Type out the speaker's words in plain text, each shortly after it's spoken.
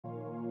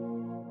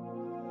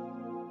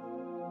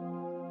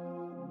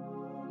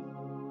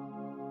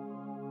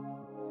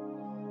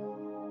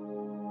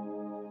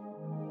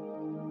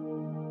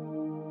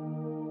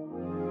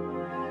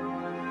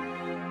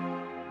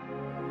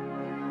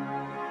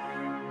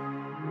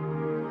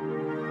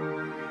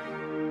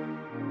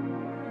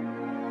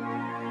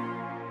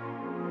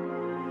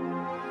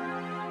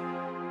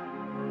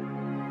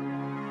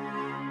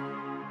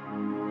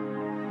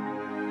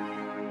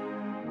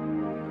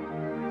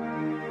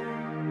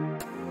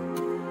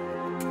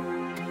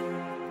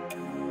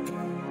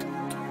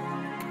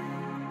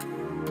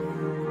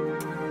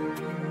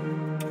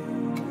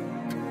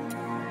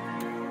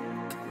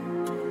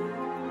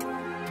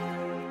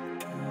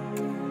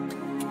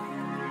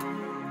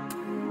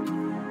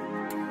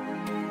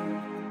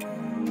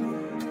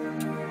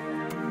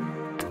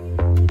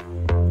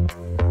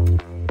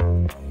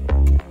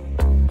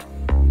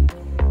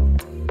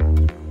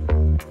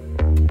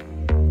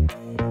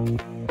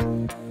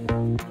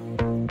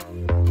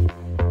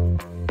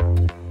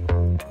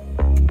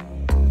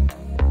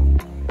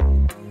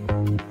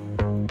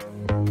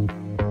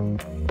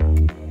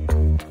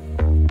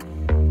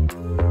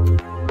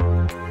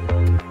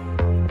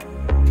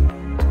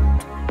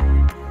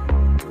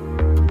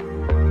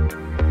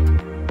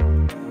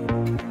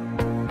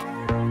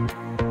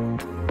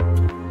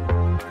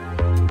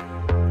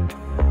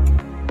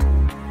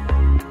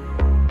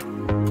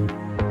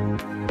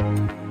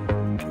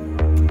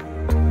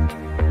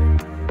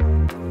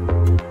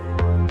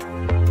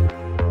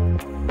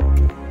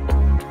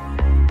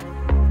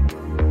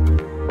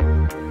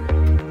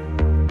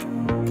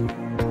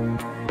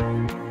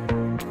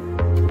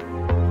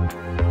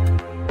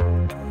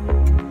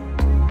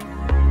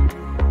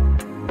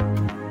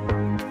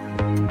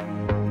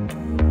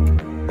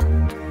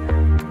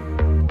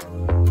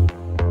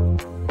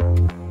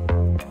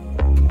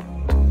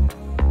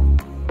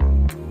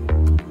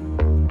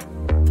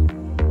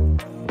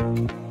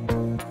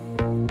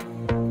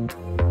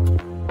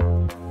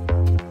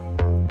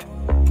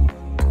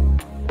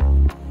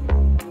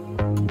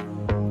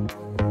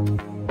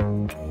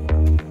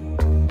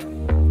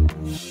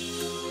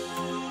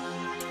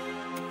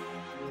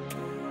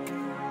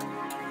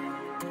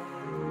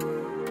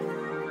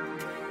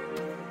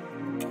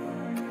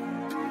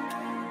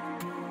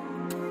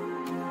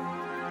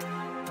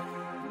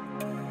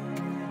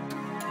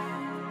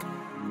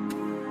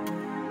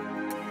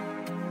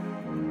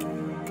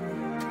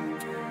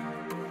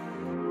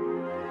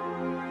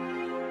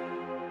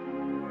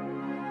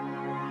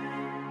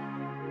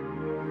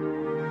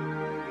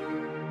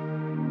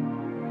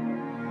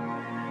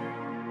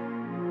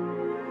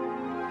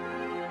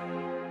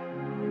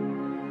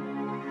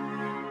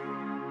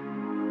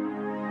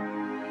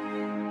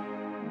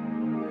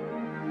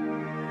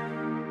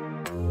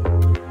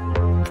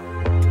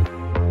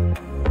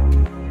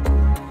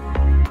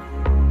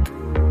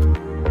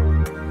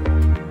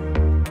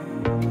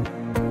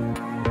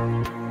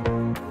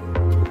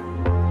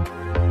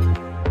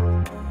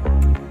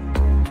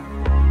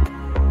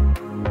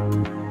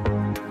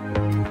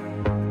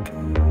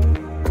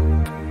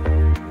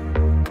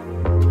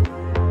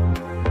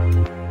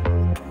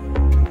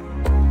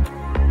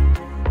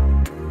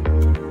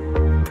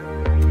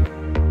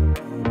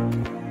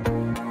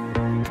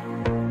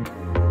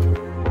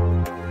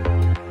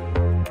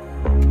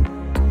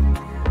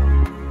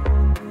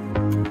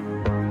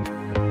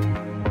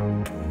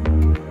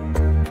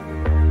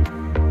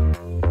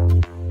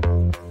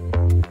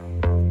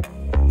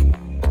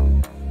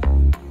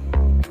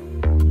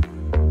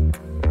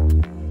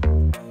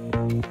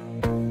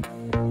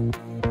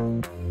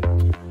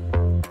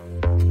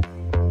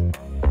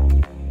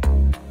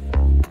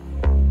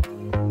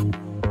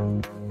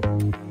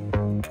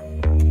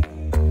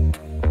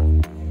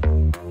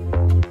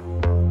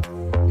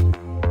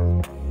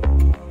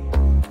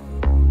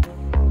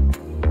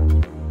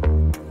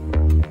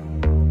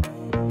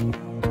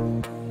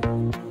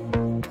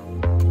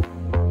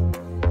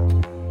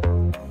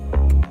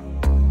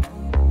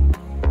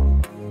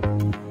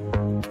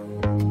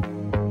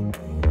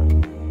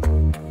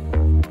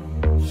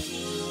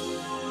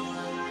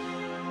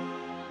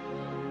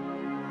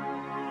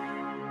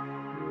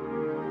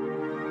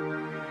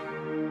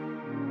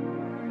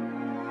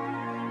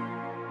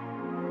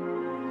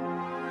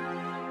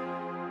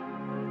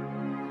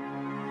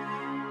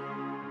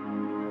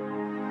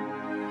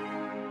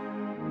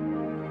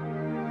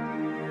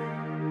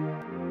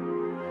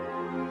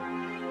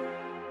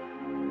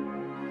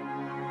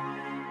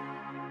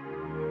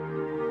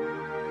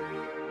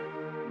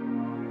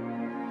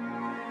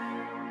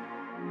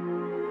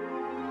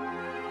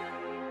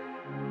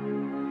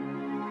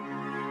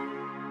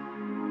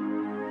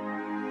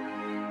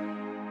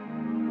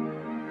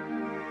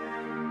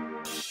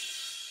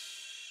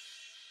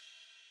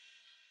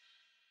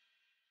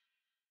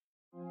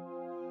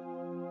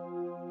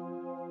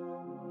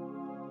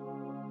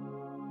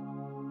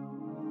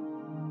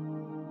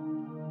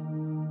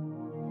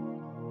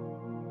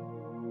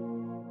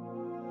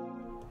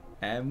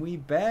And we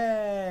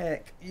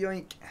back!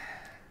 Yoink!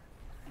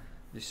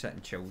 Just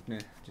sitting chilled now.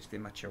 Just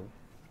doing my chill.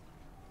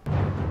 Better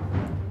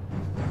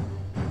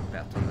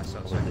turn this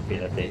up so I can pay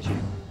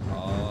attention.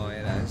 Oh,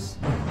 here it is.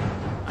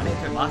 I need to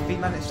put my 3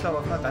 minutes still,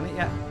 I've not done it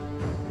yet.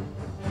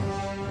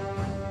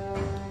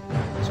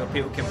 So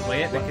people can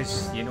play it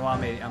because, you know,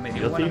 I'm a real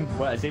Your winner. team?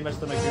 What is he,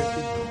 Mr.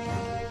 McGuire?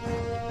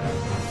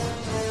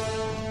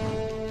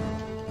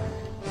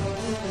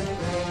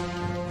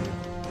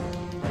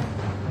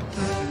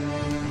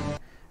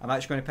 I'm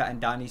actually going to put in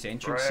Danny's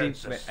entrance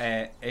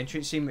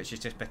scene, which is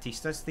just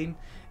Batista's theme,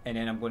 and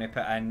then I'm going to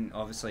put in,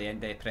 obviously,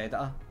 End of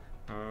Predator.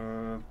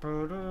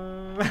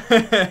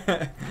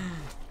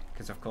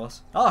 Because of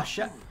course. Oh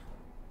shit!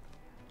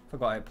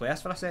 Forgot how to play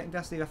this for a second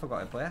there, Steve. I forgot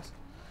how to play this.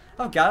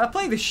 Oh god, I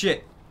play this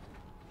shit!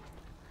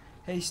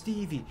 Hey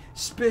Stevie,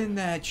 spin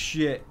that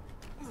shit!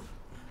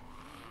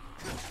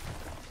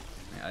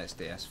 Yeah, let's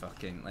do this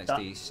fucking, let's do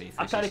these safe.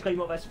 I can't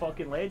climb up this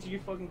fucking ledge, are you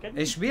fucking kidding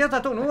me? It's weird, I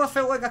don't know, I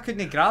felt like I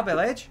couldn't grab a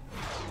ledge.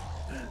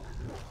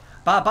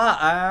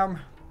 Arm.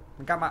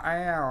 I got my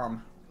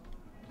arm.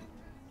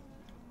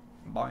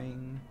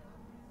 Boing.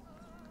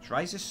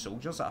 Rise's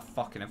soldiers that are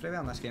fucking everywhere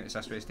in this game. It's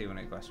this way, stay on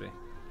it, go this way.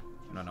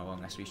 No,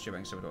 along this way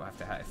shooting so we don't have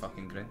to hit a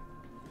fucking ground.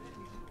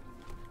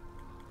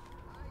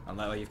 And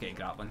literally you've got a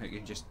grappling hook, you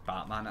can just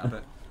Batman it a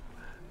bit.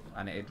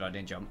 I need to run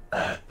and jump.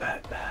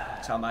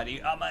 So I'm a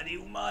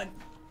real man.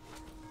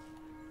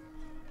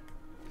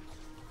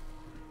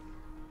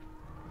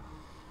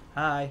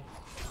 Hi.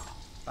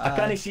 Bye. I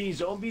can't see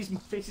zombies, my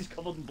face is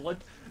covered in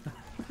blood.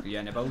 Are you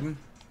in the building?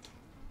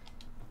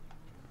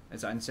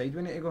 Is that inside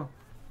we need to go?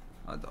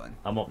 Hold on.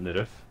 I'm up on the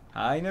roof.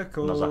 Hi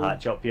Nicole. There's a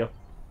hatch up here.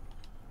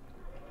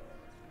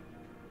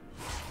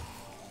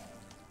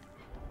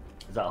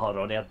 Is that her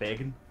on there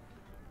begging?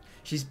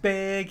 She's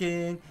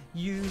begging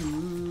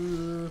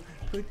you,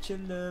 put your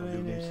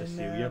loving in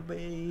there,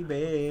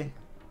 baby.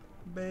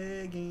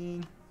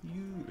 Begging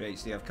you. Right,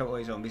 Steve, I've killed all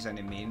these zombies in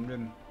the main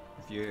room.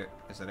 If you,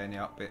 is there any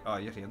up? Oh,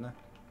 you're here now.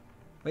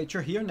 Wait,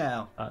 you're here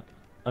now. I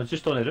was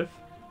just on the roof.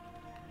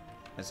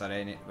 Is there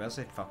any? Where's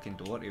the fucking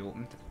door to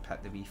open to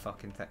hit the wee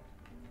fucking thing?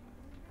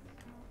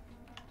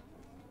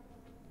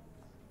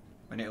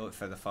 We need to look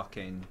for the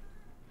fucking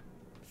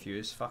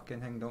fuse fucking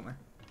thing, don't we?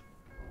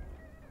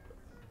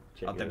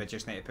 Or do we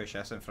just need to push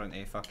this in front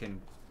of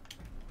fucking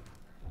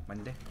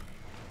window?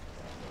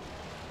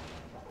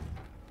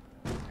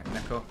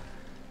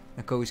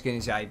 Nicole's getting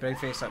his eyebrow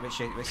face like what's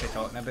she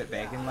talking about,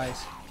 begging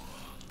lies?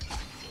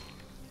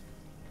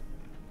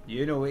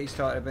 You know what he's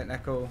talking about,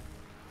 Nicole.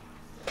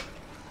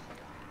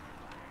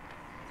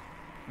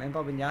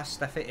 Remember when you asked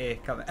Stiffy to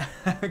come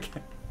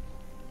okay.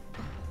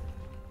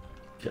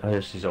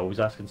 She's always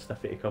asking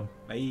Stiffy to come.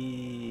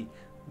 Bye.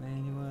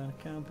 When you wanna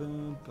come,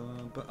 boom,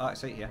 boom, boom. Oh,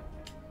 it's right here.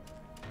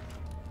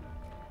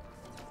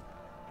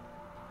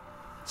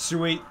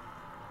 Sweet.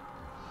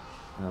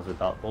 There's a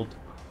dartboard.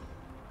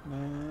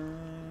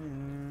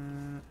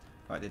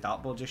 Right, the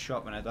dartboard just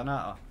shot when I done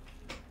that, or?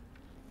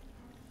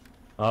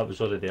 Oh, it was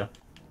already there.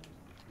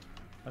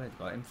 I had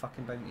got him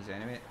fucking bounties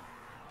anyway.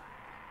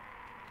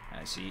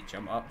 I see,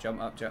 jump up,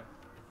 jump up, jump.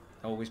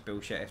 Always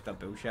bullshit after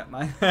bullshit,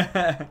 man.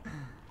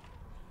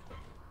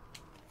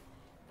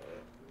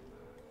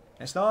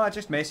 It's not, I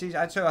just messaged,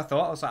 that's how I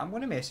thought. I was like, I'm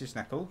going to message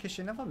Nicole because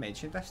she never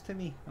mentioned this to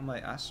me. I'm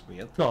like, that's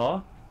weird.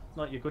 No,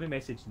 you're going to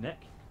message Nick.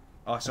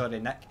 Oh, sorry,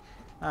 Nick.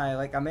 Aye,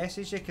 like I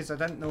messaged you because I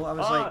didn't know. I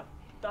was like,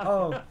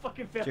 oh,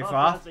 fucking too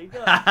far.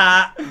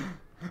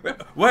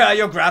 Where are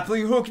your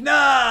grappling hook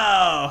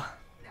now?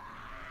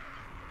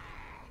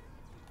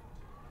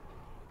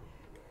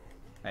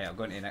 Hey, I'll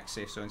go into the next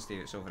safe zone,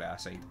 Steve. It's over the other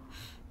side.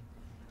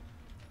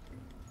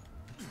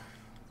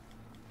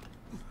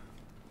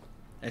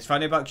 It's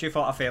funny, but you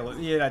thought I fell out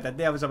with you. I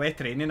did. I was away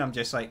training. I'm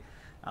just like,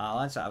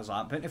 lads, I was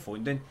like, putting the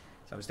phone down.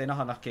 So I was doing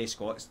 100k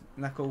squats.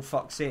 Nicole,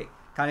 fuck's sake.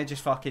 Can't I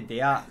just fucking do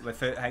that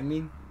without hanging?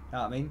 You know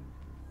what I mean?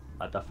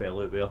 I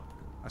fell out there. I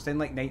was doing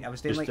like 9. I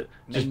was doing like 9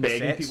 just begging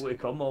sets. people to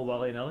come all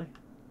willy nilly.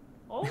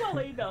 All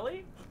willy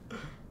nilly. I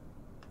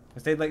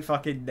was doing like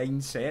fucking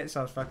 9 sets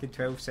or fucking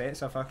 12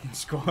 sets of fucking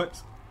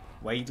squats.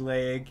 Wide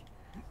leg,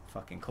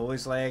 fucking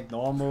closed leg,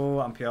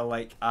 normal. I'm pure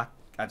like, I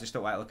just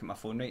don't want to look at my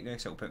phone right now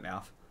so it'll put me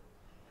off.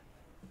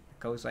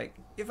 Nicole's like,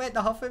 you've went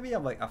the huff of me?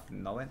 I'm like, I've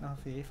not went the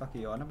huff of you, fuck are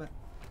you on about?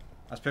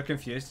 I was pure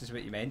confused as to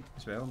what you meant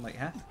as well. I'm like,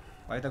 huh?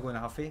 Why did I go in the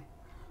huff of you?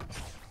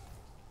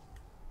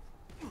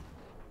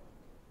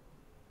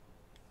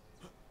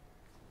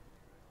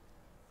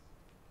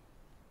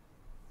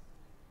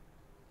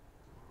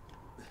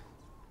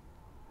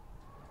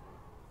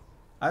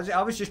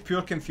 I was just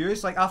pure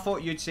confused. Like I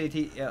thought you'd said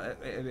he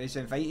was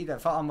invited.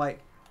 At first I'm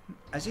like,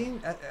 is he?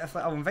 If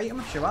I'll invite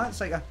him if she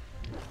wants. Like I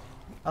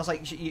was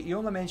like, you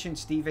only mentioned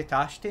Stevie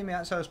Tash to me.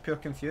 That's why I was pure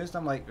confused.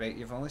 I'm like, right,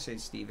 you've only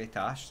said Stevie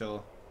Tash,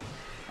 so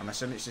I'm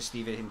assuming it's just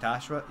Stevie and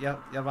Tash. You're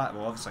right.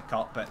 Well, obviously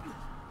cut, but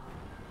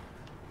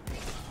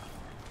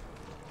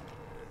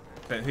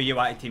who you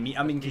wanted to meet?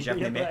 I mean, because you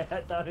haven't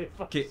met.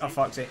 Oh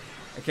fuck's sake!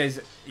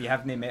 Because you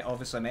haven't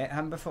obviously met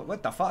him before.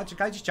 What the fuck? Did you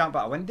guys just jump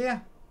out a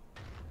window?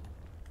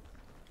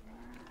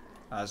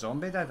 A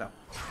zombie did it.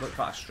 Looked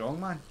like a strong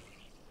man.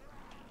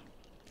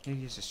 He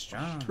uses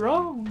strong.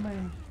 Strong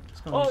man.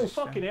 Oh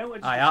fucking hell!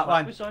 Aye, that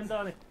one. On,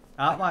 Danny.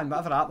 That one,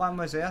 whatever that one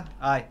was there.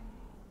 Aye.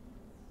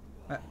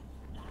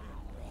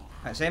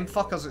 It's them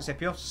fuckers, it's the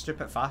pure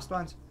stupid fast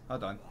ones.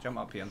 Hold on, jump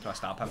up here and try to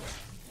stab him.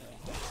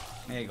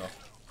 There you go.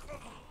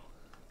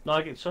 No,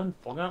 I get something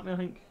flung at me, I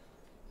think.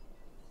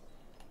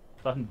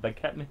 Something big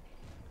hit me.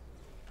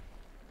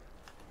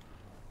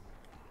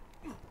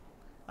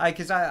 Aye,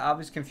 because I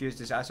was confused,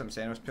 that's what I'm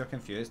saying, I was pure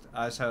confused.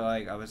 As how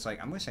like, I was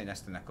like, I'm going to sign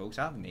this to Nicole, because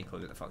I have no clue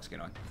what the fuck's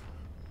going on.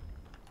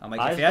 I'm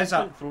like, if he is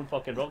I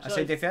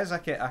said, if he is, I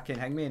can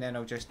hang me and then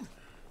I'll just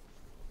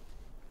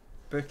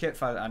book it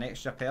for an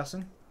extra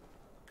person.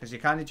 Because you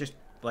can't just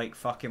like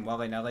fucking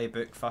willy-nilly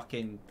book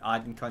fucking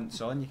adding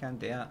cunts on, you can't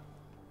do that.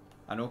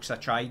 I know, because I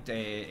tried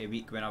a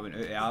week when I went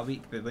out of our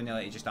week, but wouldn't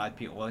let you just add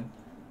people on.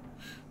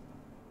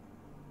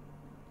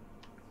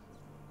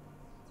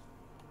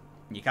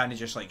 You can't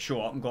just like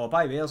show up and go,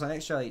 by the way, there's an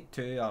extra like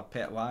two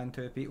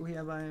people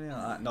here by the way.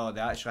 Like that. No, they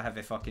actually have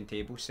the fucking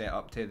table set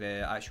up to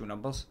the actual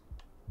numbers.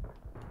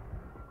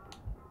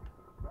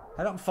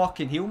 I don't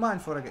fucking heal, man,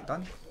 before I get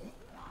done.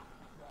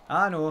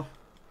 I know.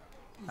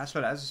 That's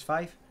what it is, it's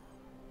 5.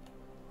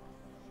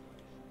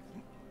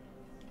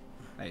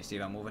 Right,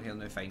 Steve, I'm over here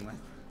now finally.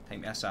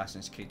 Time to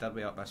Assassin's Creed our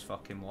way up this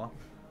fucking wall.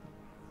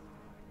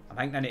 I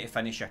think I need to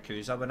finish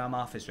Yakuza when I'm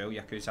off as well,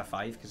 Yakuza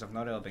 5, because I've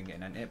not really been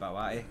getting into it, but I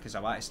want to, because I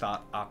want to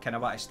start, I kind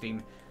of want to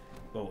stream,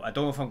 well, I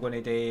don't know if I'm going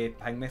to do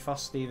Ping Me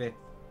first, Stevie.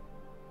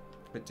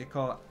 What do you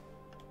call it?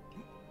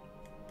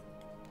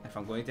 If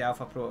I'm going to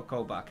Alpha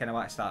Protocol, but I kind of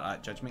want to start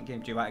that Judgment game.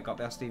 Do you want to go up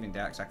there, Steve, and do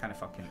it? Because I kind of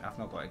fucking, I've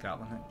not got a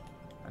grappling hook.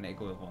 I need to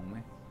go the long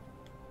way.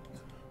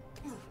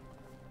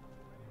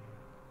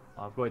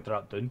 I've got to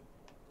drop down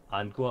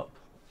and go up.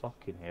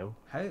 Fucking hell.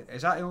 How?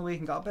 Is that the only way you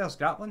can get up there is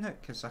grappling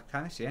hook? Because I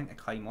can't see anything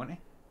to climb onto.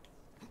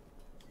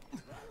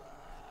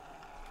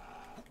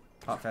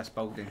 Up this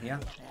building here.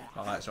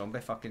 Well, that zombie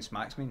fucking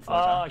smacks me and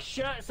falls Oh in.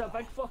 shit, it's a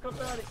big fucker,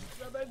 Daddy.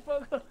 It's a big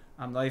fucker.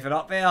 I'm not even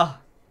up there.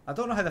 I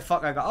don't know how the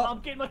fuck I got up. I'm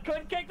getting my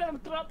cunt kicked and I'm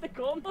trapped the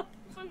corner.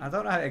 I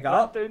don't know how to get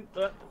up. Down,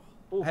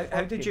 oh,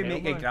 How did you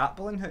make a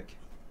grappling hook?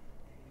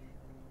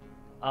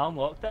 I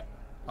unlocked it.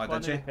 Oh, It's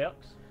one did you? of the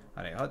perks.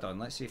 Alright, hold on.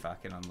 Let's see if I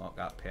can unlock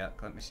that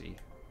perk. Let me see.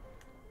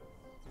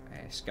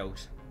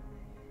 Skills.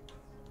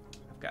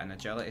 I've got an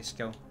agility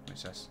skill.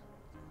 What's this?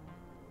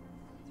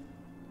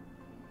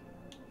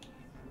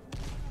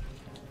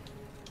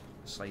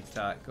 Slide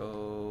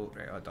tackle.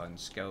 Right, hold on.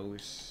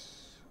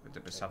 Skills. Would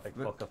it be something?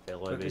 Big fucker fell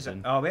What out is of it?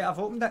 it. Oh wait, I've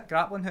opened it.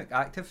 Grappling hook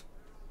active.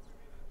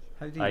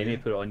 How do you? You need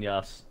to put it on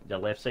your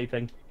left side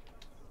thing.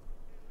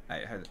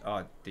 Right, how?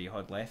 Oh, do you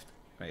hold left?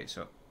 Right,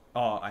 so.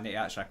 Oh, I need to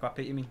actually equip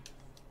it. You mean?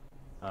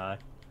 Aye.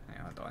 Right,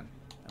 hold on.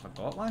 Have I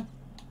got one?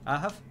 I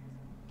have.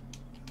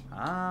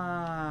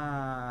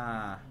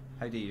 Ah.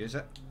 How do you use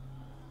it?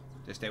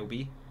 Just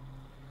LB.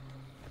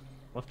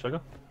 Left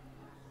trigger.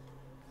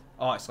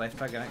 Oh, it's left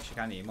trigger. Actually,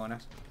 can't aim on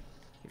it.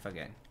 Keep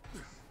forgetting.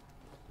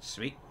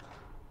 Sweet.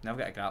 Now I've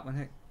got a grappling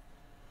hook.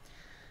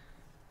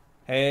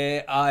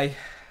 Aye.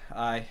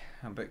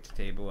 I'm booked to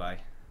table, aye.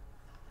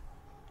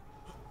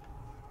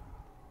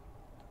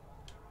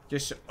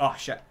 Just so, oh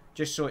shit.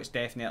 Just so it's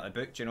definitely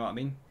booked, do you know what I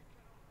mean?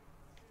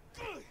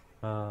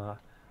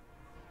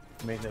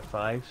 Making it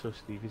 5, so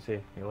Stevie's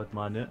the odd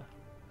man out.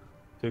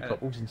 2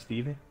 couples and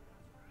Stevie.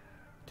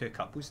 2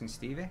 couples and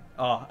Stevie?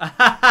 Oh.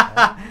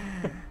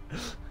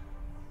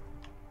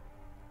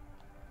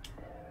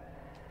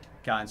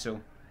 Cancel.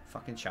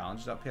 Fucking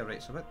challenged up here,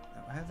 right? So what?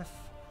 How the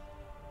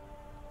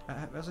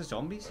where's the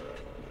zombies?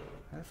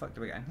 How the fuck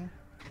do we get in here?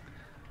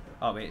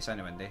 Oh wait, it's in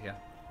the window here.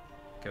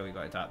 Cool, we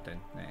got it tapped in.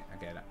 Right, I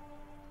get it.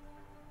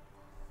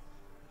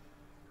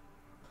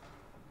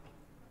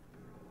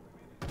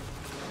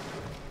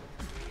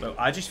 Well,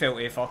 I just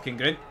felt fucking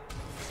good.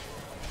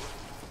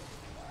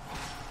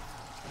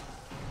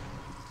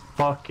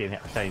 Fucking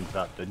hell, I timed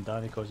that down,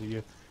 Danny, because of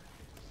you.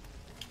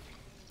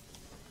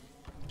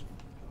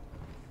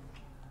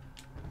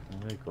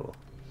 There we go.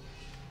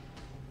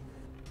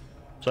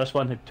 So this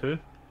one had 2?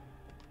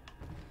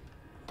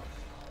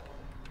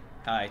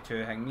 Aye, 2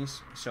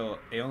 hingies. So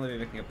the only way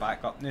we can get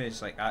back up now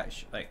is like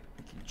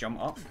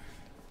jump up.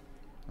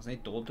 There's no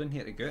door down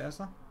here to go, is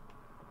there?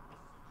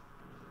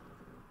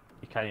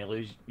 You can't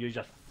use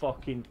your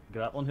fucking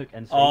grappling hook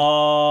inside.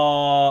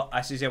 Oh,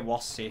 this is the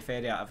worst safe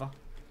area ever.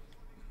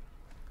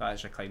 Gotta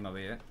actually climb my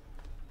way out.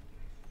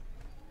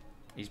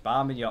 He's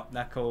barming you up,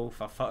 Nicole,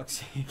 for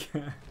fuck's sake.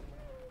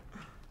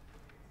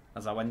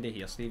 There's a window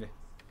here, Stevie.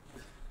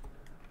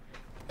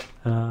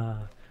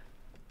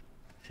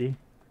 See?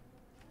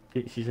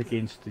 She's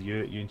against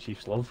you and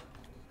Chief's love.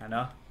 I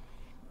know.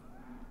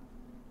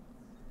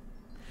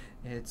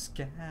 It's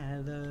got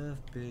love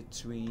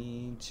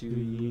between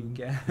two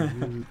guys.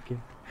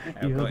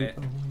 I've got it.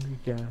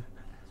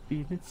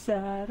 Being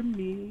inside of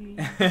me.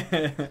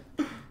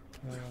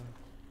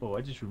 Oh,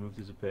 I just removed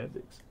his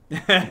appendix.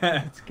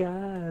 It's got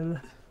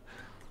love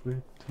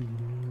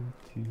between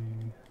two.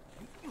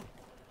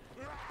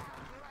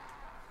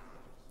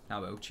 Ah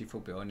well, Chief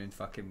will be on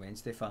fucking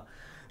Wednesday for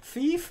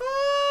FIFA.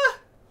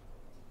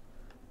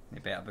 He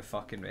better be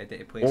fucking ready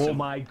to play some. Oh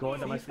my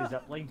god, I missed the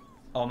zip line.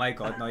 Oh my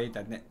god, no you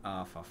didn't.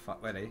 Ah, for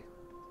fuck, where are you?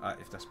 Ah,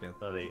 you've dispelled.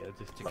 Sorry, I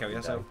just Did you kill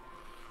yourself?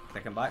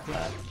 Take him back, please.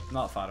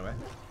 Not far away.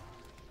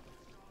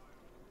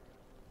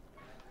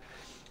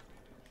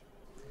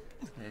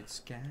 It's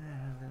gallop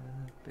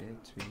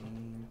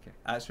between...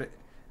 That's what...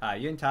 Ah,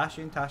 you and Tash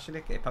should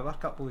get a power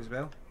couple as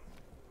well.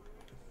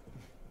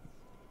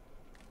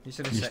 You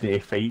should have just need to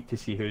fight to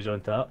see who's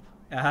on top.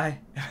 Aye.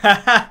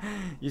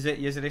 use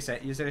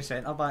the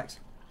centre backs.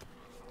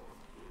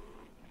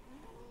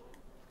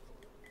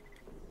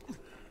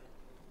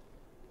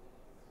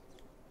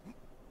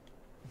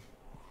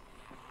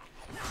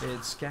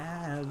 It's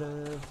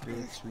gallop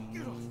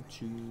between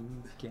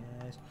two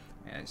guys.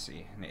 Yeah, let's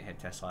see. I need to hit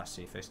this last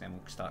safe first, then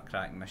we'll start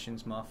cracking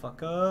missions,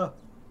 motherfucker.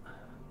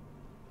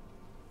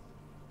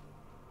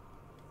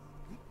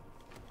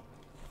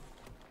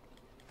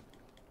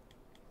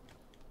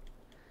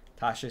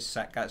 Tasha's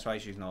sick, that's why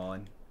she's not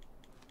on.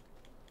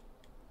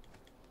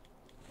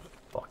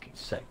 Fucking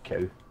sick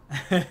cow.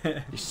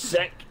 You're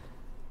sick.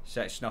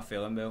 She's not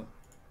feeling well.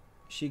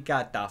 She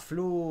got the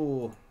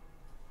flu.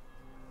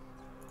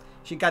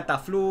 She got the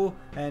flu,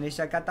 and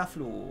she got the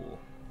flu.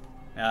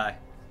 Aye.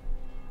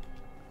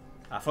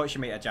 I thought she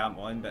might have jumped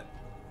on, but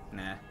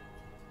nah.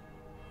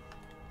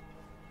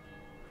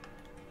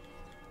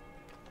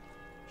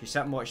 She's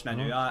sitting watching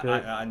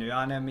a new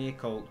anime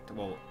called,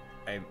 well,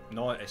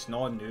 no, it's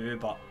not new,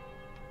 but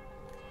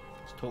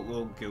it's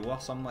Tokyo Ghoul or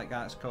something like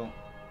that. It's called.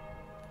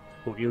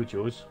 Tokyo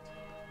Joe's.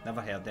 Never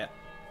heard it.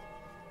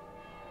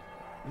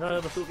 No,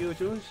 the Tokyo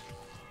Joe's.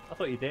 I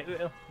thought you did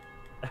with her.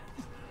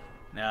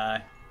 Nah,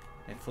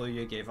 the flu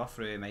you gave her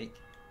through, Mike.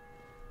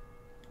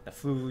 The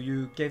flu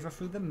you gave her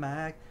through the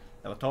mag.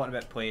 They were talking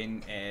about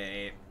playing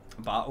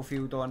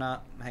Battlefield on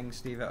that thing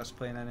Steve was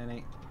playing in the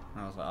night.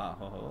 And I was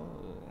like,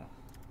 oh,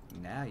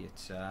 now you're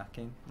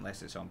talking.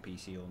 Unless it's on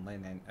PC only,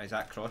 and then is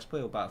that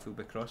crossplay or Battlefield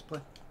by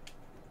crossplay?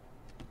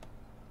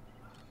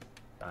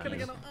 Can I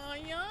get a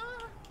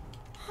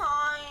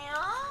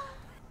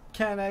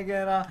Can I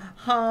get a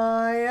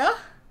higher?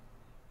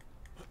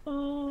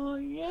 oh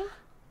yeah?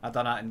 I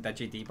done that in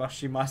Digi-Debus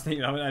stream last night,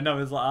 and I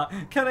was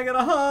like, can I get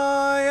a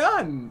higher?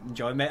 And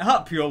John went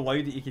up pure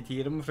loud that you could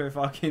hear him through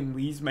fucking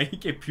Lee's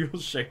mic, he pure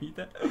shouted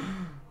it.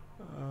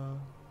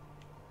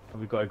 Have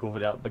we got to go over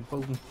that big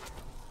building?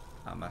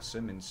 I'm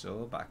assuming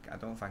so, but I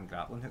don't think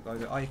grappling hook got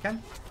it. Oh, you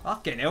can?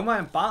 Fucking hell,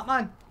 man,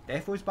 Batman!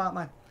 Defo's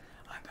Batman.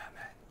 I'm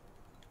Batman.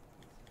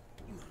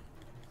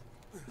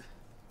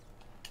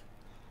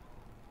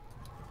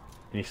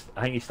 And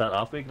I think you start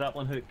off with a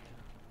grappling hook.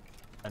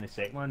 And the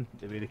second one,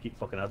 the way they keep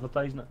fucking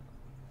advertising it.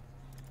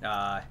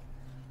 Aye.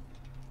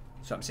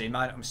 So I'm saying,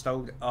 man, I'm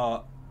still...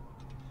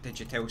 did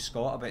you tell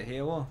Scott about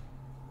Halo?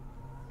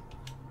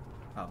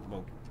 Oh,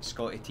 well,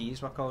 Scotty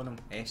T's we're calling him.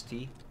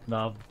 ST.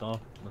 No, not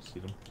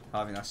seen him.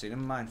 Haven't I seen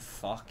him, man?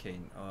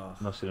 Fucking...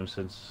 Not seen him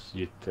since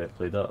you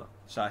played that.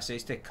 So I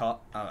says to Cut,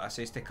 I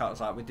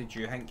was like, what did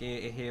you think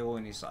of Halo?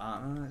 And he's like,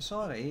 it's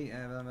alright,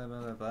 blah, blah,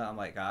 blah, blah. I'm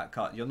like,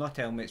 Cut, you're not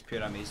telling me it's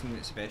pure amazing,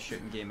 it's the best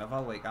shooting game ever.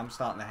 Like, I'm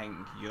starting to think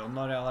you're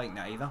not really liking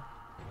it either.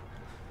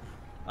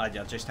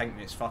 You're just thinking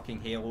it's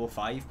fucking Halo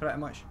 5, pretty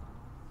much.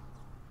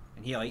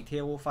 And he liked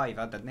Halo 5,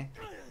 didn't he?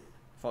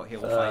 Thought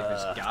Halo 5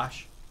 was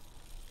gash.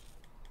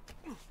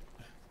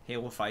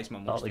 Halo 5's my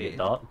most hated.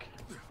 Dark.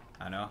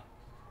 I know.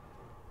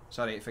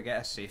 Sorry,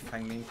 forget a safe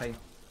thing meantime.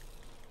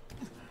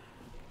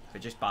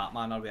 But just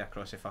Batman our way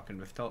across the fucking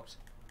rooftops.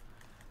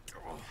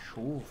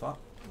 Oh fuck.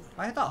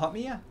 Why did that hit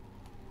me, yeah?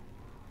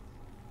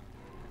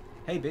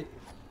 Hey, dude.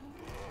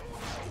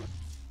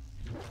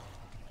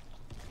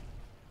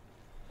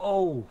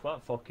 Oh,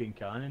 that fucking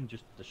cannon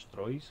just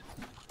destroys.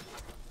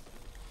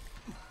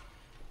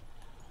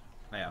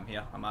 Right, I'm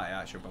here. I'm at the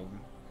actual building.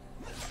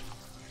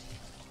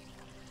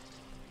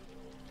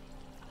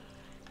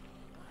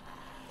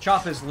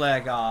 Chop his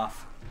leg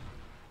off.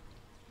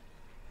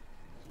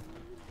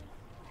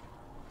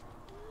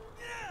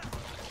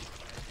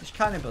 I just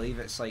can't believe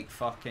it's like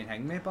fucking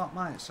Hang Me Butt,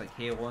 man. It's like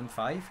Halo on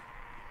 5.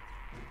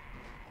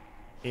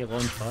 Halo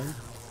on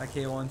 5? Like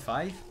Halo on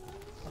 5.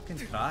 Fucking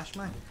trash,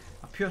 man.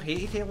 I pure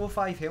hated Halo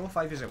 5. Halo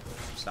 5 is a...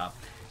 Stop.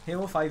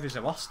 Halo 5 is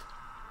the worst.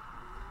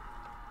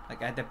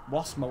 Like, I had the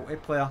worst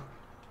multiplayer.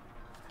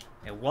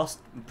 The worst,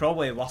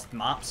 probably worst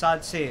maps,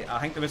 I'd say. I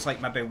think there was like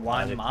maybe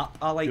one map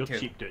I liked. You're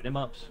cheap doing the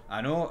maps.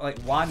 I know, like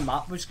one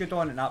map was good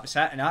on and that was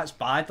it, and that's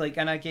bad like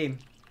in a game.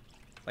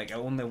 Like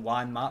only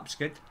one map's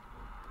good.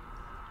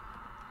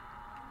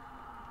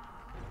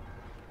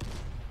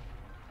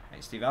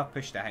 Right, Steve, I've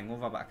pushed the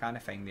hangover, but I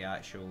can't find the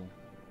actual...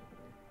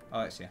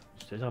 Oh, it's here.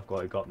 It says I've got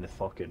to go up on the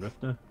fucking roof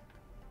now.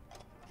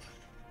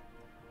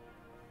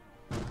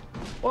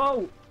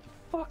 Whoa!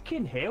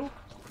 Fucking hell!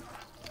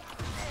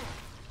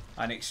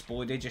 And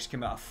exploded, just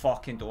came out a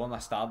fucking door and I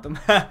stabbed him.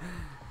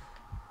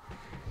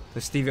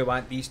 Does Stevie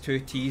want these two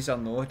tees or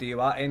no? Do you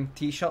want them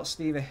t-shirts,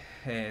 Stevie?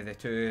 The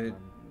two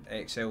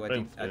XL,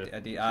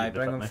 I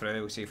bring them through,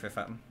 we'll see if they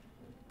fit them.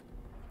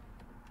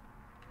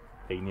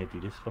 Tiny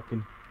Adidas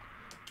fucking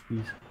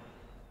titties.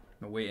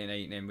 I'll wait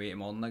tonight and then wait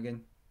morning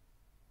again.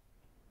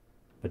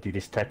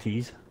 Adidas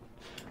titties.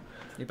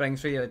 You bring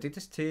through your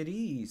Adidas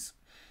titties.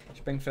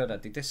 Just bring through the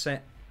Adidas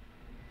set.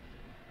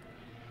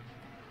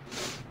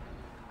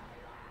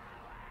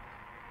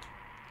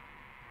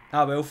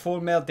 Ah well,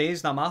 4 more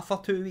days and I'm off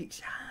for 2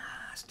 weeks.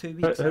 Yes, 2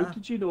 weeks. How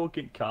did you not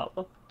get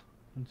Carter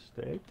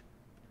instead?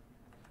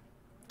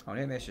 I'll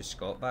need to message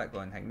Scott back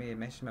going, hang me,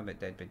 message me about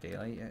Dead by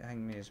Daylight,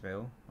 hang me as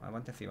well. I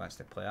wonder if he wants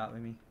to play that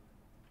with me.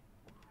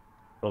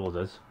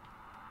 Probably does.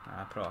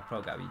 I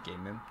probably got a wee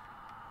game with him.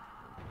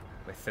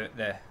 Without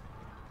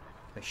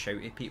the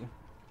shouty people.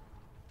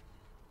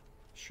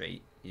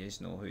 Shite, you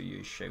just know who you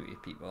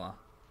shouty people are.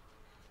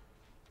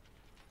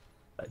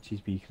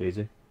 Bitches be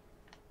crazy.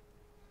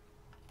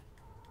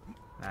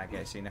 I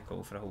guess see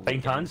Nicole for a whole Fine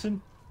weekend.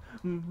 Hansen.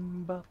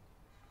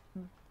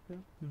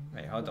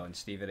 Right, hold on,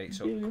 Stevie. Right,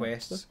 so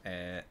quests,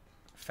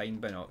 find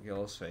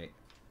binoculars. Right,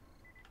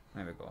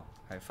 there we go.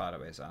 How far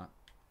away is that?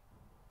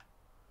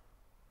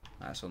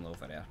 That's on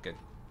over there. Good.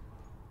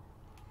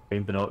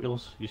 Find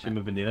binoculars. You see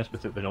me been doing this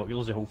without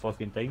binoculars the whole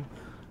fucking time.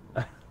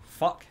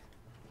 Fuck.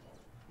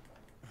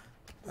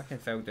 Fucking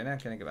fell down there.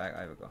 Can I get back?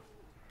 There we go.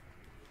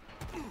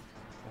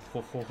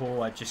 Oh, ho, ho,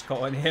 ho, I just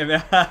caught on him.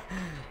 I'd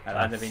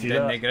have been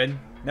down the grin.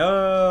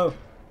 No!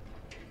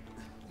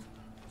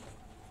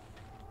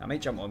 I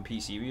might jump on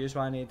PC with you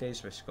one of these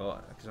days with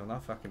Scott, because I've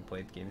not fucking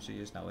played games with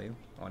you in a while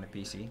on a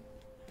PC.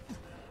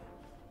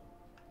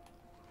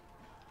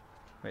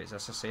 Wait, is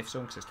this a safe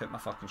zone? Because it's took my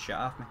fucking shit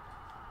off me.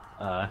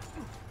 Okay,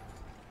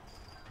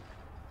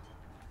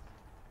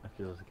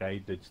 there's a guy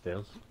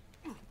downstairs.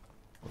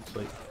 Looks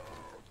like.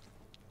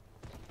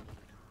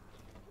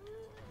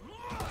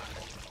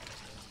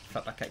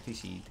 Fuck, I kicked his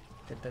seed.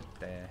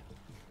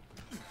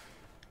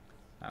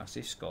 I'll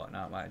see Scott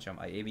now, I might jump.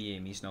 Maybe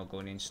Amy's not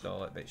going to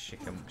install it, but she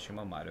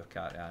will Mario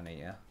Kart on it,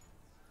 yeah.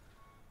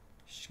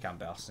 She can't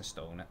be arsed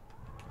installing it.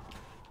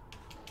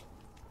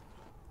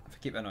 If I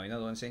keep annoying her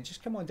though and saying,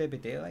 just come on Dead by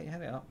Daylight,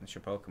 hurry up, and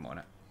she'll probably come on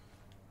it.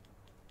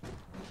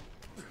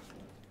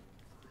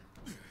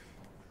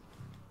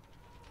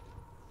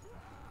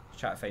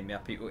 Try to find more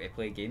people to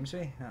play games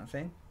with, that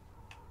thing.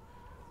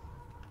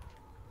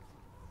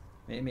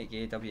 Maybe make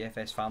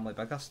AWFS family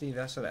bigger, Steve,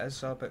 that's what it is,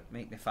 so about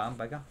make the fan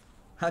bigger.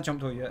 I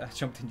jumped on you, I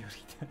jumped in your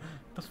read.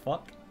 What the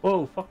fuck?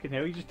 Oh, fucking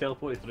hell, you just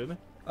teleported through me.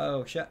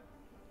 Oh shit.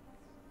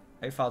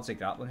 How far does the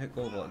grappling hook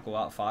go? Will it go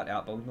that far to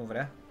that building over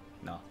there?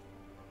 No.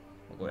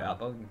 We'll go to that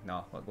building?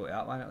 No, we'll go to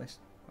that one at least.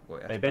 We'll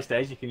go to Right, best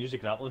is you can use the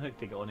grappling hook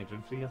to get on the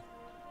ground for you.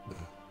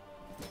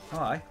 Oh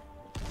aye.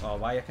 Oh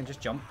why, I can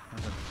just jump.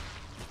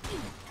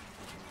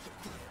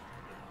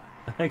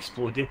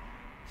 Exploded.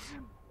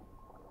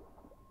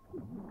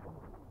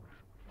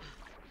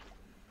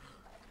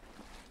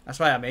 That's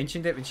why I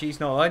mentioned it when she's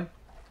not on.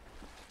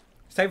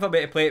 It's time for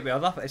me to play it with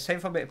other. It's time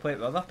for me to play it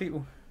with other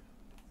people.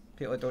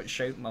 People that don't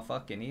shout in my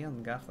fucking ear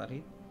and gaff their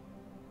head.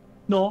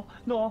 No,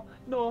 no,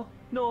 no,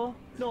 no,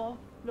 no,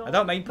 no. I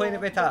don't mind playing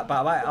it with that,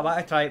 but I want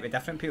to try it with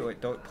different people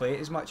that don't play it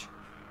as much.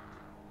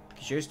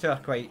 Because you two are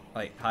quite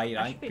like high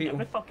rank people.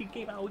 Every fucking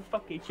game I would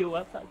fucking chill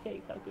up that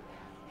game.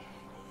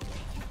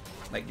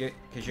 Like you,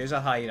 because you're a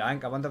high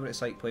rank. I wonder what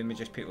it's like playing with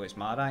just people that's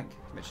my rank,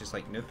 which is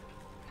like noob.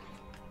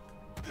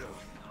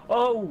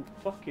 Oh,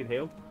 fucking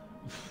hell.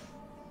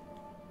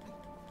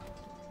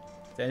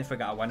 Then if we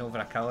got a win over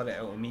a killer,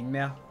 it'll mean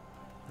more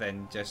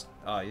than just,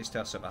 oh, you're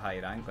still super high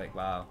rank, like,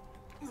 wow,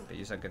 but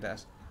you're so good at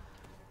this.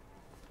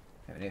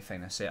 I need to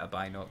find a set of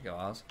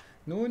binoculars.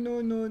 No,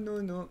 no, no, no,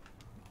 no.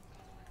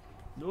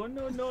 No,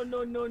 no, no,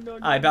 no, no, no.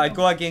 Aye, but I'd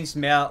go against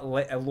more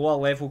lower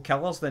level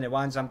killers than the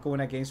ones I'm going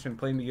against when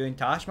playing with you and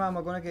Tash, man.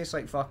 We're going against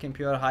like fucking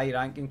pure high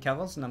ranking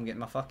killers and I'm getting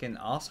my fucking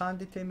arse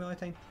handed to me all the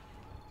time.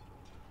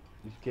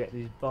 Just get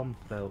these bum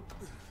felt.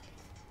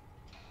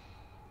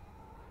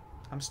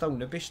 I'm still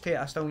noobish to it.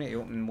 I still need to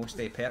open most of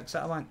the perks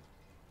that I want.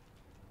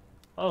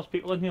 Oh, there's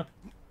people in here.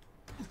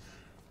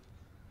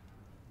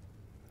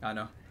 I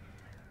know.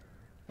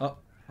 Oh,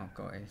 I've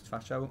got a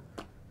fast travel.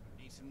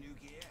 Need some new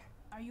gear?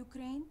 Are you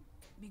Crane?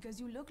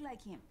 Because you look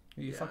like him.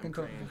 Who you fucking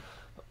talking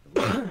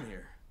What's going on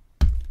here?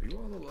 Are you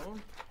all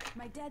alone?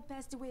 My dad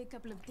passed away a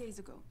couple of days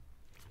ago,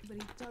 but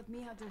he taught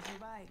me how to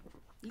survive.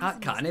 That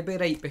can't be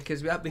right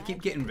because we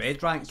keep getting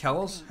red rank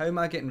killers. How am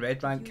I getting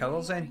red rank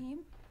killers then?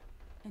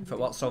 If it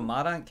works on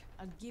my rank.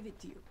 I'll give it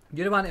to you.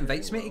 You're the one that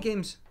invites me to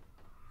games.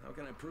 How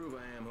can I prove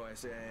I am who I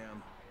say I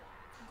am?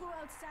 Go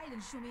outside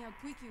and show me how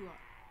quick you are.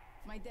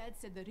 My dad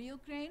said the real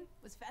Crane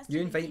was faster. You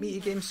than invite me to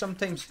anyone. games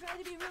sometimes. Try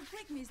to be real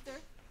quick, mister.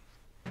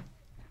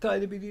 Try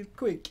to be real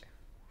quick.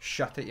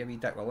 Shut it, you wee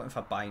dick. We're looking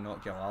for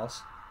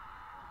binoculars.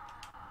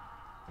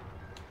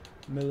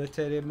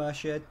 Military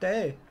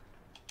machete.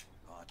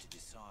 Hard to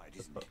decide,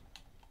 isn't it?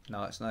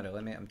 No, it's not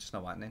really, mate. I'm just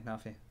not wanting it,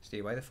 Naffy.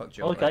 Steve, why the fuck do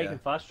you Oh, want okay, right you can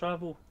there? fast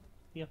travel.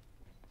 Here.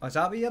 Oh, is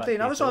that what you're Back doing?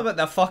 to I your was on door.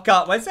 about the fuck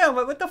up. What's that?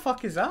 What the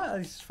fuck is that?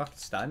 He's fucking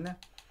standing there.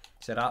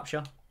 It's a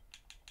rapture.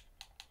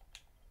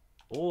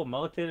 Oh, a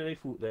military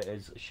rifle that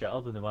is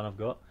shitter than the one I've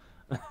got.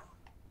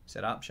 It's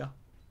a rapture.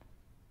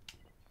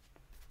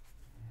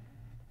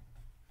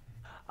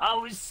 I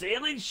was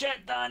sailing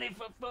shit, Danny,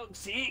 for fuck's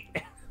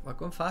sake. We're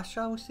going fast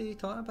travel, see you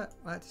talking about?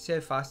 I had to see how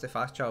fast the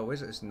fast travel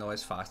was. It's not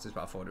as fast as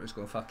what I thought it was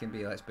going to fucking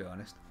be, let's be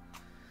honest.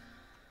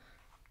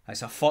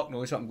 It's a fuck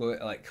knows what I'm going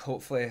to, like,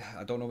 hopefully,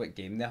 I don't know what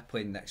game they're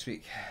playing next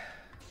week.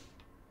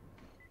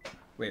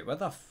 Wait, where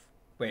the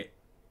wait.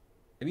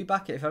 Are we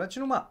back at the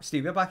original map?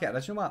 Steve, we're back at the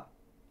original map.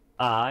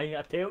 Aye,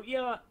 I tell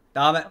you.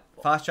 Damn it.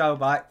 Fast travel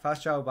back,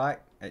 fast travel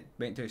back. Right,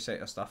 wait until you set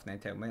your stuff and then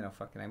tell me and I'll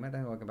fucking I'm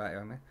going to back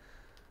on me.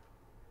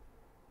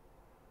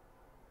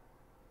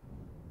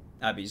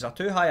 Ah, but he's a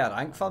too high a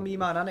rank for me,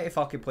 man. I need to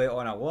fucking play it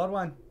on a lower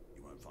one.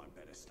 You won't find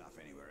better stuff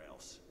anywhere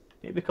else.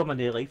 Maybe become a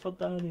new lifer,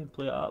 Danny, and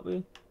play it that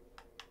way.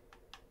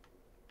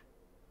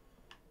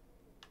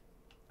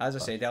 As I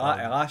said, the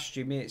last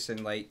stream it's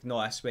in like,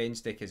 not this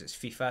Wednesday because it's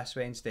FIFA this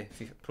Wednesday,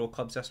 FIFA Pro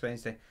Clubs this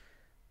Wednesday.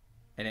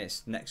 And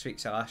it's next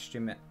week's the last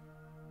stream it.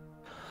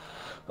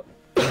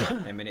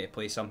 And we need to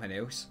play something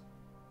else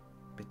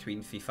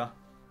between FIFA.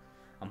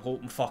 I'm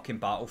hoping fucking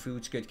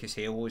Battlefield's good because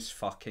Halo's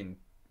fucking,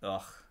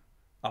 ugh.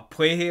 I'll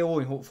play Halo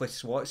and hopefully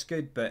SWAT's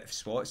good, but if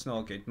SWAT's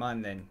not good,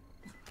 man, then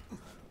I'm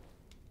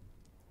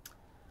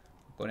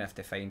gonna have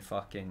to find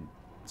fucking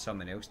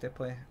someone else to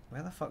play.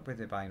 Where the fuck would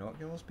the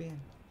binoculars be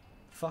in?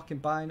 Fucking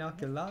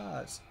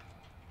binoculars.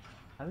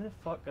 How the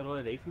fuck are all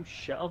the rifles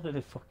shitter than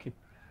the fucking...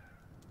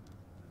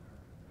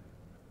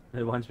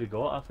 the ones we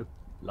got after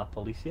La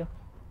Policia?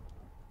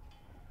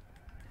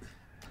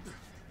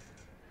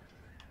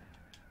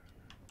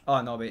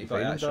 Oh no, wait, you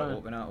got Find that shit, them,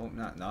 open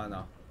that,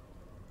 no.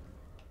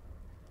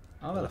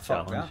 Oh, where the Well,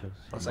 fuck we are? challenges.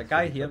 There's a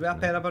guy here with a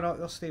pair of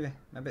binoculars, Stevie.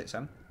 Maybe it's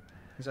him.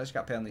 He's actually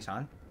got a pair in his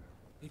hand.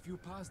 If you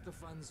pass the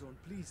fan zone,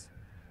 please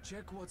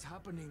check what's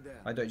happening there.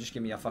 Why don't you just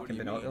give me your fucking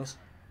binoculars?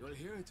 You'll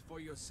hear it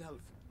for yourself.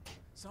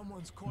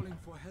 Someone's calling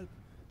for help.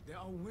 There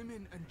are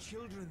women and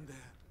children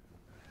there.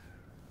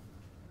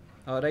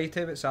 Alright,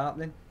 what's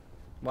happening?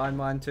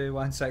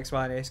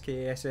 112161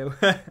 SKSL.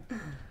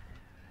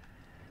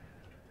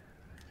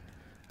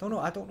 I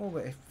don't know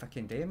what to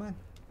fucking do, man.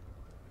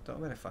 Don't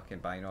know where the fucking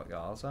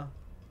binoculars are.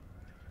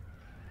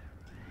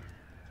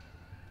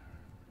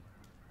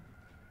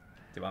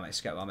 Do you want me to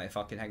skip? Want me to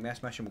fucking hang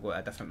this mission? We'll go to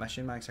a different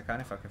mission, man, 'cause I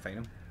can't fucking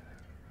find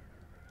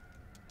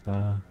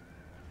them.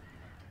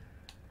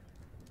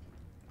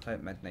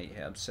 Type Midnight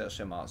Herbs, search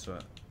them out, so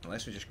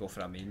unless we just go for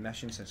a main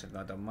mission since I've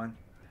not done one.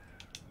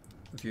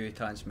 View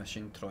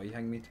transmission, Troy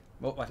Hangmead.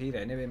 Well, we're here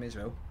anyway, may as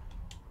well.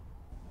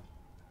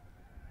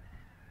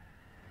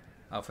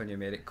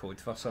 Alphanumeric code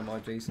for some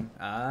odd reason.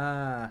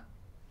 Ah.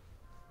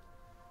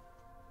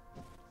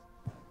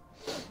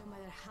 No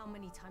matter how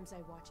many times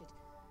I watch it,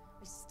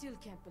 I still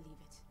can't believe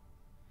it.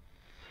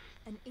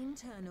 An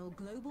internal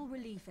global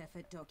relief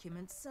effort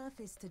document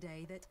surfaced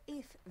today that,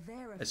 if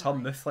verified, Is her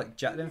mouth like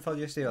jittering for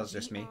you, Steve, or is it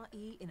just me?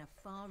 GRE in a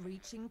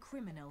far-reaching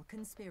criminal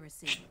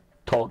conspiracy.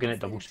 Talking at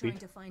Instead double of trying speed.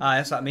 to find Ah, a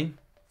that's what I cure mean.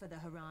 for the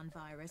Haran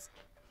virus,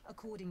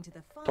 according to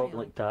the file, Talking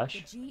like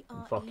Dash the GRE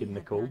and fucking had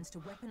Nicole. plans to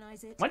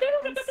weaponize it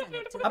and sell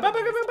it to the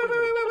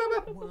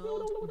virus.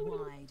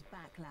 Worldwide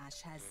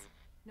backlash has...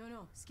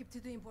 No, skip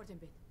to the important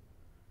bit.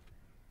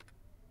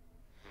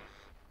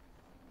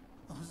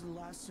 I was the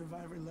last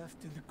survivor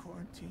left in the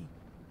quarantine.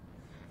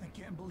 I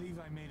can't believe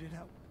I made it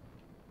out.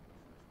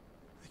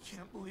 I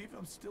can't believe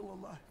I'm still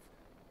alive.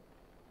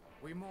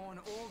 We mourn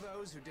all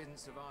those who didn't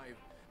survive.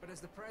 But as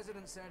the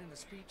president said in a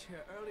speech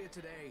here earlier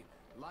today,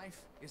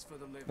 life is for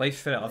the living. Life's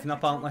for the living,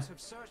 apparently. Have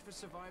searched for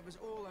survivors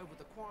all over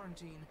the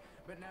quarantine,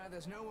 but now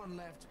there's no one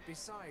left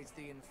besides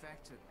the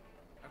infected.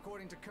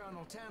 According to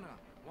Colonel Tanner,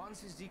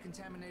 once his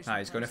decontamination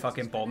He's gonna process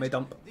fucking is bomb me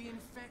finished, dump. the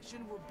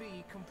infection will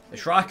be complete.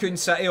 It's Raccoon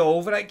City all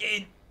over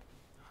again.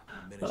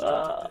 I'm ministering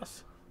to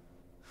this.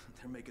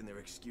 They're making their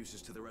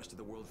excuses to the rest of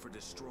the world for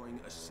destroying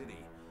a city.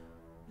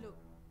 Look,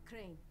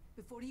 Crane,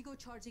 before you go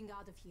charging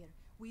out of here,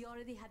 we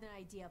already had an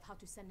idea of how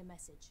to send a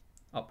message.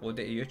 Upload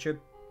it to YouTube.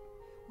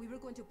 We were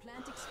going to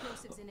plant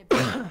explosives in a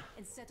building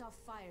and set off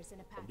fires in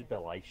a I'd be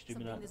pattern. live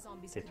streaming Something that the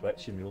zombies to couldn't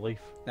Twitch in open. real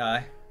life.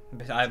 Aye.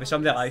 But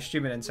somebody live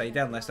streaming inside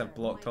there unless they've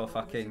blocked off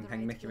fucking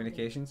hang me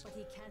communications. But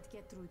he can't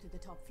get through to the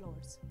top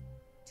floors.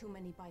 Too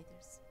many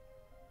biters.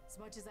 As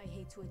much as I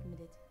hate to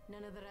admit it,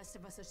 none of the rest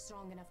of us are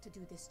strong enough to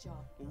do this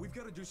job. Well, we've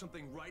got to do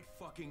something right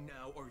fucking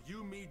now, or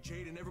you, me,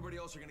 Jade, and everybody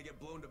else are gonna get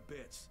blown to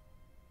bits.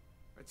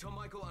 I tell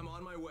Michael I'm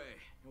on my way,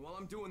 and while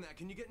I'm doing that,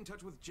 can you get in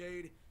touch with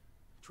Jade?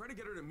 Try to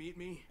get her to meet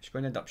me. She's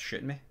going to end up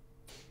shooting me.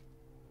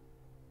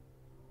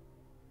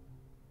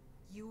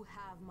 You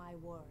have my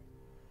word.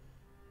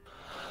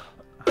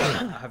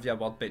 I have your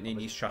word, but no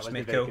needs trust That me,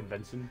 wasn't very cool.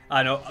 convincing.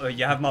 I know,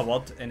 you have my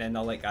word, and then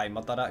they're like, I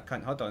murder that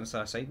cunt. Hold on, is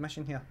there a side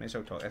mission here? May as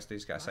well talk, this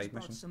dude's got a side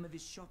mission. Some of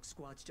his shock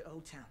squads to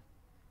Old Town.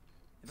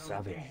 They've only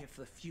Savvy. been here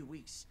for a few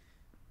weeks,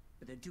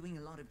 but they're doing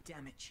a lot of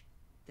damage.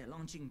 They're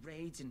launching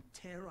raids and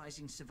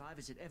terrorizing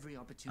survivors at every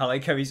opportunity. I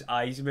like how his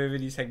eyes move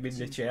and he's hanging in the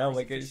Seems chair, Rice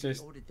like it's officially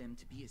just... ordered them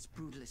to be as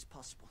brutal as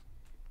possible.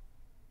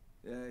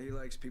 Yeah, he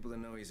likes people to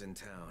know he's in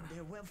town.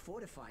 They're well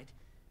fortified.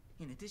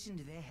 In addition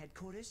to their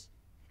headquarters,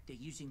 they're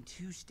using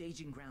 2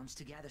 staging grounds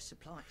to gather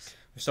supplies.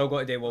 We've still got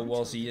to do World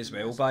War Z as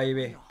well, by the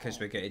way, because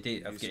we get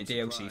a I've got a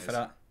DLC for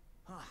that.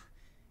 Ah,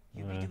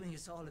 You'll be doing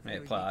us all a very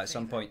Might play big that at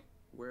some favor. point.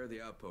 Where are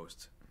the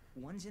outposts?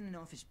 One's in an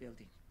office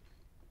building,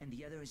 and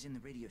the other is in the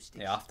radio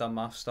station. Yeah,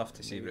 aftermath stuff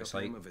to see Maybe what it's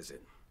I'll pay like. him a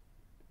visit.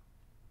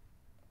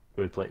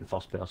 Good play in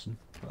first person.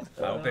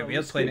 It'll be weird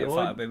let's playing get it.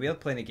 on. It'll be weird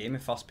playing a game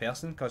in first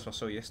person because we're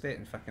so used to it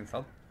in fucking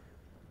third.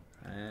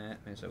 May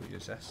as well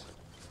use this.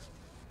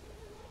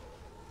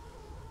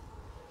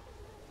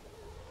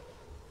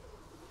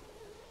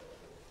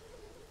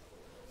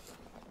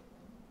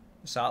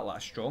 Is that like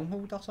a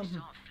stronghold or something?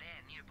 Saw a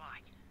flare nearby.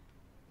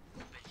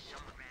 Bet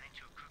someone ran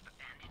into a group of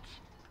bandits.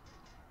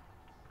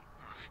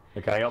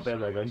 The guy up there,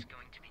 they're going.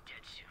 Going to be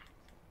dead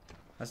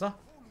soon. Is there?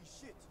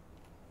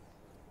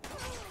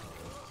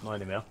 Not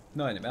anymore.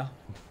 No anymore.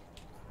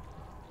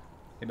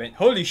 He went,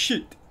 holy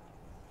shit!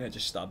 And I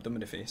just stabbed him in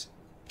the face.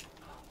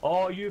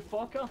 Oh, you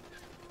fucker!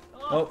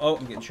 Oh,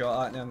 I'm getting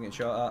shot at now, I'm getting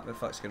shot at. What the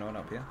fuck's going on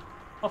up here?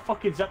 A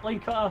fucking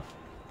zipline cut off.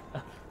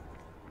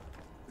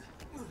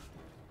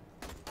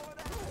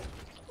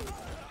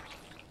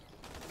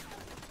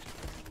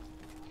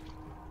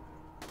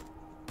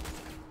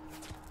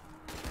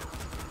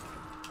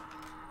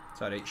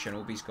 It's alright,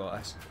 Shinobi's got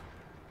us.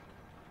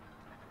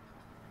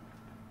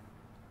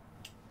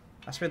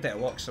 That's where the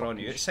locks are on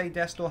the outside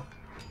this door.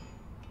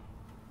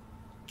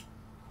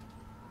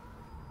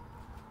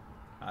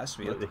 That's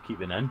What weird. they're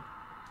keeping in.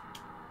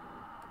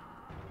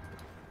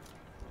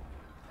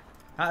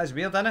 That is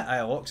weird, isn't it?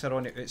 Aye, locks are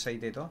on the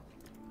outside the door.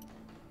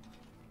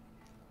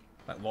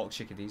 Like locks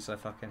you could easily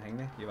fucking hang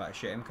me. You want to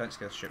shoot him, can't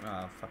shoot me,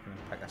 I'll fucking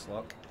pick this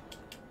lock.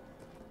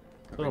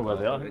 Don't know where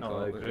they are.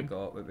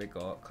 What we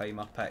got?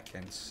 Climber pick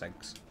and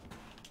cigs.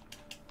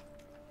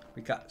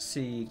 We got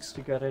cigs.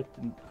 Cigarette.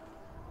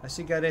 A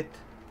cigarette.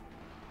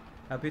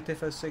 A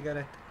beautiful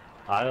cigarette.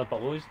 Aye, they're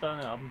belows down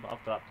there.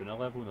 I've dropped to a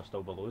level and they're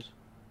still belows.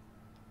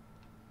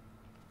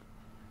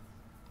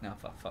 No,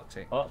 for fuck's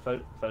sake. Oh,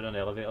 found an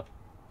elevator.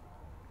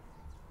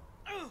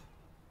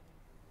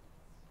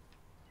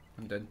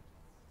 I'm done.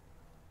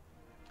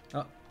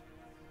 Oh.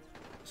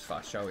 It's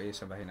fast shouty,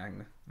 so behind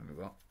me. There we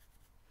go.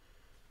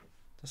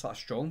 Is that a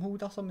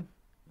stronghold or something?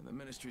 And the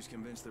ministry's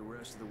convinced the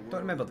rest of the world.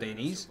 Don't remember they're doing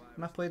gonna these survive.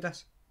 when I played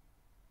this.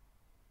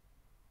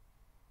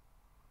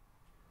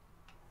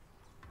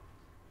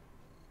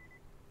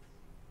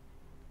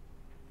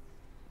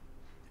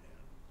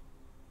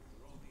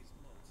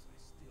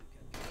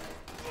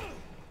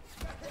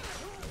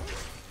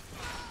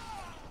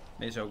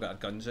 May as well got our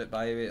guns out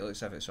by the way, it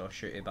looks as if it's all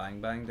shooty bang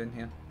bang down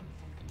here.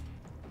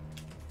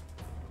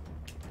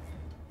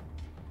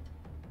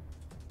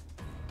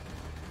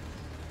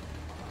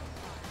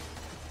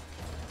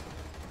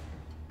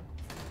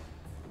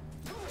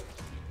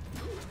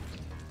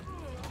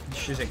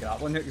 She's a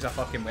grappling hook is a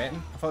fucking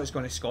weapon. I thought it was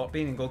going to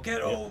Scorpion and go,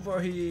 get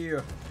over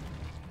here!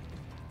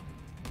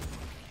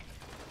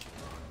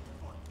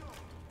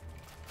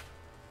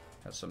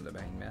 There's somebody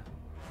behind me.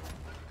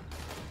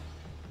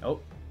 Oh,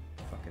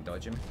 fucking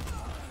dodging me.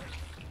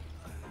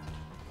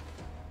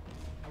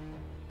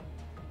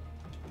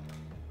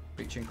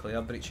 Breaching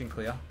clear, breaching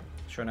clear.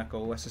 Sure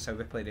Nicole, this is how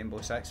we play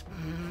Rainbow Six.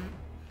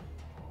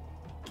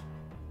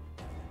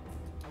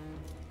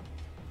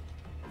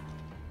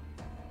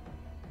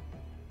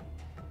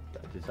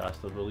 Got a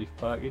disaster relief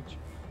package.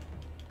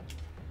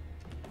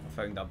 I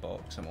found a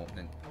box I'm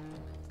opening.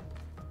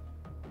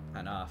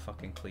 And a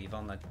fucking cleaver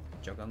and a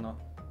juggernaut.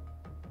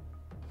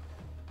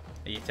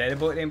 Are you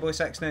terrible at Rainbow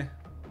Six now?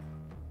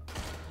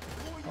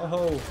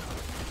 Oh!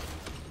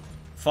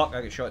 Fuck,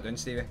 I got shot down,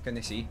 Stevie.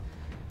 Couldn't see.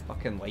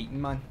 Fucking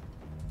lighting, man.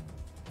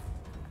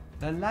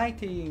 The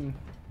lighting!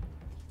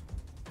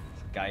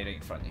 Guy right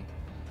in front of you.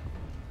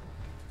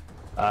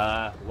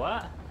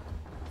 What?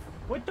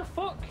 What the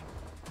fuck?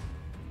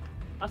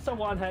 That's a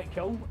one hit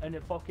kill and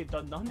it fucking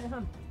done nothing to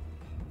him.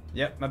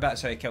 Yep, maybe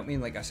that's how he killed me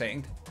in like a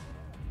second.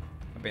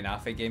 I've been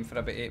half a game for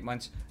about 8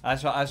 months.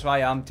 That's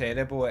why I'm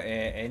terrible at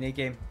any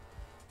game.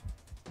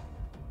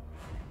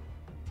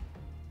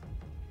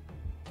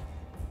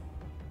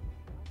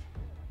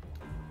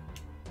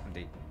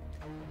 Indeed.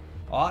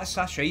 Oh,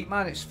 that's right,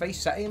 man. It's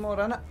Vice City more,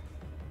 innit?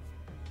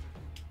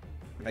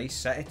 Vice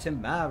City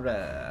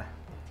tomorrow.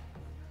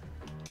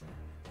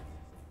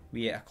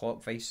 We 8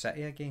 o'clock Vice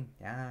City again.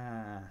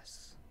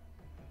 Yes.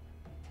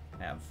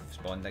 Yeah, I've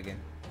spawned again.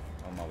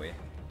 On my way.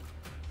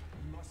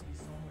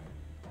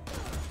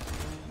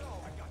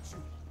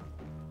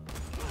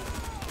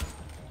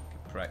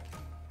 Prick.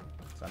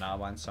 There's another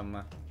one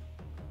somewhere.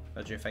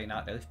 Where'd you find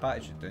that relief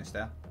package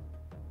downstairs?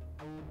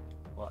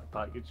 What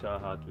package I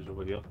had was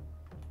over here.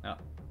 Yeah.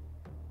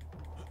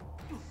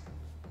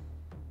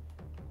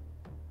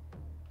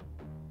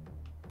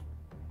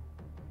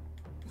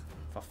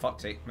 For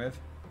fuck's sake, move.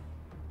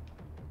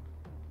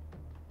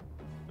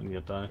 And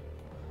you're down.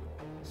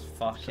 It's Set it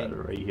fucking...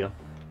 right here.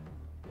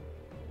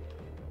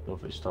 Don't know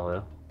if it's still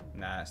there.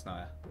 Nah, it's not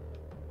a...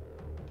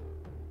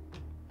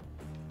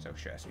 So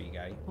shit, this wee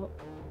guy.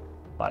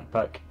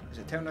 Backpack. Is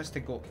it telling us to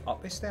go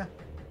up this stair?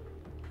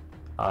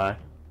 Aye.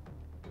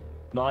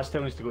 No, it's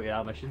telling us to go to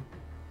that mission.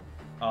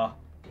 Oh.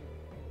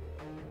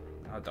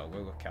 Oh, dog,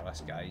 we'll go kill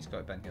this guy. He's got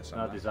to be in here A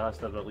somewhere.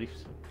 disaster relief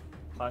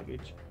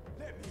package.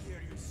 Let me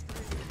hear you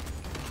scream.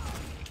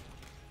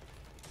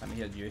 Let me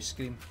hear you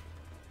scream.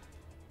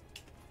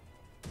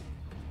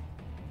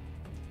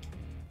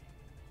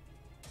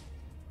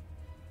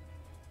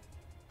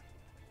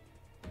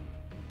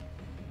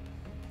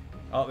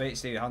 Oh wait,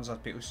 Stevie Hans,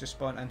 people's just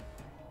spawned in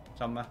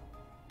somewhere.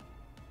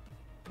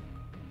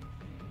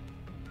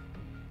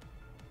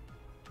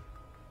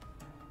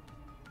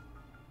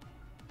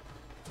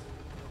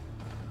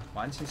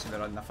 One seems to be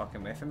running the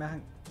fucking way from me, I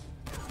think.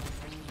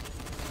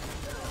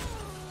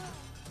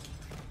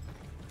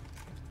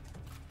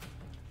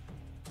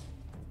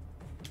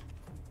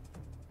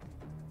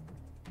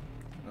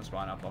 There's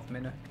one above me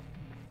now.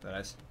 There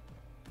is.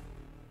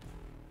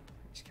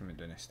 He's coming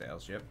down the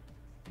stairs, yep.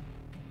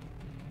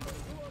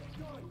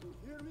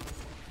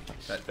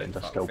 Spend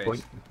a skill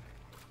point.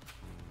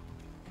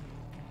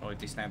 Oh,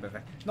 decent bit.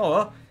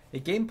 No, the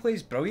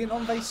gameplay's brilliant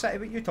on Vice City.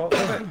 What you talking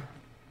about?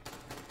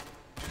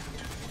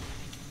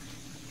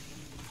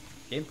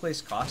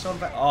 Gameplay's class on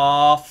it.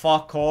 Oh,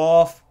 fuck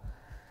off!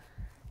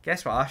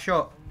 Guess what I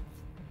shot?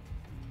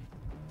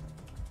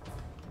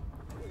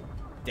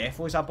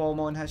 Defo's a bomb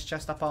on his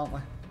chest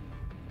apparently.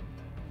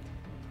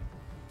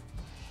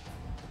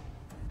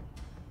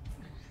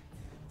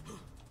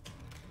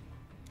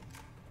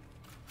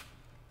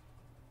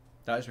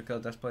 That is we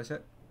killed this place,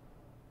 it.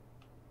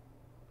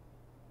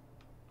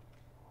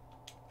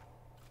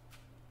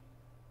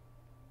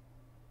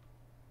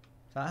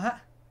 Is that it?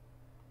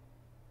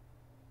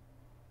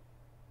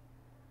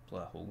 Blew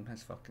a hole in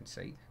his fucking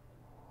side.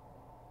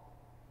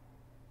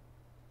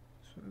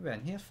 That's what we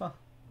went here for.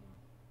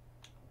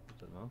 I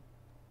don't know.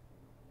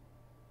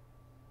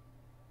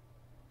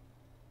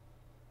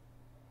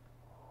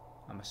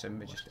 I'm assuming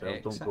we just Still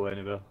exit. don't go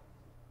anywhere.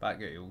 Back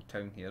out of Old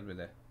Town here with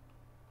the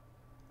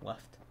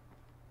lift.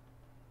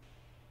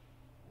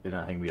 Doing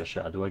that thing with your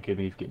shadow again,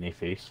 you've got no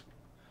face.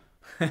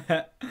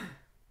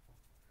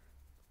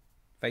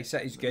 Vice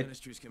City's The good.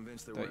 ministry's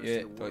convinced the Don't rest you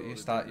of the don't you world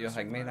start is your the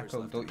thing, mate, survivors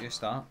Nicole. left Don't in you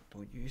start.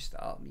 Don't you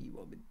start me,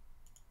 woman.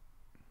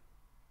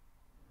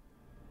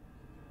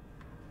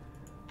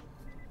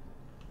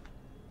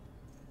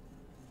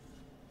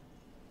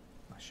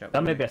 Oh, shit,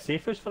 That may woman. be a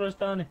safe house for us,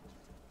 Danny.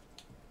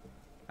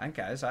 I think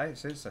it is, aye.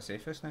 It's the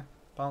safest now,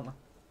 apparently.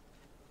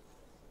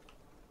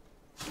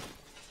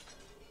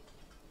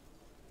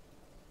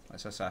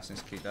 Let's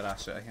Assassin's Creed their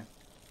ass out of here.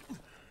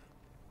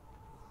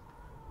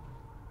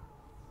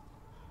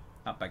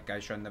 That big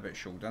guy's running about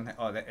shoulder.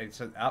 Oh, that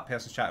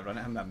person's trying to run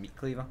at him with a meat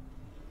cleaver.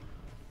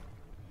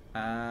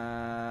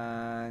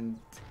 And...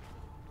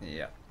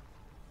 yeah.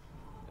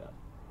 Yeah,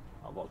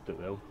 that worked out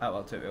well. That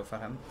worked out well for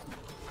him.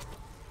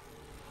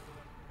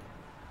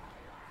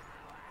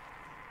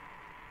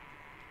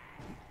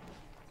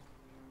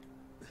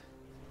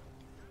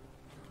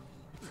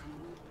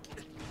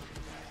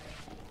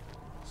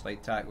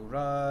 Slide tackle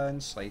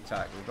run, slide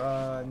tackle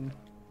run.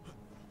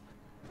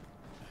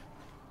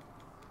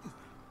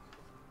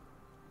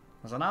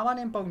 There's another one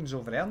in buildings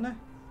over there now.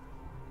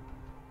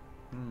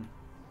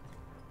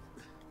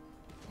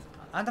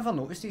 I never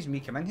noticed these me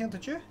come in here,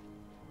 did you? I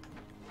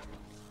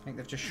think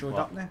they've just showed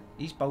What? up now.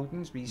 These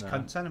buildings with these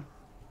cunts in them.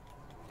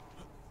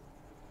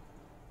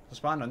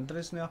 There's one under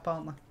us now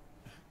apparently.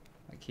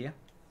 Like here.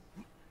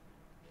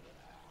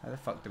 How the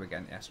fuck do we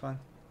get into this one?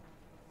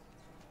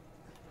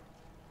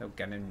 They'll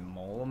get in and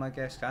maul them, I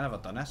guess. I've never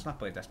done this and I've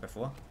played this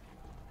before.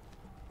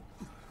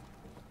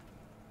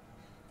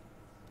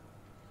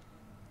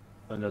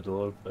 On the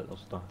door, but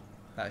there's no.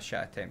 That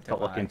shit attempt at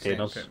Couple my of accent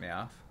containers. put me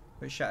off.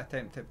 What shit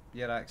attempt at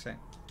your accent?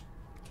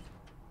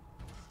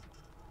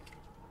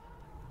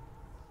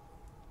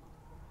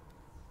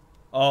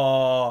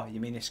 Oh, you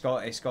mean a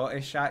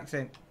Scottish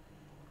accent?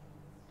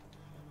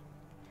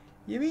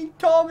 You mean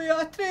Tommy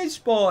at a train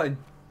spotting?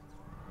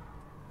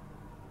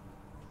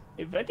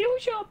 A video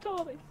shop,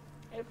 Tommy!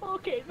 A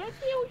fucking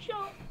video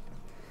shop!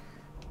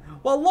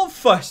 Well, love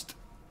first.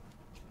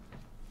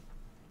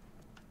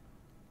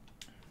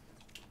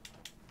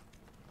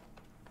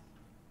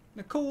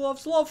 Nicole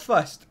loves love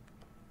first.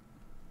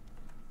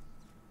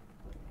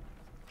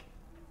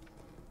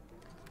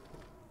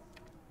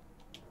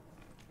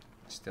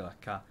 Still a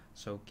car.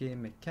 So give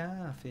me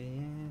coffee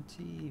and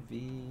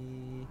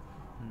TV.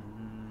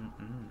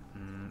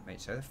 Right,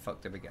 so how the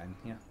fuck did we get in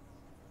here?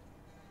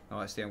 Oh,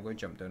 let's see, I'm going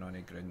to jump down on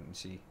the ground and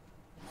see.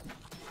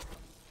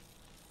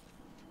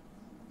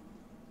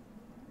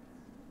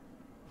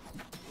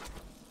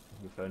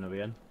 You found a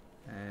way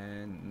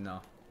in?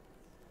 No.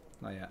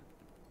 Not yet.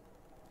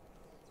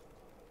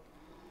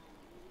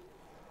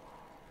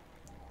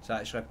 It's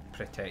actually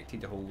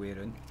protected the whole way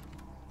around.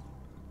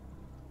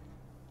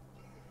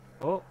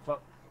 Oh,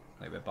 fuck.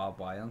 Like with barbed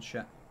wire and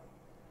shit.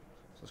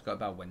 So it's got to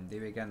be a windy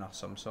again or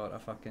some sort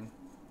of fucking...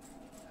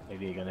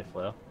 Maybe you're gonna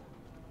flare.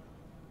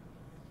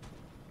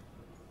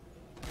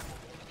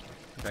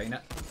 Trying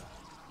it.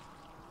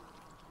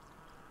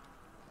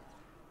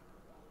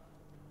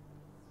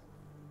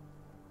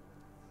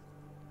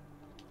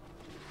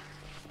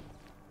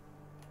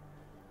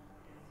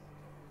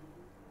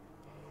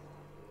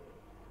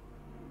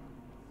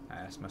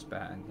 This must be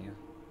it in here.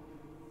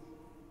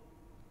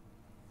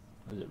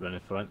 Is it round the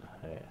front?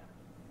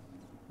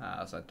 Ah,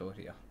 there's a door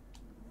here.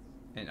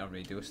 Enter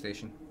radio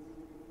station.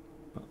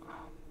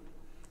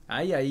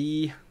 Aye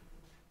aye.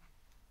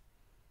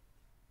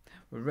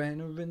 We're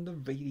entering the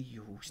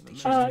radio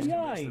station. Aye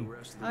aye.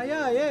 Aye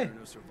aye, yeah.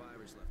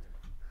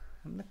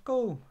 I'm gonna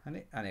go. I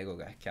need to go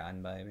get a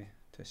can, baby.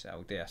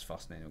 I'll do this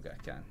first and then I'll get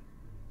a can.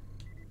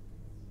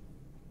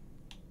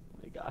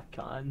 We got a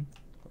can.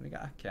 Gonna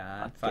get a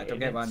can. In fact, I'll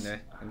get one now.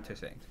 In 2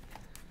 seconds.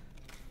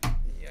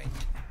 Yeah.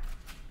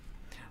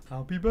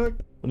 I'll be back.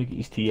 Wanna get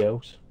his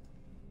TLs?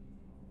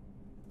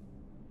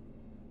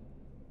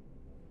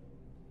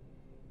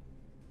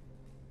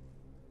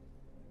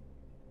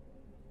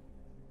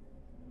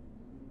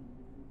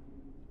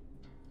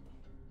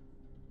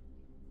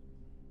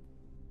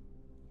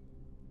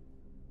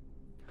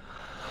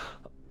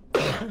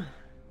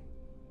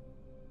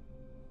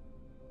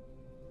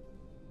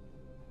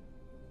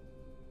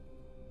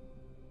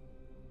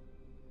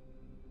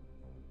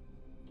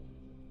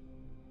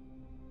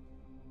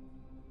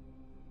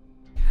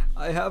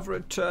 I have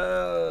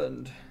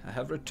returned. I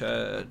have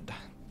returned.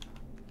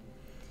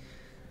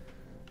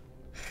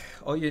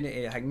 All you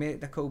need to hang me,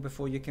 Nicole,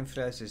 before you can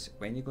frizz is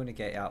when you're going to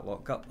get that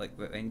lock up. Like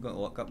when you're going to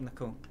lock up,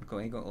 Nicole. Nicole,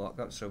 when you're going to lock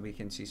up so we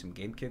can see some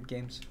GameCube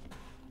games.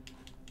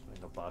 I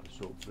think a bar of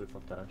soap through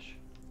for Dash.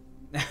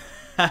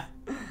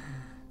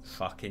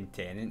 Fucking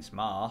tenants,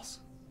 my arse.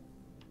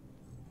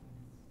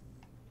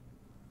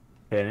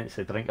 Tenants,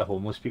 a drink of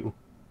homeless people.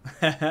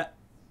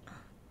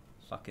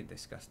 Fucking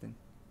disgusting.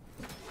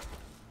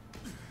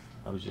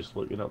 I was just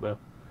looking up there.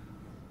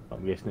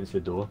 I'm guessing it's the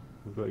door.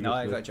 No,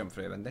 I got to jump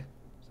through the window.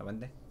 It's a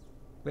window.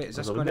 Wait, is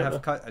this going to have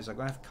is there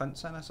going to have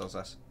cunts in this, or is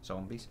this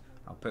zombies?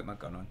 I'll put my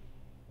gun on.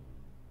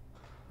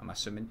 I'm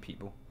assuming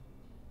people.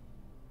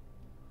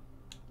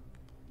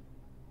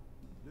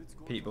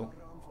 People.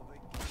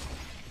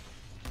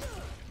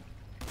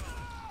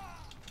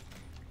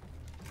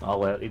 I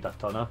alerted a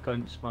ton of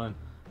cunts, man.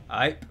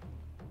 Aye.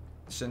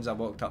 As soon as I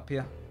walked up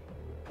here.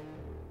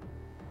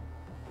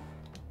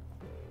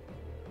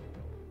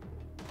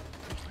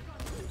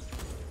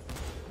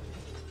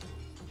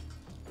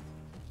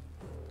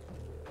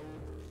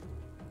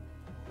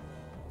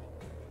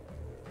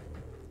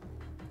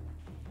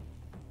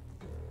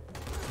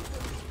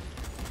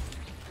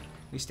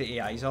 At least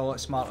the AI's a lot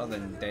smarter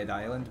than Dead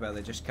Island, where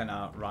they just kind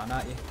of ran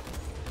at you.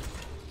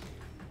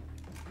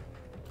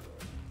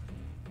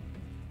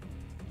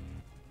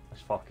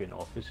 This fucking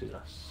office is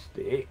a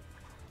state.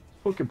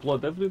 Fucking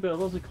blood everywhere,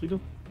 there's a cleaner.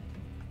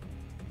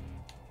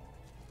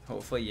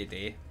 Hopefully you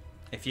do.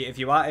 If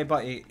you want to,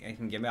 but you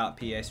can give me that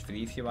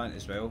PS3 if you want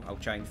as well. I'll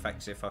try and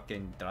fix the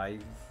fucking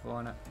drive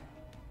on it.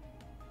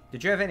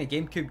 Did you have any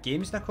GameCube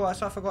games, Nicole? That's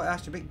what I forgot to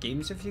ask you about.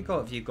 Games have you got?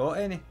 Have you got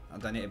any? I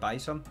don't need to buy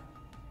some.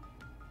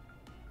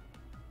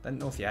 Didn't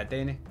know if you had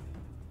any.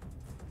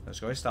 I was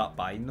going to start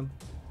buying them.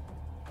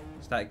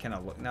 Started kind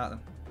of looking at them,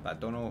 but I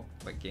don't know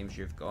what games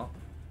you've got.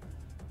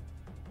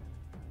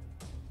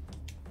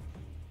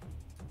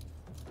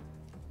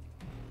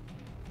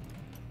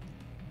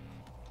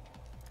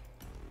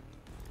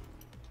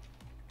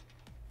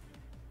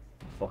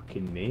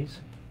 Fucking maze.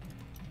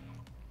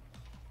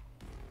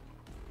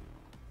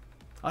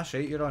 That's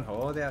right, you're on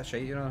holiday. That's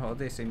right, you're on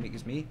holiday, same week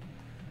as me.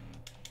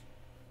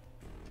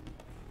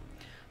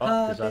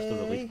 Oh, disaster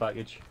relief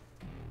package.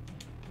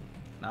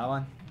 Nah,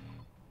 one.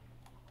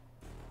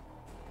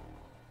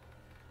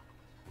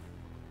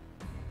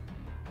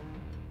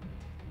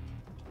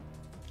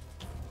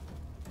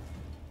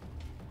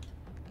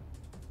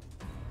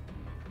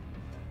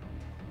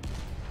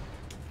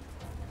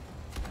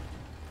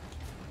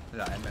 Is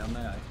that in there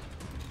now?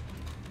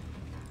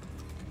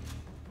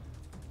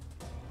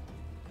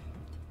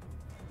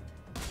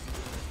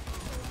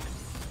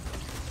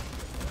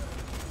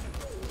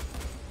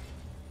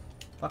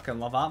 Fucking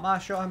love that, man. I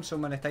shot him so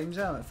many times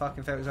there, it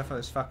fucking felt as if I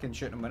was fucking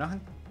shooting him with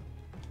nothing.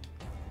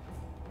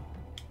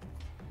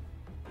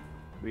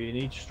 We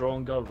need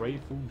stronger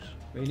rifles.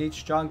 We need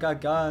stronger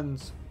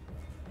guns.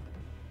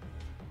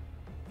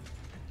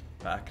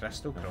 But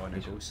Crystal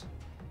Chronicles.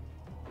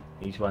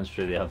 These ones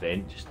through the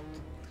event just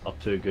are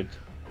too good.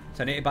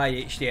 So I need to buy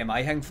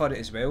HDMI thing for it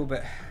as well,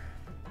 but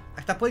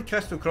if I played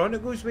Crystal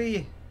Chronicles with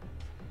you,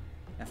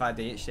 if I had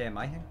the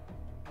HDMI thing.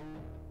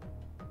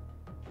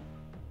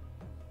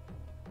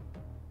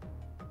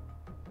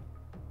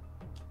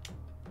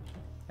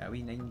 Are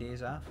we 9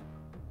 days off?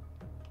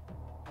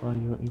 Oh,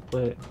 you want to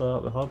play it for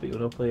the Hobbit? You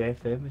want to play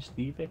FM with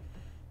Stevie?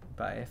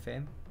 But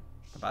FM?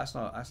 But that's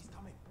not. That's...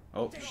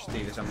 Oh,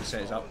 Stevie, somebody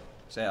set us up.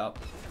 Set up.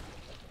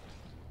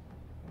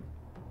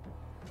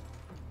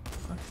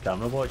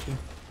 Camera watching.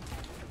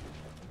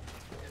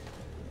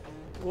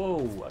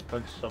 Whoa, I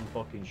punched some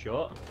fucking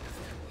shot.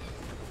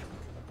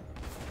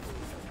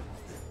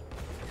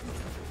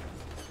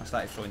 I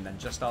started throwing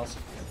ninja stars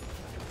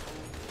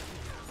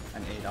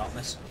into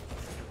darkness.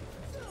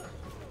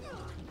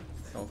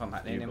 Don't know if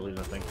I'm hitting Do you him. believe in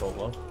a thing called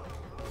love?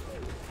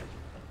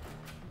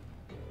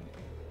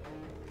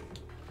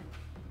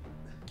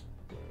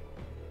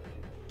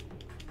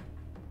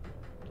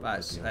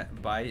 That's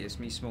it. Bye, it's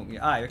me smoking.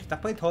 Aye, we could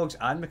have played Hogs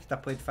and we could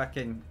have played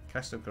fucking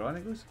Crystal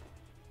Chronicles.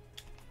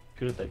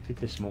 Pure addicted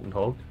to smoking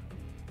hog.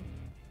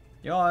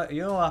 You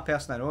know that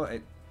person I know,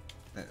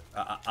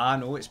 I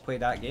know it's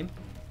played that game.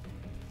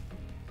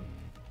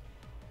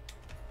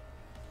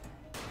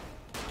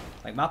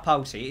 Like my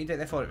pals hated it,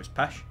 they thought it was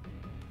pish.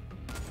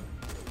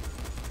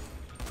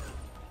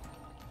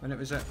 When it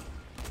was it.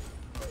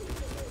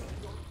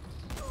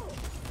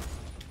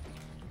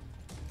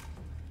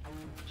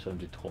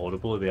 Sounded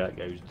horrible the way that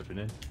guy was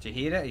drowning. Do you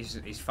hear it?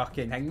 He's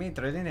fucking hang me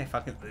drowning, he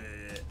fucking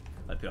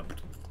like pure.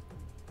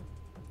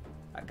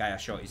 That guy I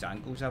shot his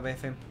ankles away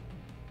from him.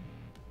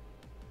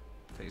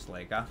 Took his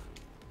leg off.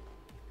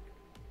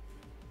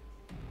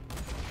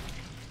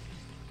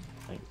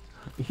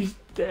 He's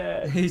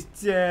dead. He's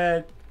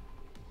dead.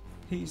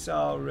 He's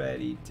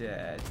already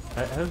dead.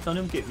 How done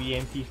him get the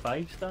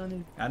MP5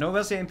 standing? I know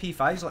where's the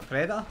MP5s like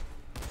Predator.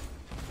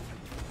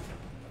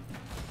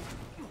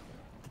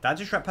 Did I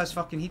just rip his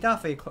fucking heat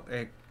off a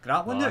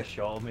grappling Oh, hook?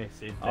 shot me,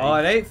 same thing.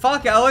 Alright,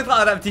 fuck it, I looked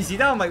like I ripped his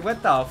heat off, I'm like,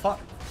 what the fuck?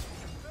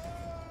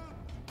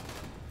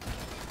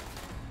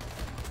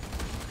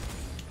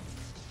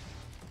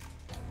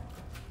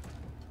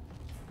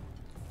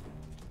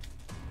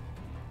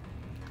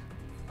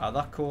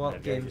 Other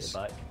co-op games?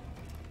 I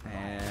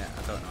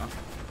don't know.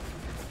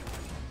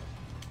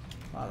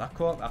 Other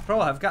co-op? I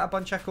probably have got a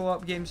bunch of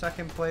co-op games I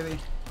can play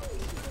with.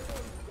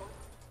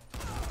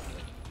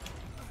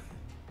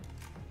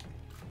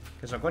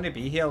 Because I'm going to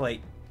be here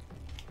like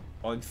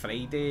on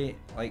Friday,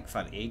 like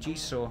for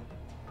ages, so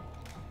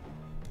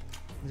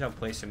I'll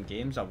play some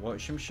games, I'll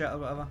watch some shit or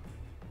whatever.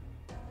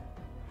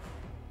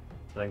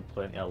 I think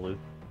plenty of loot.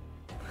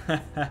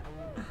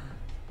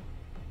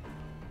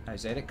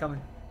 How's Eric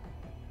coming?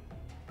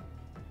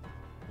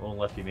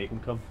 Only if you make him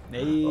come.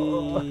 Hey,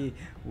 Oh.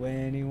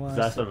 when he wants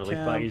That's to a relief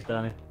come. baggies,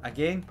 Danny.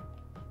 Again?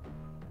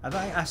 I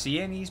don't think I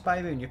see any by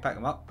the way when you pick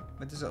them up.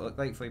 What does it look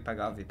like before you pick it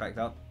up if you picked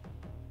it up?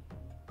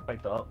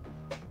 Picked it up.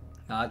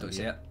 Nah, I don't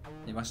see it.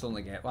 You must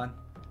only get one.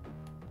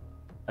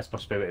 That's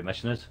must be what the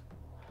mission is.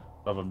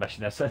 Whatever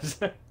mission this is.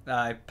 Pick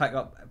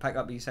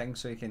up these things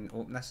so you can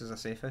open this as a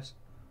safest.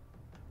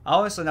 I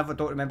honestly never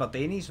don't remember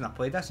Dainies when I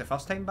played this the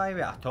first time by the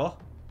way at all.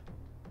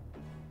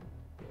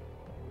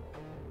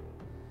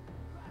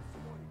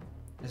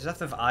 As if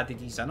they've added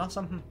these in or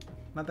something,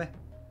 maybe.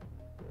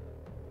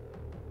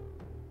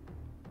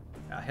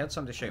 I heard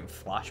somebody shouting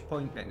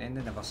Flashpoint, but then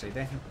they never said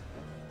anything.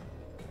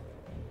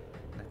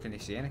 I couldn't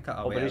see any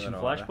cut away. Operation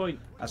Flashpoint?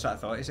 That's what I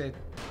thought he said.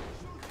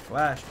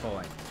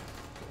 Flashpoint.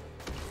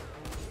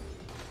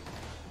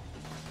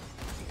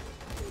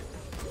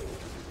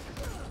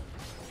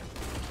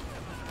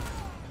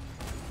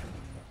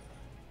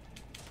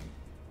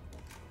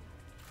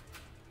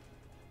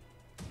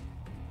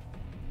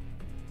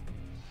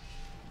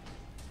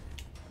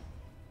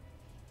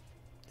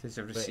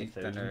 Have received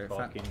an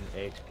fucking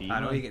XP. I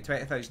know you get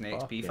 20,000 XP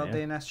Fuck for yeah.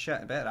 doing this shit.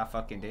 I better I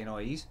fucking doing all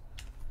these.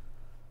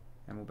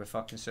 And we'll be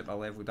fucking super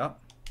leveled up.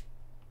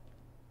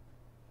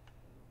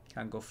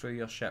 Can go through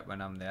your shit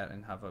when I'm there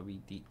and have a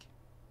wee deek.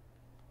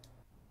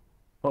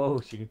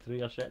 Oh, so you can throw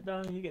your shit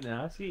down and you get an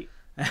ass eat.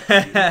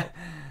 I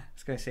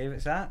was going to say,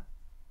 what's that?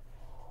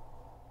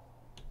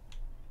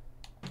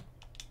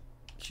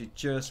 She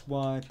just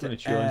wanted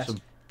to ask,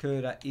 some...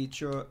 could I eat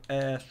your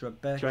ass,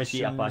 Rebecca? Trying to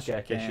eat a packet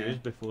of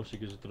cashews before she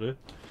goes through.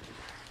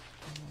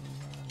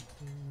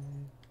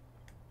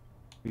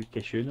 Wee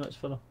cashew nuts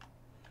for her.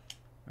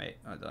 Right,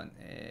 hold on.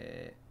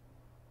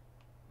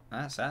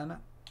 That's that, innit?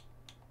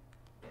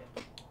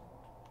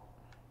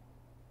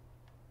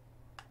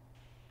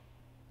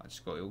 I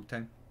just got to Old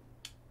Town.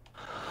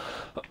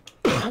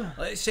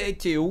 Let's head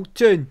to Old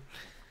Town.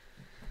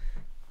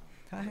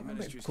 I think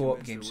about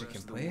co-op games we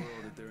can play.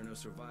 There are no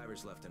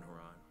survivors left in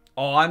Haran.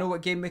 Oh, I know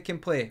what game we can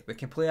play. We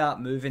can play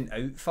that moving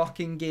out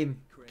fucking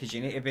game. Because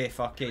you need to be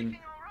fucking...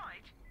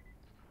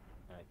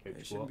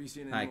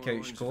 Aye,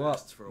 couch co-op.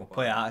 We'll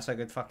play that, it's a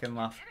good fucking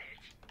laugh.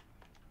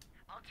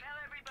 I'll tell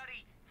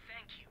everybody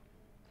thank you.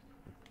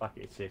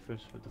 Packet of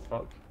safers, what the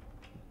fuck?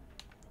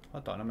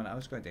 Hold on a minute, I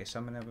was going to do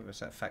something there, but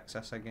was it fix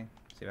this again?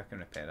 See if I can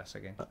repair this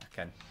again. I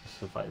can.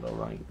 Survival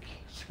rank.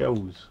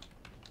 Skills.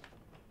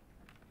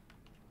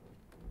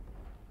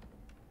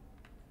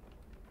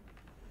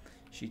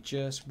 She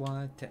just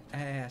wanted to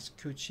ask,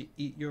 could she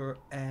eat your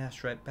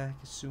ass right back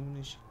as soon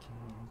as she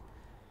can?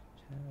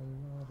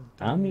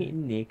 I'm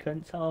eating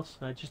naked ass,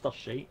 I just a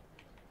shite.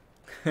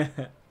 Hold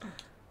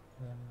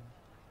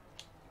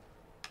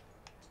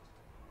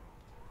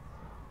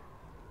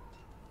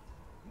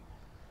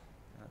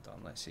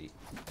on, let's see.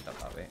 Get up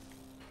that way.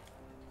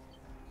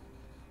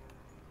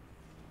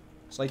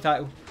 Slide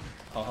title.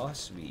 Oh,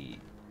 sweet.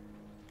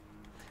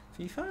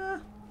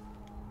 FIFA.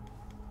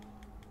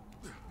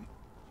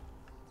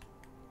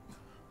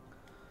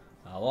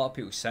 A lot of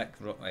people sick.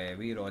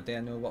 We Roddy,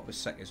 I know what was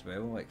sick as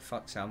well. Like,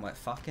 fuck, so I'm like,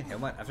 fucking hell,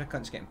 man. Every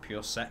cunt's getting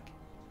pure sick.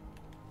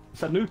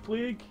 It's a new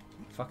plague.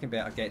 Fucking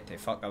better get the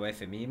fuck away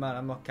from me, man.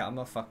 I'm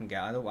not fucking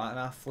getting. I don't want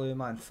an flu,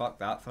 man. Fuck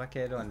that for a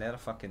kid on. They're a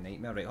fucking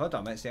nightmare. Right, hold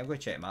on a minute. See, I'm going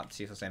to check the map to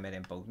see if there's any of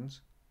them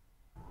buildings.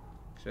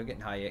 So we're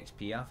getting high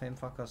XP off them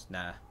fuckers?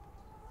 Nah.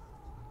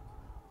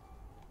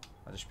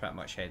 I'll just pretty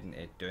much head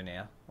into down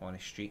there on the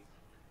street.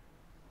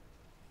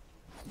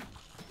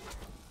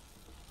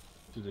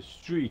 To the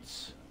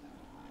streets.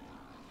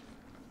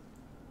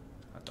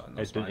 I don't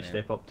know. Head down to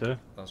step up too.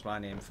 There's my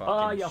name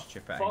fucking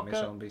stupid enemy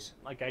fucker. zombies.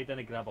 My guy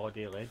didn't grab all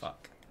day ledge.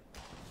 Fuck.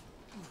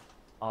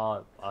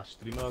 A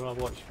streamer I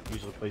watch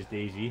usually plays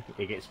DayZ.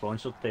 He gets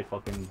sponsored to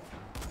fucking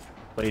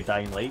play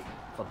Dying Light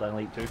for Dying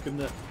Light 2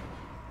 coming out.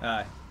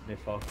 Aye. The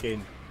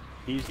fucking...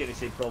 He was getting the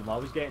same problem I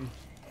was getting.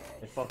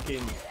 The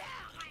fucking...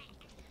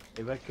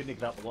 He couldn't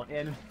grab onto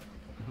anything.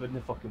 It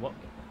wouldn't fucking work.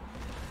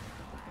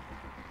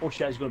 Oh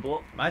shit, he's gonna blow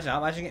up. Imagine that,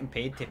 imagine getting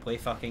paid to play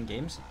fucking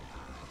games.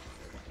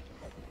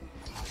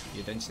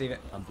 You didn't Steve it?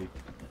 I'm dead.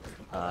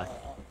 Aye.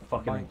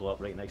 Fucking blow up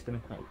right next to me.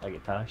 I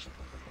get tashed.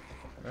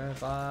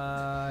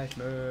 Revive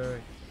me.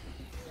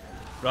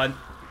 Run.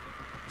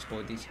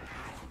 Explode these.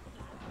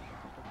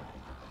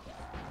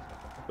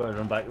 Gotta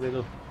run back there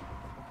though.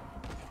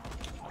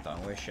 I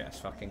don't know where shit is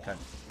fucking cunt.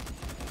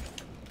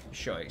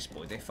 Shot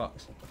explode, they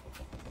fucks.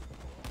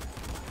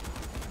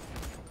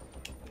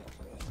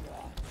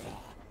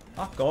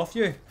 Fuck off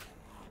you!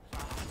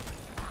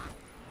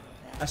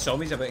 That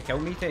zombie's about to kill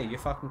me too, you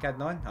fucking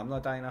kidding on? I'm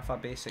not dying off a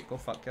basic, go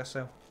fuck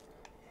yourself.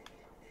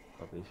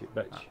 A basic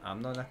bitch.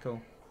 I'm not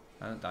Nicole.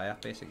 I don't die off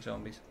basic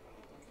zombies.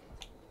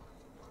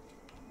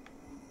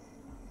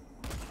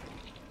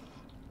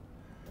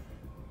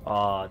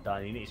 Ah,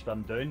 Dan, you need to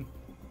swim down.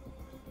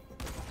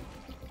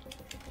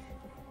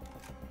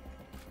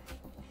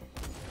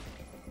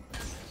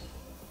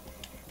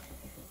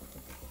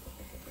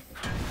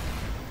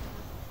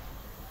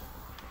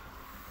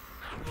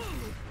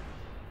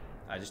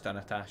 I just done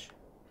a tash.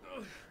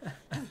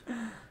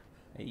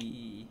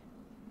 Hey.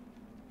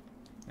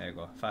 There we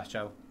go, fast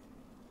travel.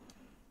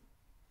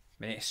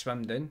 We need to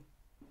swim down.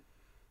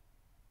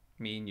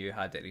 Me and you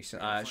had it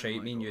recently. That's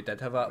right, me and you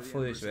did have that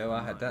flu as well.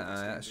 I had it,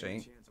 that's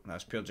right.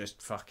 That's pure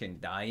just fucking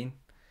dying.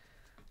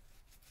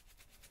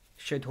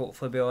 Should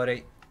hopefully be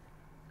alright.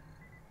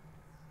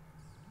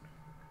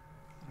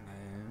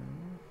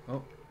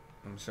 Oh,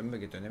 I'm assuming we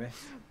get down anyway.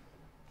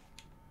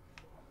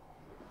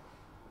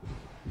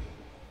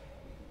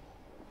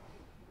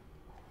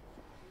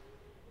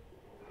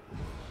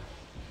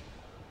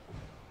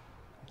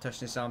 I'm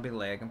touching the zombie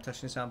leg, I'm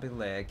touching the zombie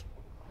leg.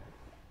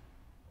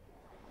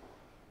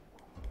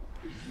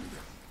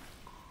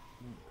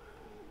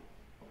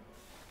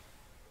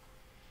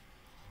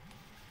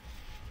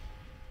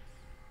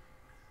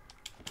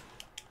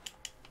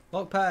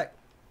 Lockpick!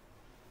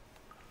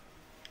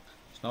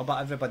 It's not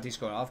about everybody's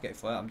going off, get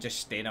flat. I'm just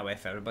staying away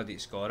from everybody to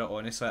score it,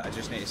 honestly. I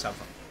just need to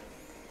suffer.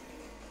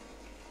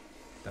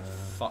 The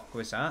fuck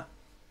was that?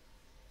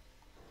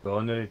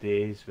 Gone are the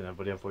days when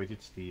everybody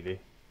avoided Stevie.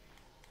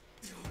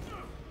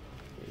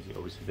 He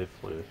always did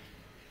flu.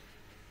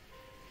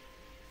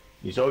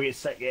 He's all get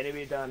sick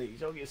anyway, Danny.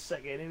 He's all get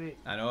sick anyway.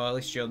 I know, at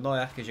least you'll know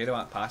that, because you're the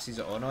one that passes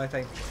it on all the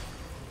time.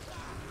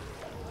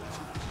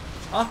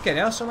 Fucking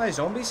hell, so many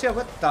zombies here,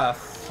 what the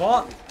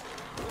fuck?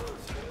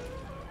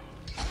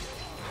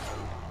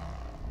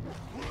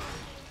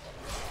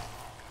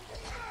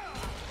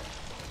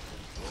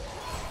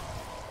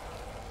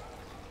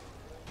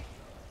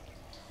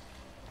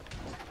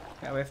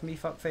 Get away from me,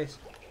 fuckface.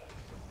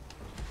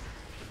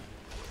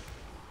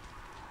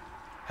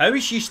 How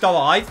is she still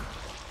alive?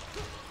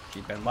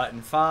 She's been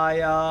letting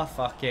fire,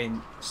 fucking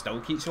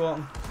still keeps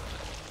walking.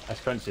 This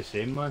cunt's the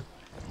same, man.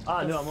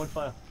 Ah, no, I'm on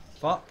fire.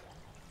 Fuck.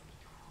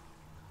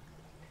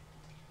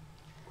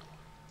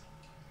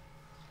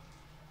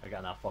 I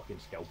got that fucking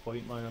skill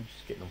point, man. I'm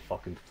just getting them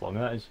fucking flung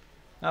at us.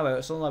 Ah well,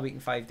 it's only a week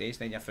and 5 days,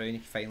 then you're through and you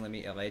can finally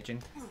meet a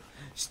legend.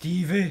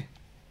 Stevie!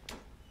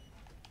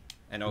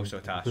 And also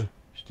Tash.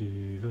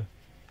 Stevie.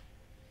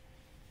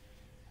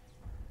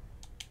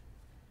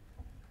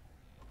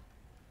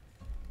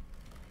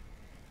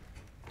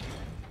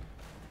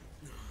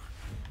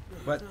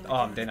 What? Oh,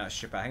 I'm doing that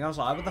stupid thing. I was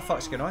like, what the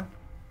fuck's going on?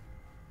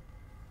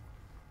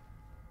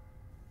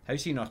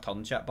 How's he not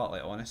turned shit, but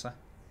like, honestly?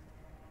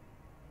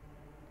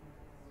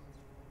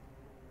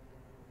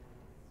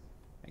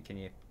 Like, can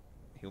you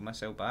heal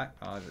myself back?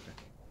 Oh, is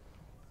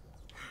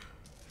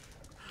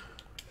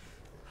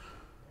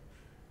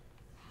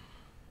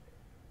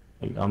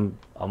it? I'm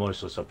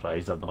honestly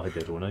surprised I've not had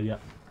the Rona yet.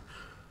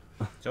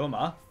 So am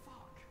I. I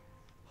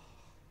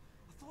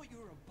thought you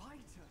were a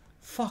biter.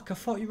 Fuck, I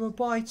thought you were a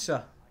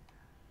biter.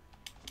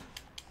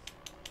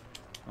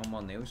 No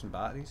more nails and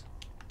batteries.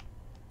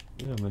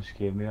 You almost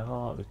gave me a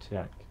heart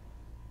attack.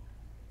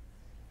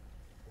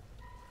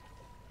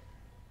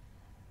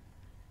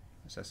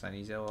 What's this an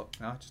easy look?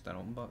 No, just an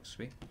open box,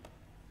 sweet.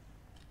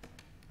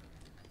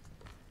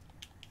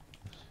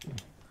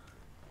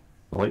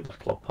 I like the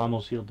club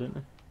panels here, don't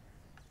they?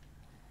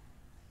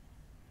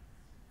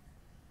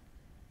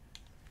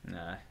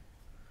 Nah.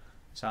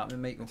 What's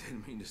happening, Michael? I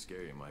didn't mean to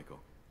scare you,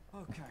 Michael.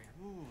 Okay.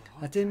 Ooh,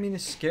 I didn't mean to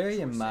scare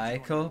you,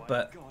 Michael,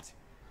 but God.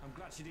 I'm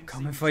glad she didn't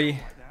coming see for me you.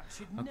 like that.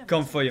 She'd I'm never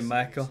coming take for you, me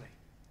Michael. seriously.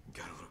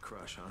 Got a little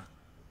crush, huh?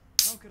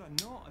 How could I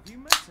not? Have you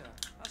met her?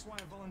 That's why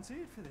I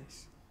volunteered for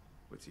this.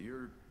 What's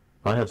your...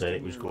 I heard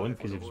Eric was going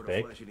because he was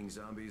big. Flesh-eating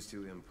zombies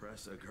to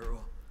impress a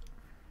girl?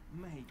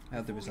 Mate,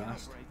 Heard there was before the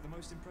asked. outbreak, the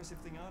most impressive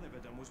thing I'd ever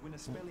done was win a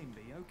spelling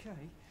bee,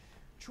 okay?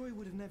 Troy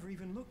would have never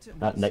even looked at me.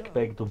 That Nick so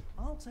begged him.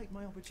 I'll take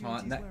my Oh,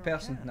 opportunities that where Nick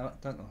person? I can. No,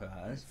 don't know who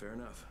that is. Fair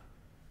enough.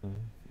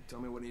 Tell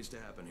me what needs to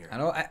happen here. I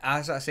know,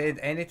 as I said,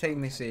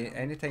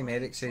 anytime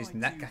Eric says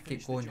Nick, I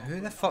keep going,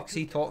 who the fuck's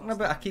he talking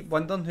about? I keep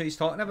wondering who he's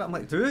talking about. I'm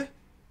like, who?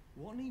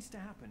 What needs to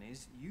happen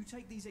is you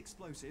take these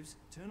explosives,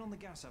 turn on the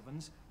gas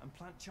ovens, and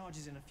plant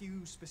charges in a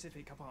few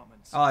specific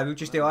apartments. Oh, we'll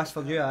just do ask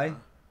for you, aye.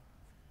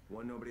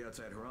 One nobody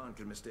outside Haran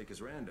could mistake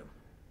as random.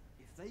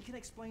 If they can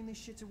explain this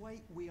shit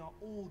away, we are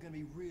all going to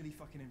be really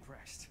fucking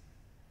impressed.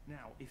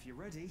 Now, if you're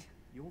ready,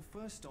 your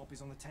first stop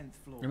is on the 10th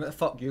floor. And what the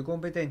fuck you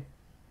going to be doing?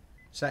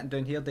 Sitting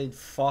down here doing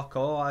fuck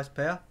all as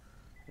per?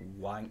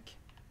 Wank.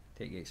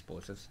 Take the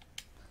explosives.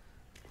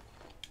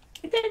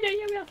 Open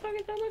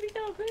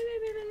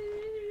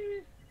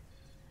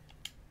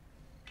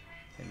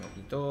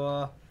the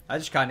door. I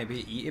just can't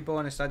be eating, to be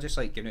honest. I just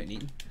like going out and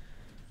eating.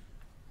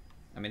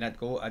 I mean, I'd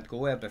go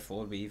there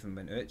before we even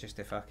went out, just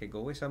if I could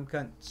go with some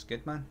cunt. It's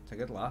good, man. It's a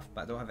good laugh,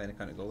 but I don't have any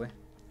cunt to go with.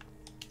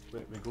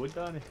 Wait, we're going,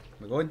 Danny.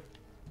 We're going.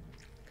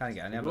 Can't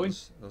get in there, We're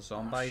but there's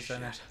zombies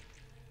in there.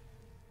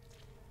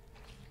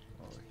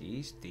 Oh,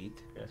 he's dead.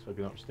 Guess we're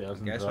going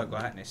upstairs. I guess we're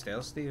going hitting the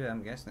stairs, Steve.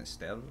 I'm guessing it's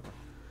stairs.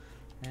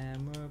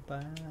 And we're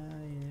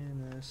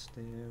buying a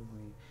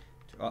stairway.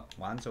 Oh,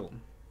 one's open.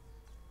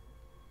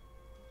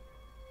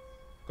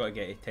 Got to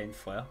get a 10th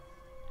flare.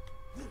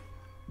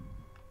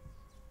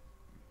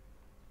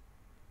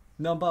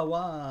 Number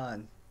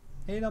 1.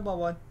 Hey, number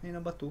 1. Hey,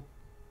 number 2.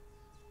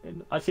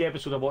 That's the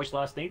episode I watched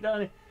last night,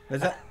 Danny.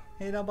 Is it?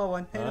 Hey, number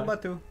 1. Hey, Aye. number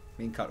 2.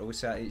 Me and Kurt always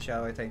sit at each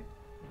other all the time.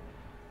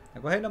 I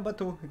go, hey, number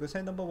 2. He goes,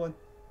 hey, number 1.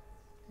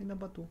 Hey,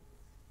 number 2.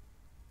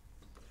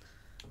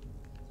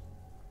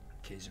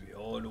 Because we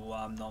all know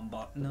I'm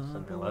number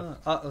 1.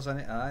 Oh, there's an...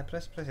 Aye,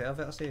 press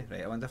elevator, say.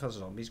 Right, I wonder if there's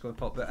zombies going to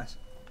pop at us.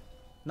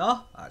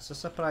 No? That's a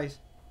surprise.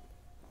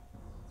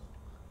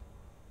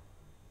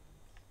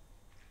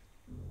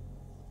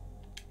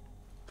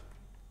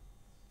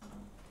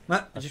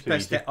 I just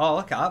pressed it. Oh,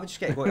 look at that. We just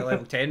get to go to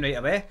level 10 right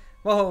away.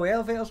 Whoa,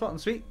 elevator's working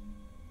sweet.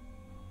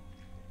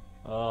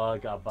 Oh, I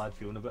got a bad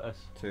feeling about this.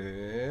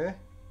 2,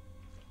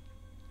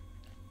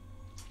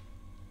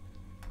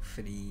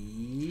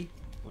 3.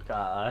 Look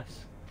at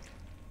this.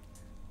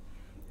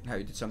 How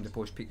did somebody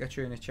post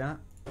Pikachu in the chat?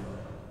 What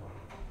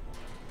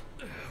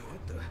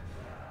the...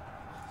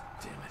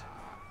 Damn it.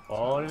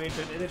 Oh, we went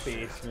into the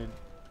basement.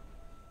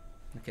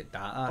 Look at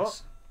that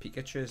ass.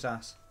 Pikachu's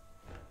ass.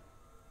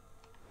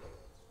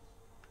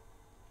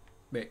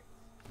 Wait.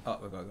 Oh,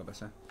 we've got to go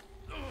this way.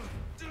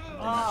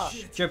 Ah!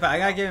 Stupid, I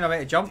gotta give him a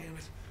bit of jump.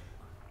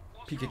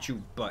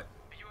 Pikachu butt.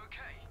 Are you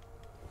okay?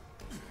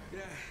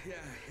 Yeah,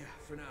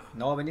 for now.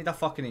 No, we need a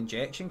fucking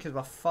injection because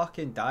we're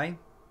fucking dying.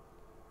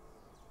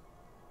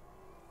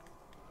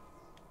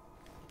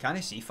 Can't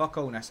you see fuck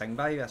all in this thing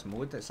by this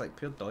mode? It's like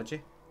pure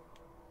dodgy.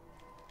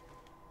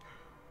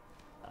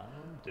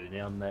 I'm doing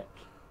there, Nick.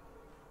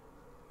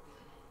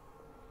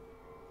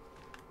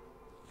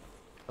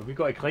 Have we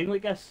got to climb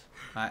like this?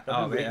 Right, I've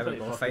oh been wait, waiting there for we it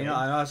go. to Fine. fucking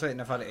I end. know I was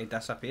waiting for it to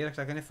disappear because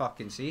I couldn't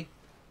fucking see.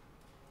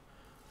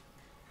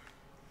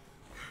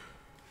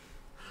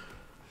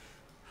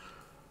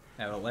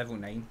 Yeah, well, level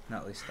 9.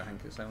 At least I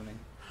think it's level 9.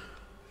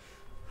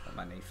 Got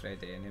my knife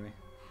ready anyway.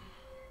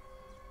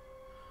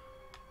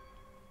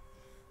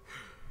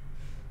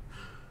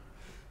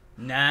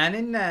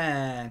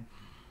 $99.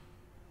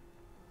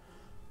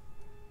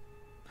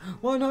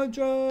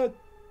 100.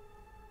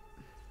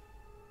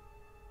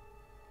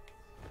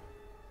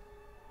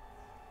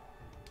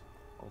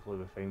 Hopefully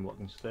we find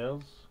working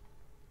stairs.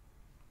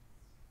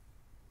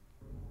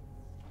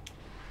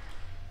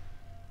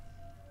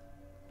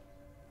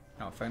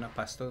 Oh, I found a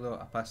pistol though,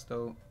 a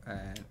pistol,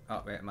 and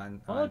oh wait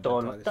man. Oh,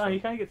 Don, Dan, you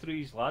can't get through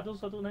these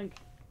ladders, I don't think.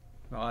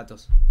 No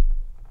ladders.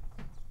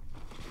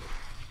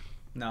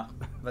 No,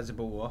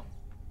 visible wall.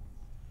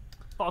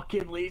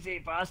 Fucking lazy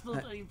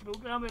bastards, are you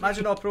programming?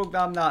 Imagine I'll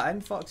program that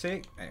in, fuck's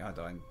sake. Right, hold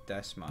on,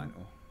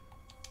 dismantle.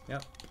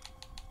 Yep.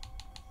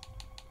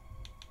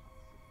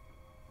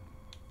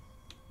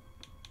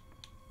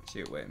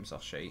 See what weapons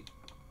are shite.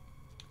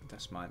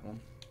 Dismantle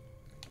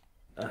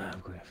them. I'm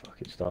gonna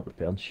fucking start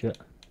repairing shit.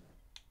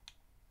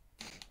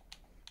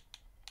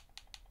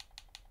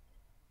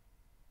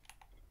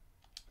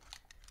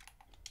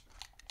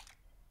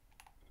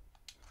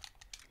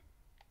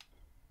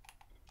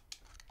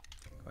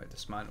 Got to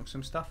dismantle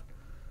some stuff.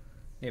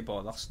 No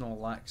bother,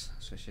 Snorlax,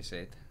 that's what she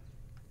said.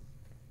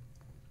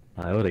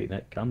 Aye, alright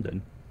Nick, calm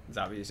down. Is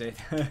that what you said?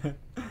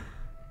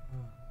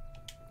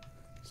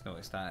 Just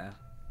noticed that there.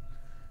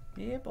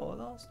 Yeah,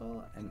 bother,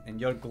 Snorlax. And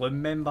you're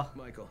Gloom member?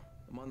 Michael,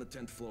 I'm on the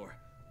 10th floor.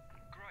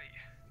 Great.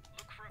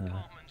 Look for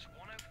apartments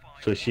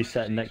 105. So she's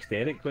sitting next to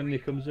Eric when he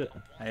comes out.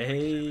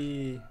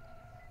 Hey.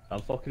 I'll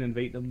fucking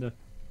invite them now.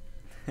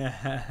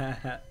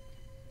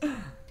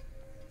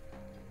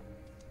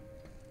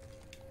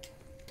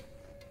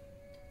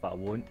 But I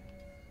won't.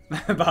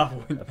 But I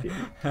won't.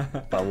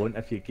 But I won't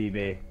if you give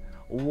me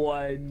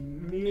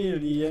 $1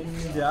 million.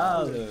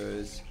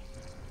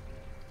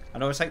 I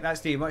know, it's like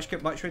that's too much.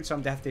 Much would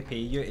somebody have to pay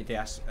you to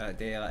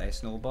do like a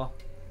snowball?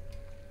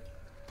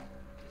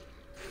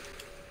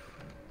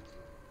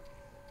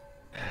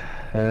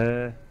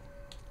 $1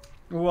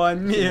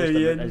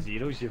 million. The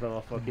zeros you've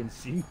ever fucking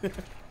seen.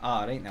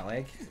 Ah, right in the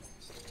leg.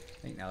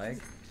 Right in the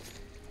leg.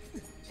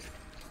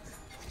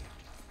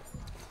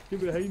 Get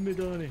behind me,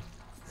 Donny.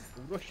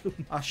 Rush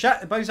them. Ah,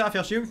 shit, bounce off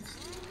your shoe.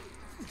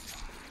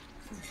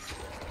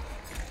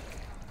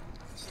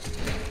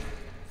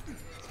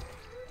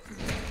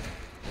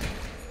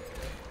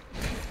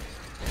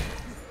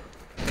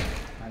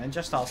 Man,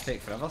 ninja stars take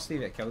forever,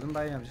 Steve, to kill them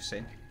by, I'm just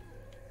saying.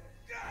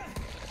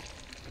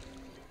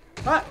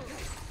 What?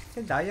 You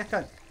can die, you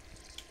cunt.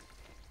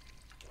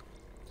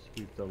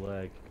 Sweep the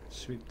leg.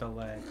 Sweep the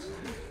legs.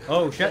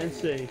 Oh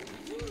shit.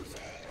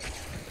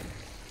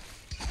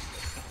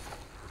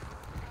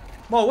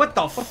 Whoa, what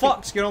the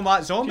fuck's going on with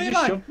that zombie,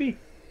 man? Shove me?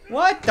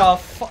 What the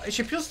fuck?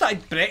 She pure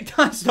started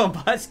breakdancing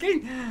on that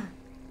screen.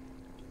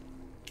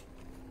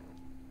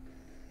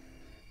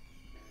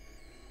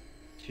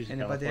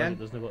 Anybody in?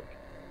 Doesn't work.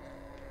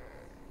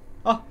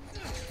 Oh,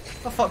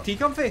 the fuck do you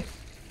come for?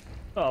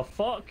 Oh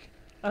fuck!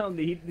 I don't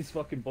need this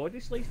fucking body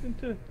sliced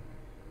into.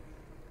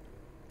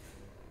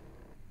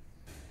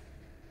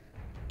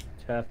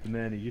 It's half the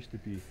man he used to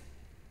be.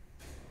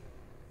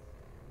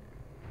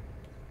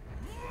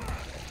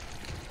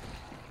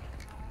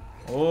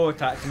 Oh,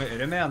 attacked him out of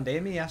the room, and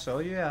Amy, I saw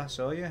you, I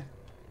saw you.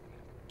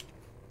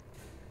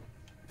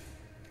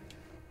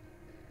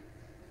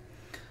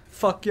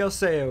 Fuck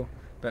yourself.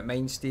 But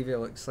mine, Stevie,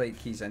 looks like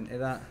he's into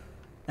that.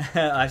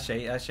 That's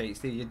right,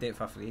 Stevie, you'd do it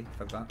for free,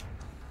 for that.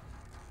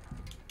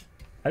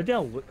 How do I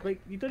look like?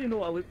 You don't even know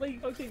what I look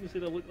like. How do you say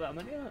I look like I'm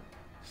into that?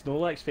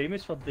 Snorlax's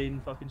famous for doing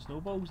fucking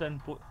snowballs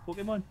in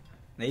Pokemon.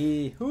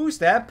 Hey, who's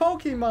that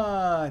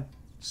Pokemon?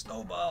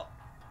 Snowball.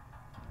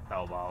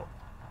 Snowball.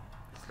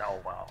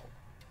 Snowball.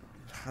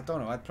 I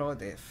don't know, I'd probably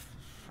do it.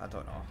 I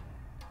don't know.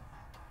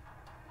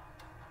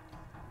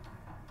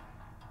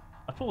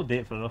 I'd probably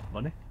do it for enough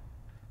money.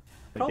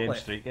 Like Probably. them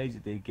straight guys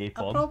that do gay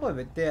porn. I probably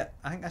would do it.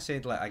 I think I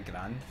said like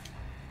 $1,000.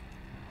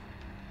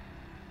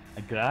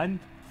 $1,000?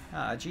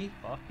 Ah, a G.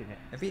 Fucking it.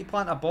 If you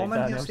plant a bomb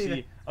in here,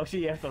 Stevie. I'll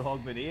see you after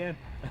Hogmanay.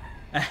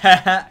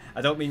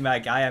 I don't mean my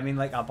guy, I mean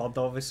like a bird,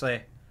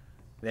 obviously.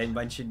 Then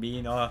one should be,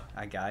 you know,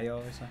 a guy,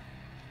 obviously.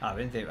 I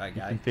wouldn't do it with a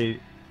guy. You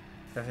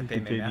can Pay pay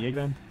me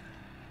 $1,000.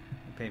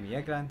 Pay me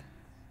 $1,000.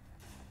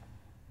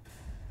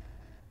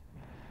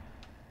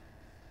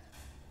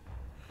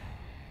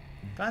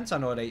 Grand's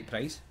an alright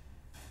price.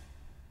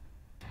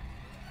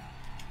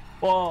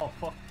 Oh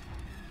fuck!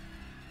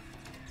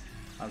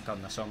 I'll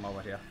turn this on while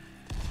we're here.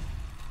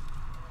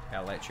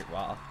 Electric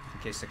water, in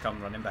case they come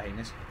running behind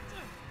us.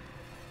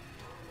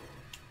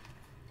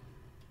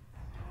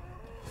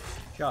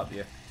 Shut up,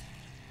 you.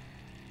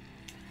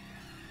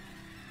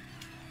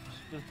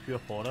 It's pure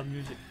horror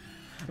music.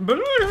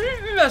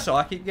 That's all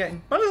I keep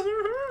getting.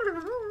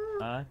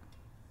 Aye.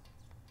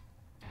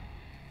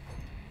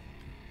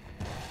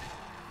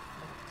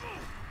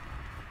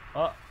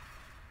 Oh,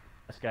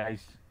 this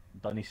guy's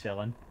done his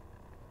selling.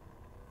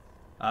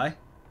 Aye.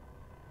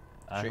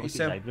 I Shoot his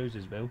yourself. eyebrows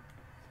as well.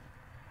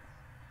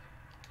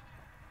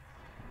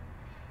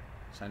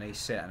 It's a nice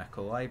set and a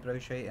cool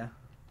eyebrows right here.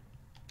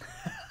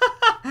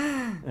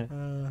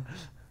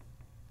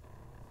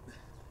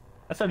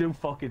 That's a real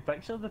fucking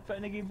picture they put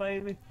in the game, by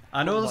the way.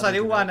 I know there's a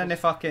real one in the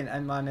fucking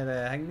in one of the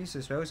thingies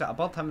as well. Is that a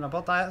bird? Having a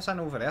bird? Aye, it's in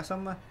over there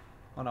somewhere.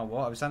 Oh no,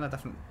 what? I was in a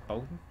different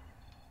building.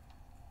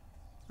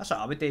 That's what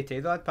I would do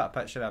too though. I'd put a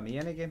picture of me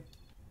in a game.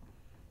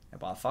 Yeah,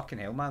 but fucking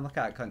hell, man, look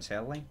at that cunt's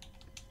hairline.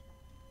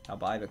 Oh,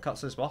 but aye, but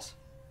cuts is worse.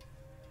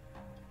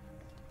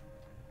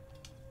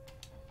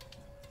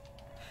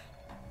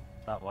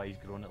 That's why he's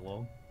grown it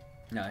long.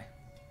 Aye.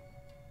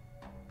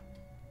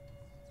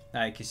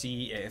 Aye, you can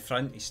see at the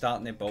front, he's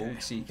starting to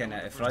bald, so you can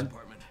at the front,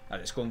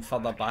 and it's going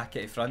further back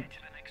at the front.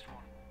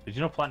 Did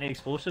you not plant any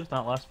explosives in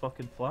that last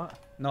fucking flat?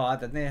 No, I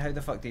didn't. How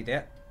the fuck did you do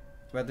it?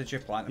 Where did you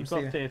plant them, You got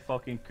Steve? to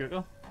fucking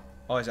cooker.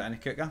 Oh, is it in the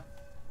cooker?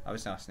 I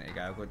was asking to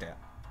go, I'll go do it.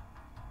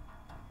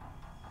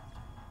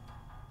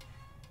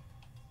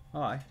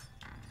 Oh, aye.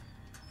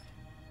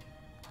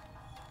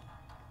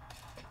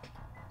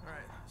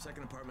 Alright,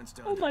 second apartment's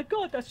done. Oh my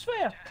god, I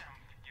swear!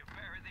 You're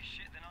better at this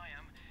shit than I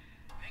am.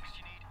 Next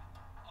you need...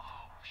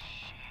 Oh,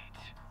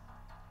 shit.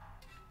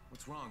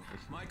 What's wrong?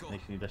 Michael?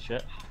 Next you need a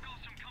shit.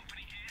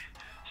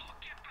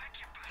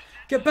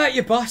 Get back,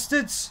 you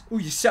bastards! Oh,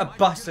 you set of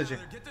bastards, you.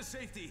 Get to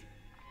safety.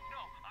 No,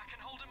 I can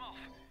hold him off.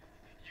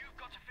 You've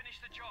got to finish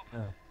the job.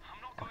 I'm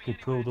not I going could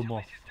pull anywhere them until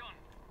off. this is done.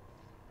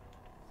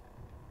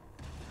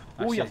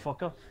 Oh, you Actually,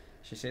 fucker.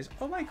 she says,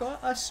 oh my god,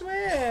 I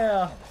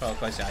swear! Probably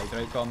because the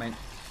eyebrow comment.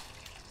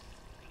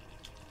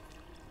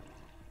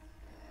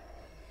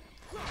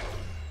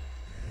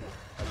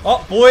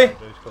 Oh, boy!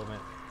 Those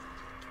comment.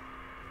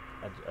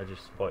 I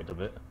just spotted a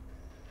bit.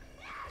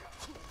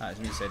 That's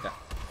me said that.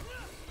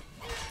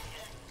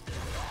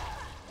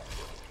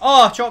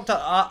 Oh, chopped it.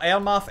 Air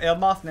math,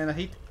 and then a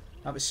heat.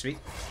 That was sweet.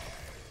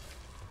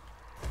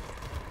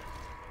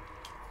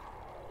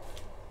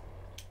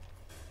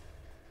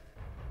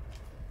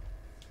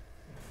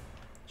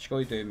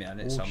 going to do me in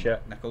at Oh, some.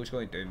 shit. Nicole's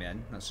going to do me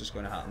in. That's just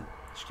going to happen.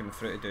 She's coming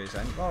through to do his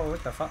in. Oh,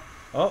 what the fuck?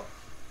 Oh,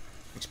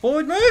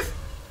 explode! Move!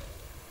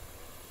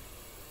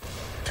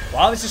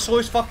 Wow, this is the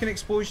slowest fucking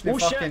explosion in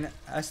fucking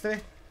history.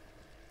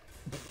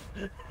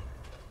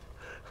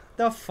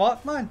 The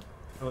fuck, man?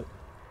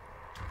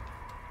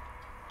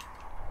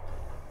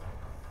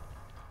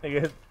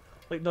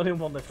 Like not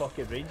even on the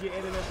fucking range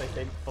area, they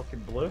sent fucking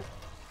blue.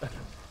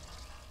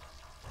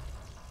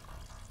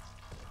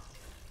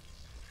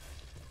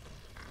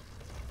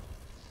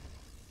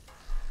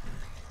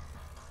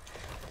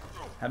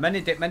 How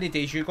many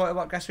days you got to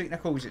work this week,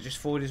 Nicole? Is it just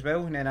 4 as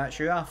well, and then that's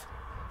you off?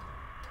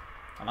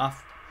 I'm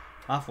off.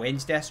 I'm off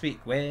Wednesday this week.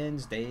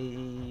 Wednesday.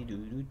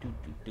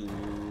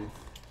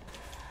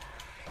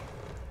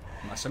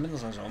 I'm assuming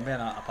there's a zombie in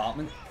that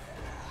apartment.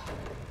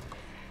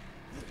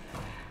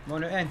 Come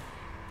on out in.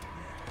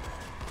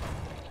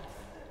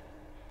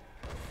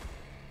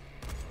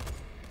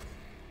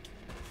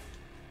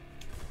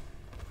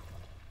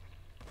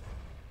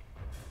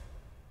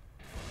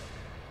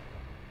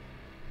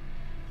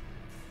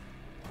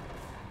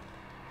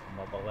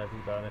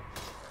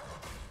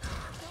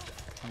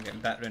 I'm getting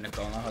bit round the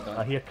corner, hold on.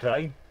 I hear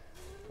crying.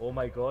 Oh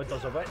my god,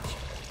 there's a witch.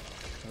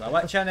 There's a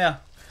witch in there.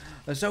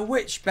 There's a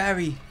witch,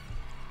 Barry.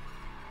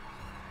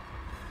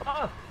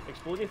 Ah!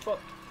 Exploded, fuck.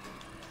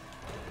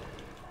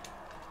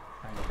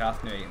 Hang the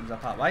craft new items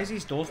apart. Why is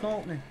these doors not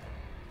opening?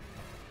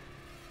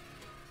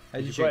 How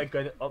did You've you... got to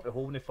go up the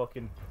hole in the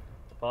fucking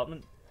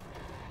apartment.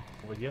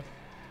 Over here.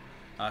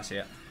 I see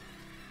it.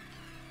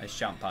 I just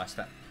jumped past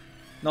it.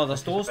 No,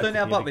 there's doors down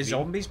there but with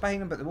zombies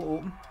behind them, but they won't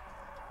open.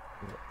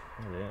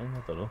 I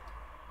don't know.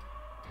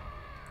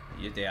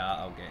 You do that,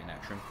 I'll get in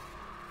next room.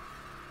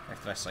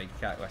 After I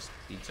sidekick with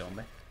speed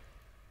zombie.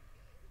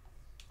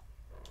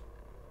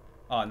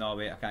 Oh no,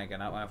 wait, I can't get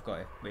that one. I've got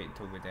to wait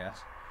until we do this.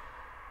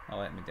 I'll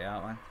let me do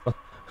that one.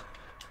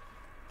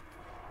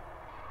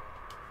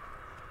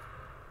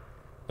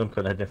 Some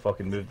kind of hadn't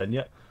fucking moved in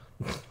yet.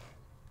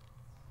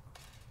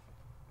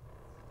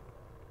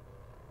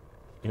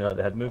 You know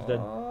they had moved in.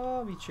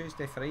 Oh, we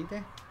Tuesday,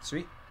 Friday.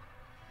 Sweet.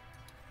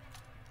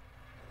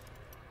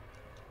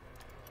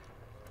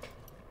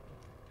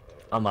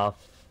 I'm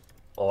off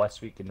all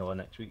this week and no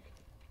next week.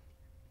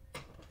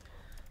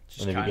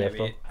 Just can't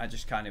wait. I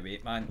just can't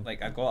wait, man.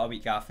 Like I got a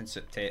week off in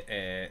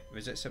September.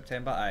 Was it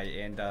September?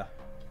 End of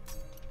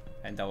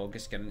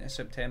August, getting into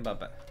September,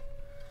 but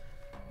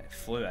it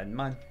flew in,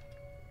 man.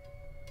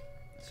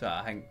 So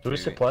I think. So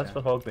what's the plans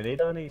for Hogmanay,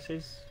 Danny? He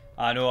says.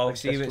 I know. I'll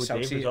see what's.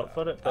 I'll see what's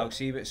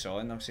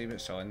on. I'll see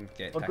what's on.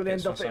 Get. I'm going to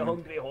end up at a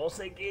Hungry Horse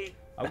again.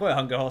 I'll go to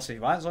Hungry Horse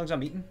as long as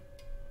I'm eating.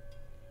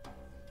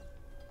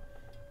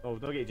 Oh,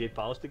 we've not get Jade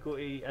Palace to go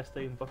to this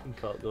time. Fucking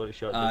got it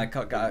shut down. I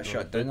got it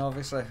shut down,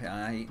 obviously.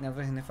 I eating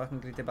everything, the fucking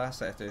greedy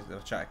bastard.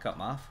 They'll try to cut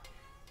me off.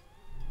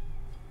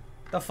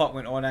 The fuck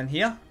went on in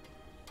here?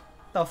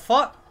 The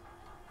fuck?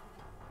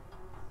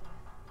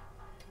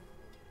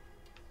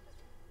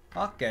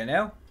 Fucking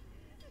hell.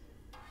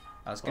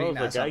 I was greeting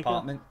at his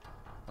apartment.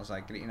 I was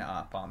like greeting at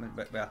our apartment,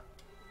 but where?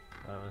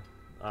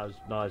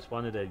 It's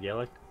one of the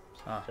yellow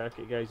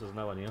jacket guys. There's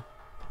no one here.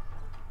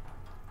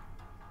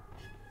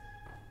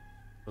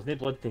 There's no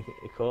blood to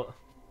caught.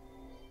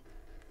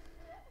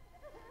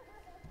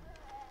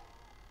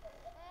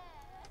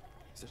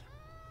 Is that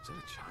a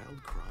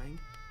child crying?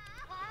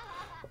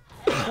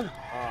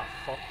 Ah,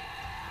 fuck.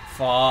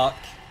 Fuck.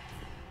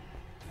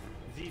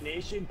 Z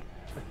Nation.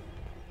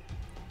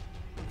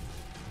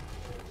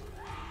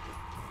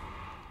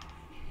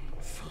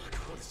 Fuck,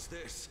 what is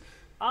this?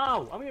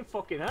 Ow, I'm getting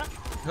fucking hit.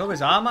 Who was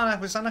that, man? I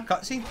was in a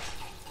cutscene.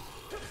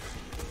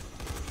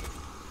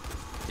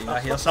 Did I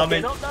hear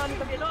something? I'm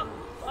getting up.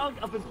 Oh,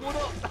 I've been blown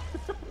up.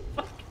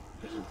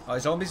 Oh,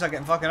 zombies are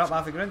getting fucking up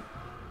half the ground.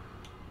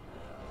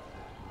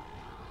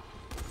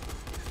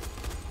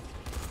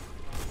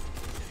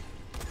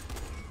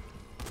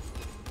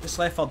 Just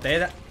left for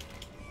dead it.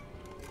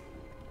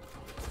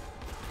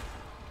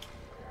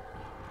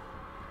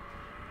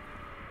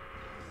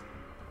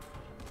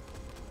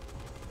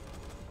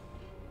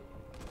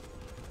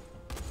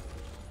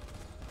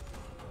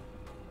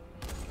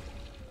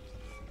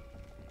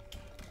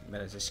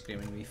 Where is this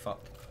screaming wee fuck?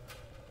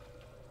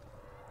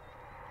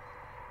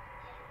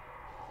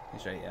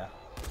 He's right here.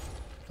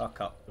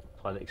 Fuck up.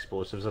 Plant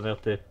explosives in there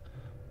too.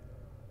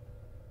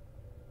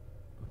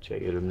 I'll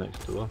check your room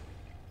next door.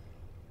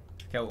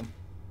 Killed him.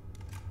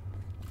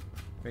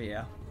 Right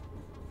here.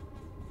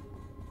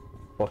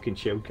 Fucking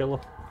shell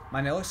killer.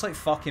 Man, it looks like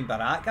fucking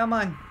Baraka,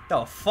 man.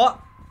 The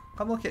fuck?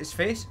 Come look at his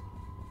face.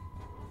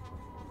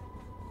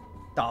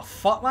 The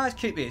fuck, man? It's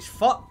creepy as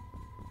fuck.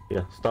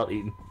 Yeah, start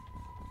eating.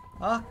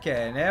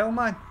 Fucking hell,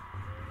 man.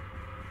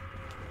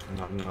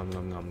 Nom nom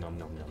nom nom nom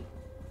nom nom.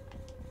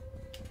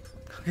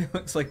 It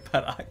looks like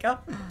Baraka.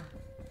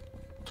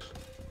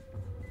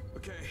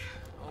 Okay.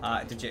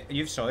 Did you?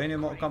 You saw any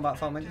Mortal Kombat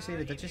film, didn't you see?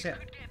 Did you see it?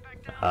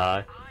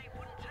 Aye.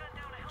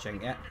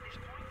 Chink it.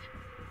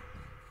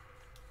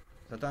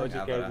 I don't Budget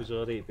think guy was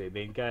alright, but the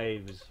main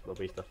guy was a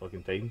waste of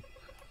fucking time.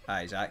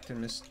 His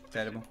acting was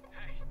terrible.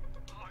 Hey,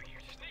 oh, you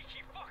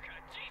sneaky fucker!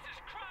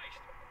 Jesus Christ!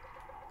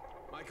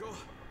 Michael.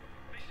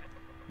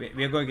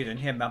 We're going to get in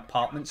here. My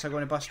apartments are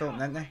going to bust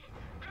open, aren't they?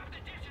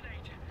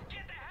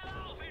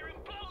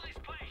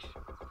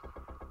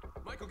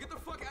 Michael, get the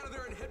fuck out of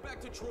there and head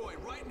back to Troy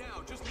right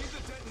now. Just leave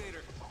the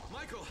detonator.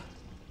 Michael.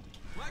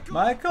 Michael.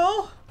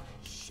 Michael.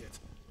 Shit.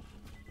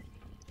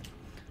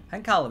 I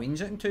think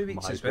Halloween's out in 2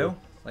 weeks as Michael. well.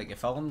 Like the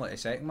film, like the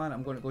second one.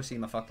 I'm going to go see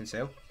my fucking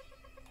self.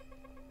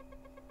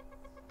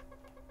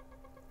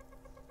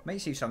 Might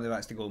see if somebody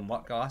wants to go and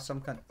work. I'll ask some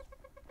cunt.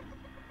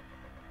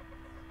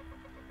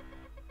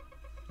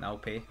 And I'll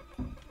pay.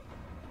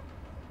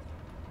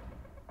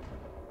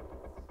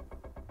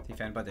 See if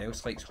anybody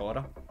else likes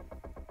horror.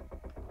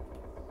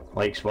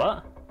 Likes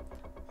what?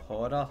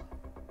 Horror.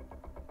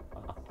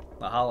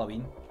 Like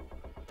Halloween.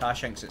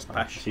 Tash thinks it's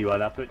pish. See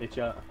what I put in the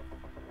chat?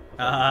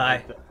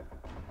 Aye.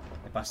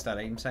 The Buster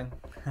Rhymes thing.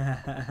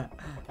 I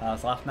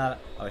was laughing at it.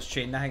 I was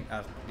training, I think.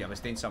 I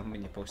was doing something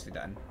when you posted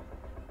it in.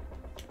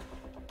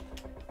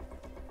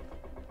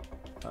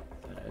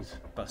 It is.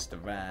 Buster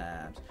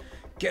Rhymes.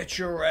 Get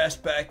your ass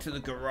back to the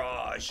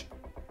garage.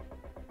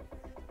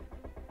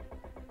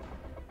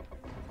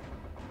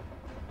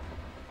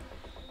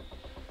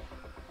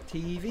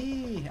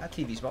 TV. That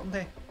TV's working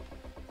day.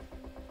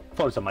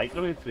 Thought it was a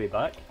microwave for you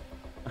back.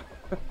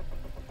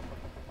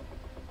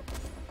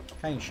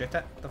 Can't you shoot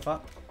it? The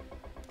fuck?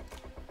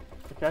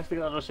 Okay, I have to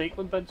get the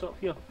recycling bins up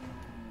here.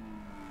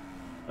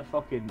 They're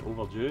fucking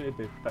overdue to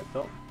be picked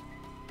up.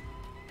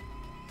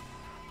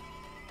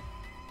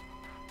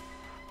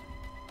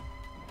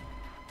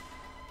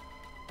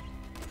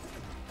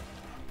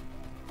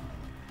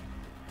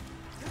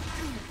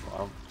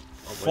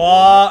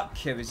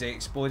 Fuck! It was the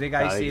exploding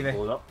guy, Stevie.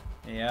 Up.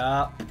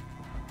 Yeah.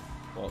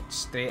 Walked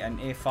straight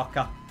into a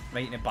fucker.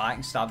 Right in the back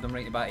and stabbed him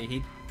right in the back of the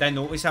head. Didn't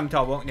notice him till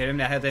I walked in the room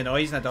and I heard the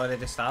noise and I'd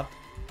already stabbed.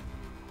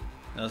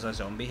 There's a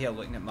zombie here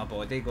looking at my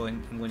body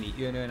going, I'm going to eat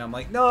you now, and I'm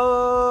like,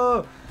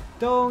 no!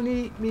 Don't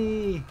eat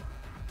me!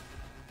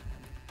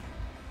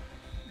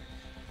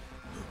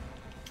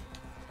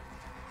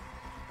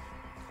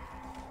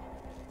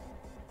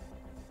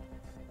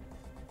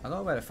 I don't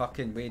know where the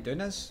fucking way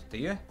down is. Do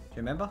you? Do you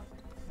remember?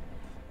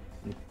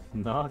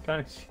 No, I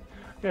can't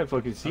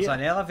fucking see There's it.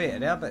 an elevator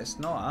there, but it's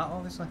not that,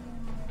 obviously.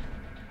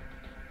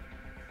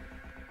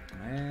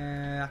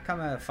 I can't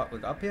remember the fuck we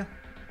got up here.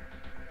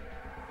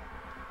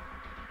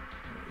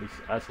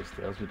 That's the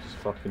stairs, we just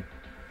fucking...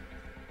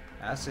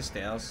 That's the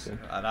stairs.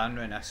 Okay. I ran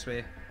round this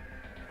way.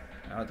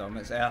 Hold on,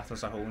 it's there.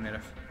 There's a hole in the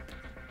roof.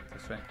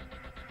 This way.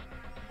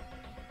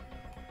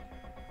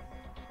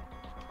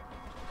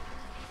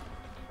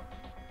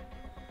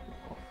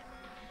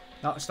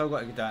 No, still got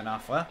to go down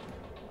halfway.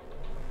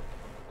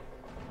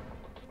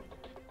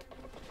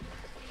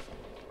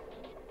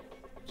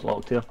 It's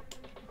locked here.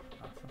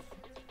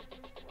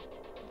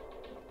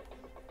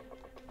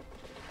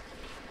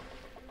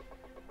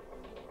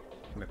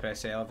 Can we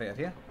press the elevator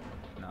here?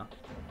 No.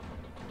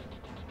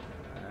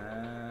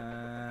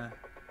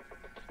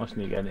 Must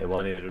need to get into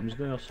one of the rooms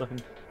now or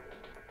something.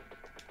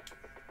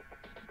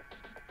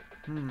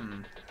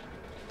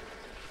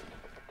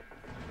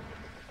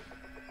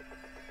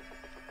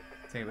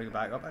 Think we go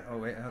back up. Oh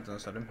wait, hold on,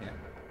 there's a room here.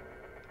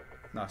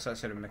 No, so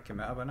that's a room we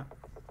came out of, isn't it?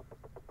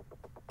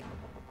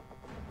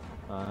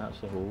 Ah,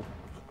 that's a hole.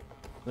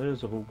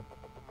 There's a hole.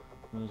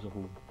 There's a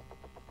hole.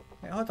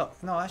 Wait, hold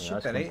up. No, that Yeah, should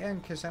be that's right then,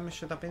 because then we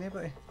should have been able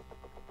to.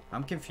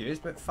 I'm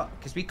confused, but fuck.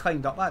 Because we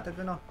climbed up that, did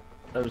we not?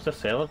 There was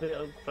this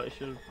elevator, I'm pretty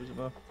sure, was it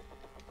there?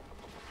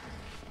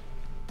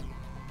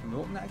 Can we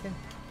open that again?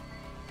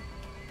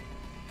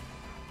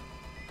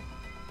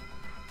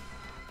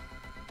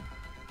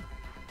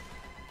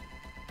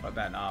 What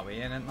about an our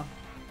way in, isn't there?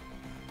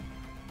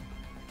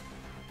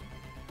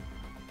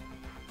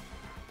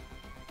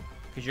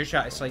 Because you're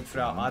trying to slide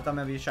through that ladder,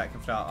 maybe you're trying to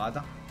come through that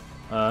ladder.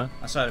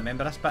 That's how I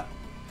remember this bit.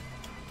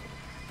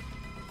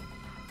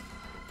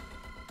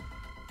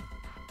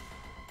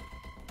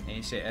 And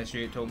you said, as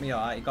you told me,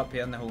 alright, you got up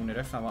here in the hole in the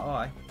roof, and I'm like, oh,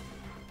 aye.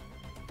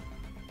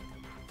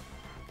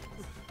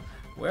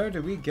 Where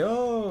do we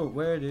go?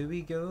 Where do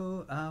we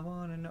go? I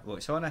wanna know. Well,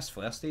 it's on this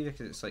flare, Stevie,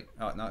 because it's like,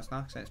 oh, no, it's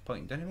not, because it's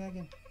pointing down at me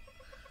again.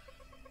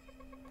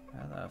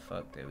 Where the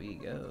fuck do we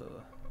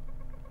go?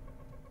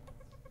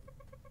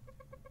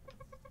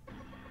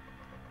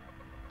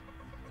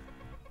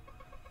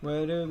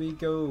 Where do we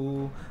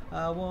go?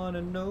 I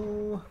wanna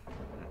know.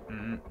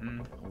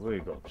 We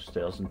go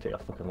upstairs and take a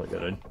fucking look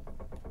around.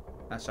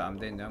 That's what I'm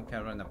doing now. I'm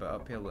kind of running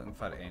about up here looking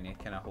for any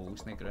kind of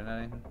holes in the ground or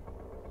anything.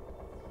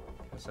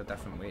 There's a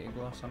different way to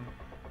go or something.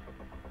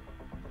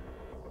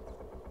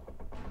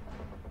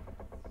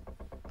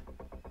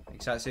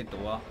 Like, that's the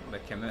door. We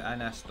came out in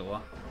this door.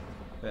 Out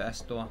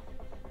this door.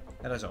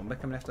 There's a zombie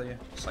coming after you.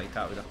 Slide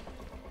that with her.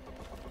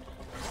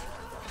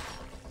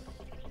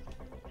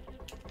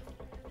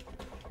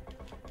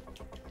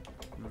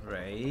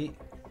 Right.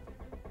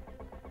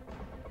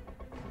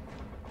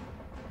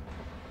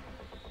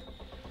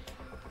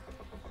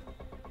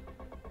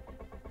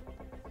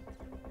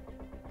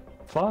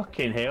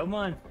 Fucking hell,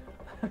 man.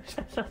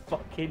 That's a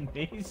fucking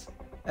maze.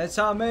 It's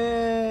a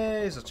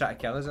maze! They're trying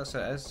to kill us, that's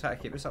what it is. Trying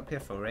to keep us up here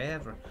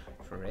forever.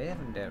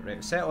 forever and ever.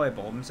 Right, set all the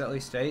bombs at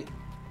least, right?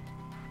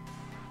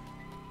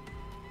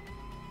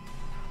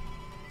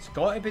 It's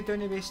got to be down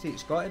the way, Steve.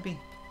 It's got to be.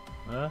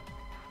 Huh?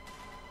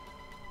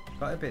 It's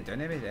got to be down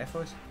the way,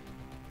 defos.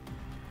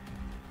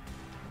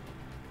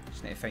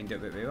 Just need to find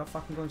out what way we're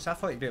fucking going. So I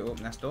thought you'd be able to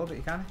open this door, but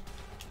you can't.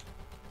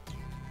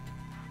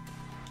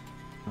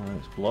 Oh,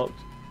 it's blocked.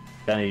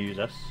 Can I use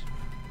this?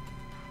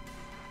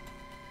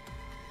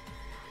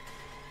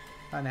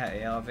 Can't hit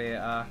the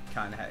elevator.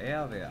 Can't hit the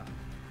elevator.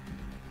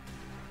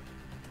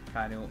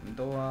 Can't open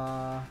door.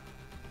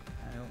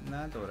 Can't open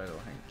that door, I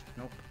don't think.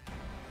 Nope.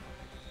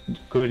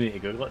 Could we need to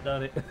Google it,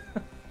 damn it?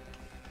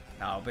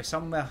 No, it'll be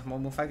somewhere.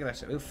 We'll figure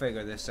this out. We'll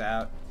figure this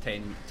out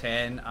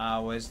 10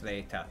 hours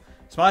later.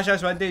 Smash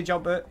this window,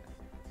 jump out.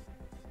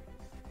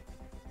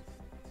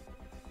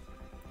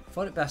 I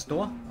thought it'd be this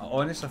door. I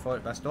honestly thought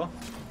it'd be this door.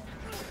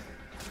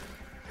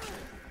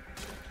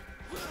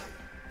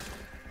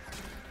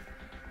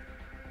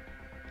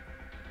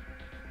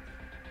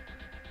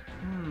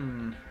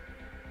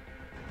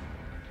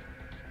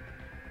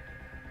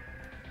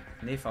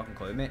 No fucking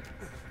clue, mate.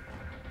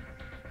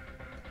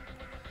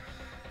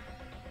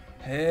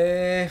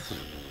 Hey.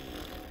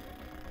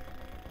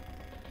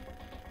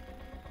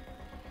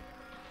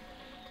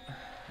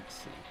 Let's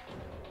see.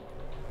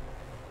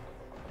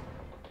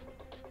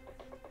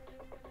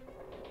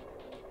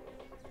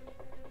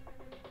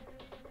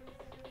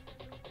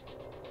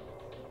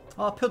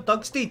 Oh, poor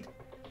Doug's dead.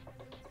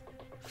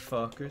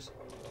 Fuckers.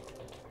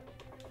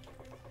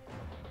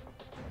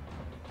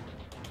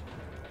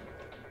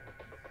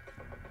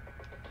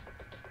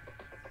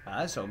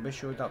 That zombie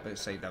showed up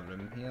outside the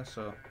room here,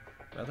 so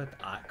where did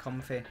that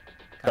come from?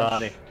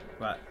 Sorry.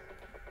 What?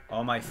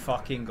 Oh my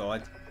fucking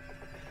god.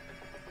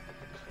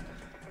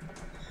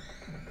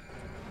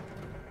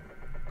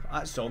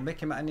 That zombie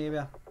came out of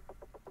nowhere.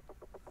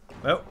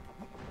 Well.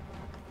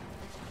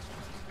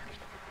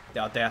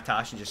 They'll dare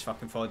attach and just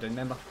fucking fall down,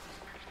 remember?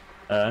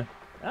 Ah!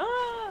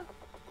 Oh,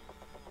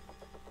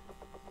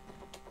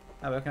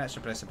 we can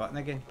actually press the button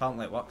again.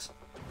 Apparently it works.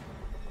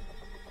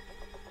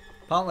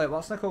 Apparently it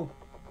works, Nicole.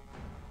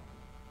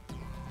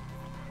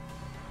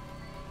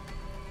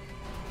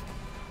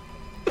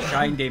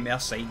 Try and do more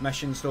side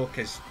missions though,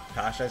 because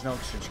Tasha's not,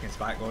 so she gets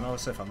back on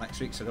obviously for next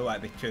week, so I don't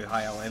want to be too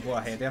high a level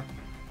ahead there.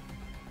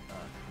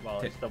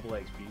 Well, it's double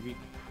XP week.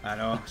 I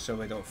know, so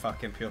we don't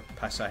fucking pure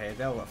piss ahead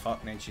there, what the fuck,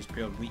 and then she's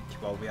pure weak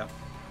while we're...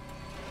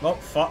 Oh,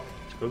 fuck.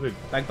 It's good.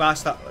 Big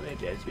bastard. Already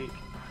this week.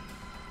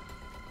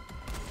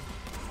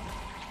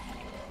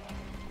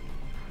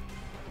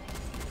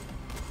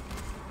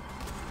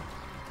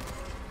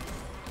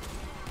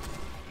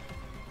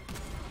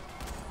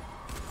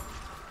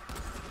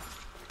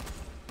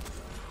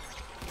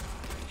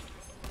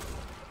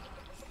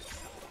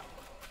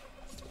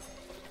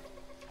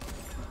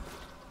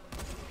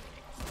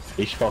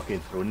 These fucking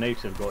throwing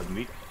knives have gotten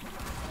weak.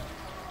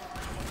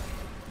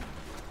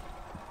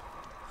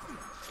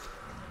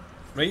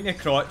 Right in the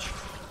crotch.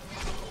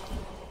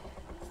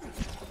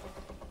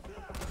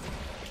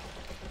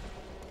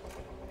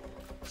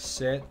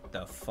 Sit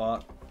the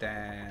fuck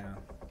down.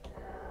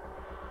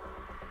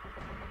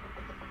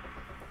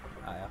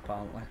 Aye,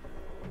 apparently.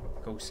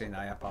 Go saying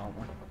aye,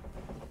 apparently.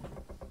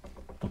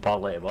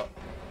 Apparently what?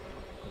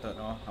 I don't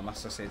know, I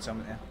must have said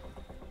something there.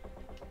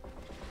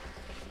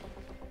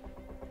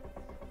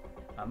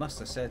 I must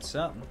have said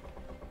something.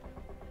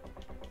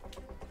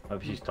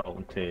 Maybe she's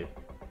talking to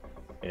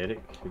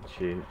Eric and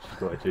she's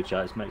got the two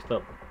chats mixed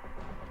up.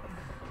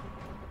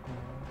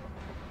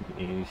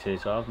 And he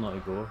says, I've not to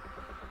go.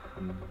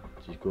 And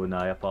she's going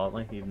aye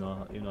apparently, even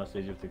though I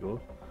said you have to go.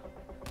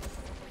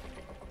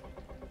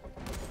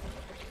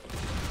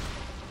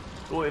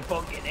 Go to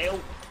fucking hell!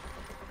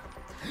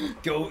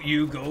 Don't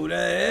you go to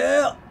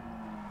hell!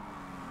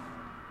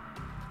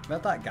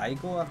 Where'd that guy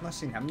go? I've not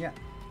seen him yet.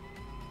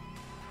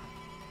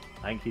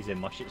 I think he's in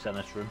Mushets in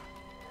this room.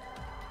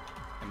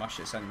 The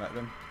Mushets in that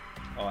room?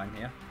 Oh, in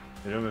here.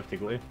 The room we have to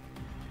go to. Okay,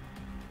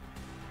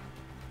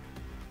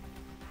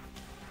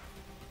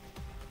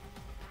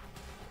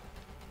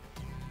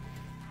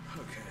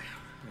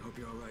 I hope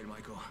you're alright,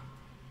 Michael.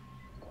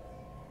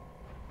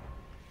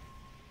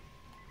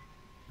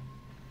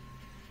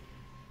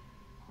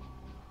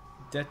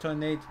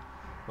 Detonate.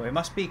 Well, it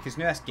must be, because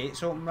now this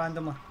gate's open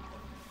randomly.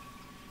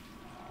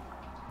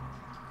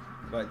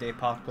 Got to do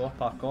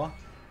parkour.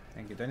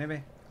 And get down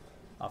anyway.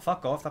 Oh,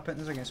 fuck off, they're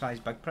putting us against one of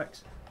these big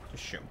pricks.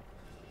 Just shoot 'em.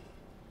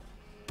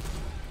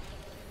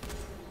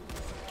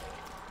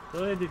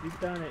 Sorry, they did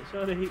damn it.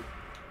 Sorry.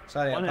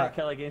 Sorry, One hit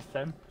kill against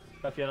him.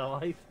 If you're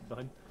alive,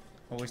 done.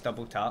 Always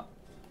double tap.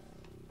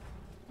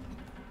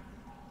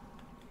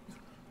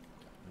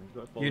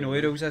 You know who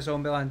rules this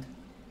Zombieland?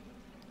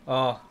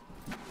 Oh,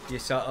 you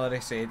subtly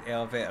said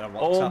elevator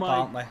works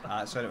apparently.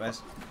 That's what it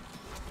was.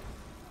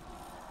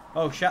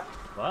 Oh shit.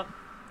 What?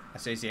 It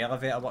says the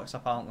elevator works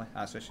apparently.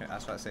 That's what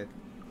I said.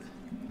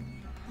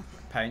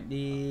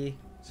 Apparently.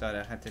 Sorry,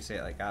 I had to say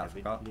it like that. I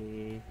forgot.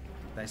 Didn't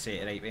say it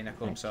the right way,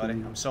 Nicole. I'm sorry.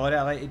 I'm sorry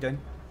I let you down.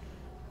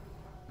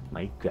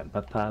 My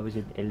grandpapa was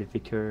in the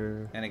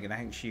elevator. And again, I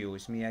think she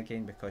owes me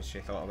again because she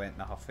thought I went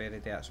in a huff every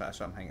day. That's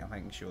what I'm thinking. I'm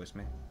thinking she owes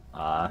me.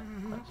 Ah.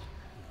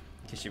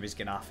 Because she was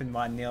gaffing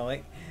one there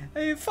like,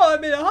 hey,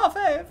 fuck me in a huff,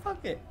 eh?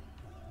 Fuck it.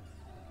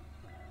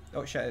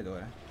 Oh, shut the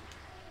door.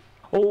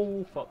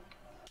 Oh, fuck.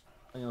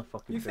 I'm gonna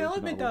fucking You fell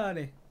at me,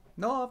 Danny.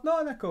 No, I've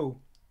not, Nicole.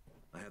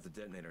 I have the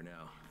detonator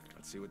now.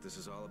 Let's see what this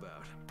is all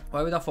about.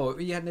 Why would I thought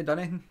you hadn't done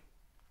anything?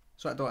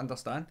 So I don't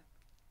understand.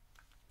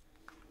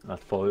 I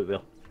fought out there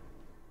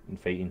and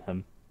fighting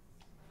him.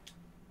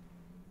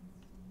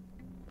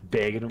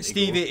 Begging him to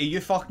Stevie, go. are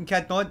you fucking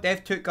kidding on?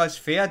 They've took us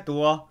fair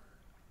door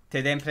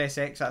to then press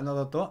X at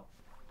another door.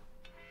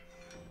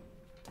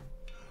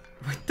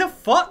 What the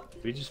fuck?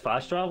 We just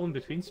fast traveling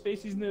between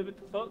spaces now, what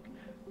the fuck?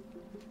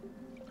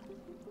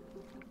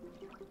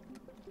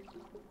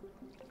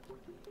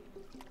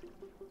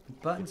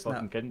 Buttons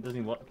fucking now. kidding,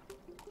 doesn't work.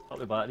 Up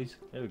the batteries.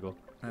 There we go.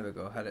 There we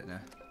go, hit it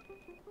now.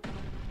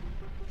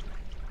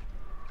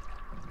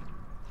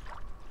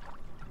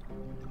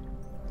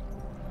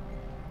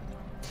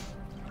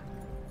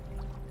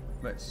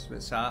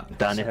 What's that?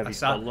 Danny, have a his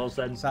sad, colours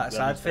in. Is that a with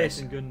sad his face?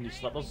 dressing gown and his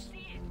slippers.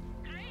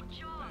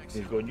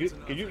 He's going,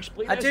 can you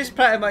explain I this? just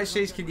pretty much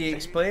says, can you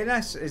explain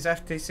this? As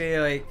if to say,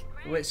 like,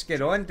 what's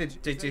going on?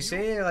 Did you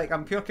say? Like,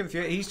 I'm pure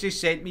confused. He's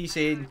just sent me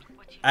saying,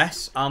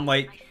 this. I'm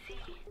like,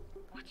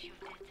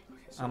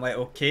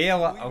 okay,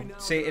 I'll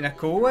say it in a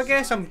call, I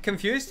guess. I'm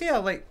confused here,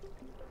 like.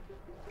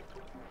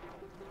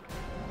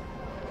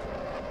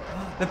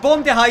 The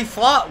bomb to high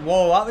flat.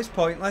 Whoa, that was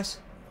pointless.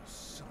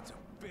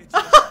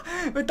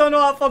 We don't know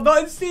that for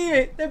nothing,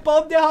 Stevie. The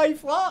bomb to high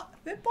flat.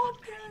 The bomb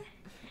to high.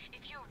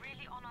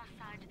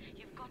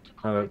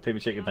 Alright, take me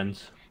check your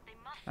bins.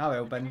 Ah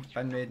well, bin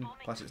maiden.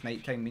 Plus it's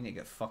night time, we need to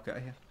get the fuck out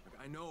of here.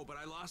 I know, but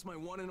I lost my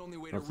one and only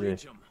way What's to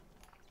reach this? him.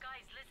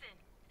 Guys, listen.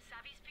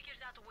 Savvy's figured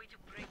out a way to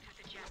break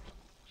through the jam.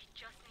 He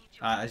just needs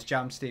your It's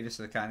Jam Stevie,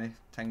 so they can't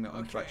ting me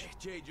on Twitch.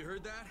 Jade, you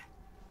heard that?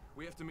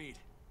 We have to meet.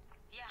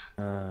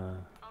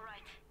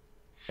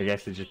 I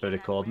guess they just put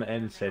recording it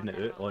in and sending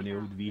it out on the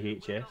old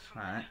VHS.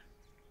 Alright.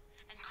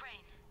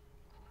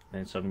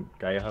 And some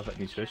guy have it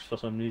in his house for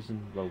some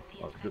reason. Well,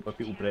 a group of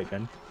people break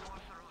in.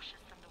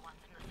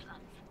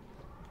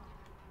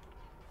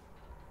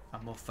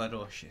 I'm more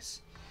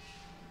ferocious.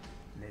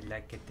 They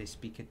like it, they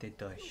speak it, they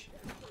dosh.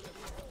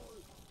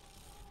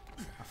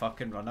 A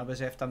fucking runner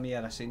was after me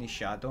and I seen his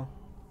shadow.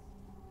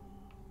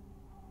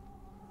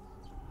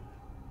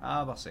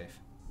 Ah, we're safe.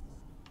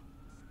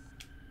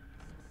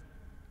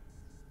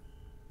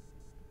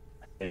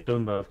 I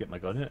don't know if I've got my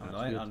gun out. I'm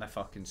not on the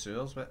fucking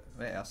sewers, but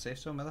wait, our safe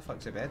zone, where the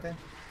fuck's the bed then?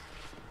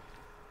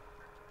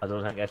 I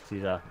don't think this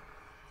is a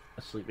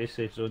sleepy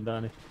safe zone,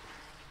 Danny.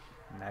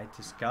 Night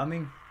is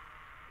coming.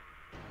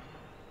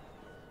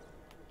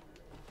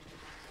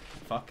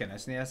 Fucking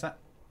isn't he, is it?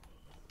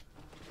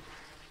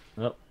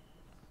 Nope.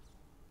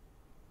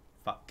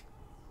 Fuck.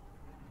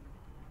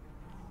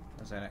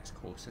 There's the next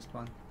closest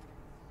one.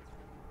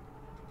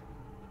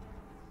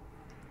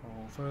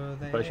 Over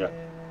there. Push it.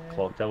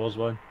 Clock tower's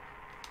one.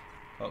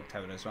 Clock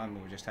tower is one,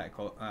 we'll just hit a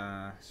clock.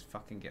 It's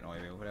fucking getting all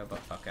the way over there, but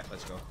fuck it,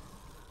 let's go.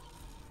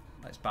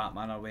 Let's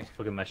Batman our way.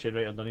 Fucking mission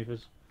right underneath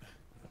us.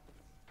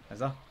 Is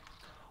there?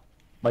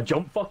 My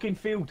jump fucking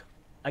failed.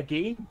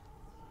 Again?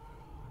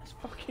 This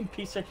fucking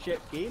piece of shit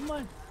game,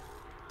 man.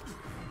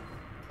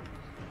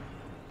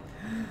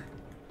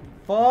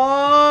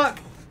 Fuck!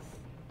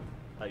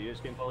 Are you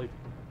just getting bullied?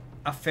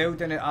 I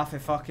failed in it off a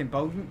fucking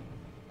building.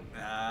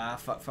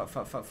 Fuck.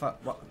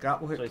 What?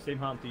 Grapple hook? So the same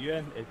happened to you,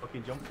 and it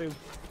fucking jump failed.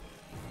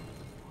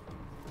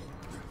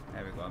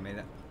 There we go, I made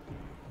it.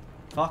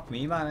 Fuck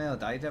me, man, I nearly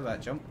died there with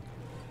that jump.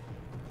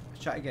 I was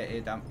trying to get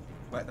a damn.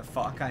 What the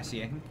fuck? I can't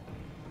see anything.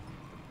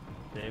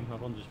 Same,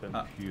 everyone just went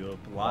pure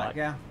Black,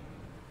 yeah.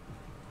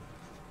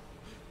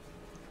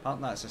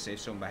 Apparently that's a safe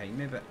zone behind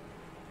me, but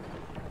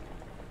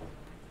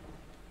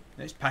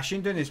it's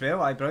pushing down as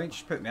well. I brilliant.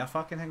 Just put more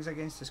fucking things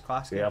against this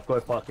class. Yeah, I've got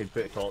to fucking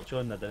put a torch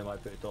on. I didn't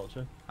want to put a torch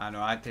on. I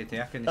know. I had to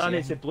take it. Dan,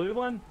 it's the blue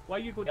one. Why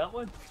you go that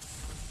one?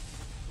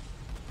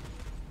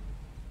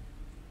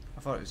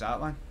 I thought it was that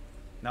one.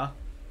 No. Is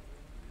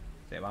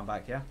that one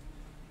back here?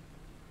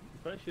 I'm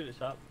pretty sure it's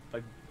that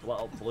big lit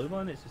up blue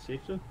one. It's the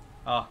safe zone.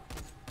 Oh,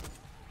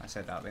 I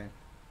said that way.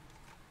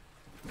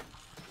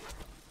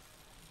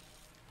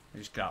 I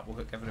just grapple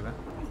hook everywhere.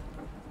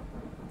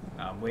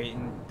 I'm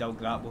waiting, they'll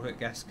grapple hook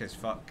this, cause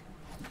fuck.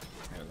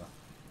 There we go.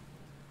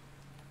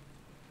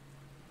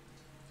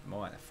 I'm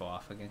all at the fall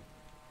off again.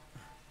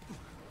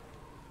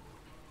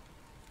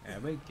 There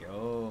we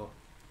go.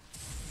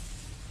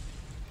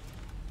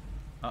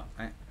 Oh,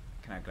 right.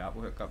 Can I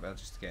grapple hook up there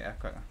just to get here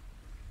quicker?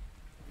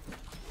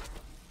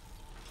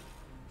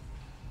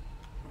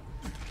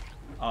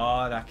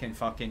 Oh, I can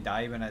fucking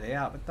die when I do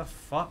that. What the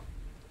fuck?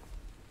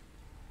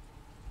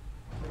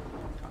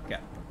 Fuck it.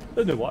 I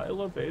don't know what I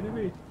love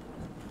anyway.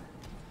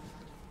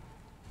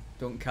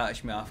 Don't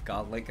catch me off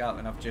guard like that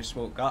when I've just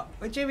woke up.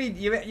 What do you mean?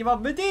 You were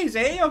moody,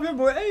 eh? You've been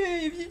moody.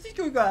 If you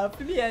just go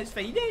after me, it's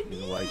fine. You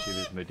know why she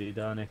was moody,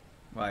 Danny?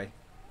 Why?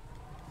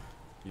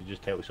 You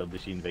just tell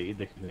somebody she invited,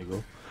 they can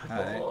go.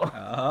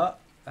 Alright.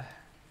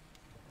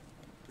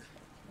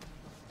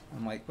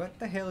 I'm like, what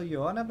the hell are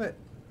you on about?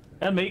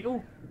 Hey,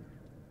 Michael.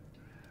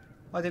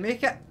 Oh, they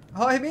make it?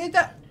 Oh, he made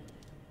it!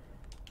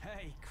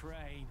 Hey,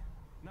 Crane.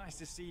 Nice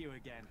to see you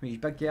again. With his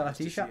big yellow Nice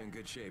to see t-shirt. you in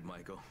good shape,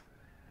 Michael.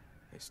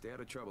 Hey, stay out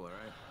of trouble,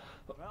 alright?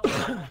 Well,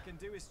 all I can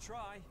do is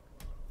try.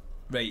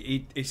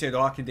 Right, he said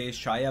all I can do is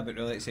try her, but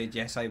really it said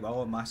yes I will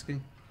on my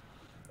screen.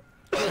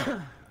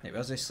 Right,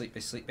 where's the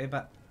sleepy bit?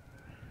 I'll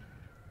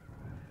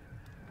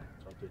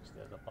do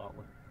stairs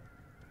apparently.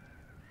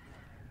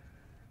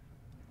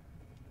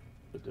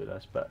 We'll do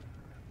this bit.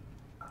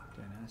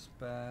 Doing this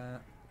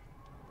bit.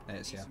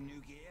 It's here. Some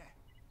new gear.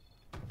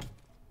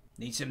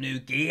 Need some new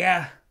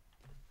gear!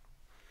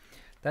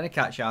 Didn't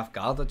catch you off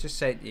guard, I just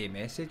sent you a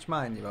message,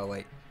 man. You were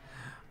like...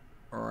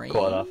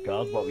 Caught off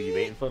guard, what were you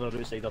waiting for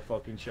outside a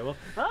fucking shower?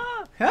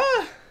 Ah!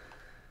 Ah!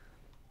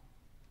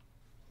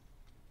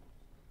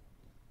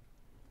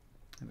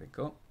 There we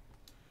go.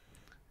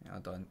 Yeah,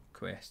 I've done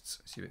quests.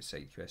 See what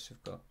side quests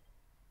we've got.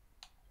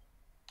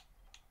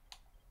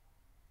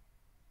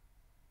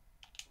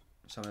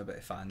 Something about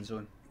the fan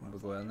zone. We'll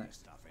go there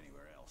next.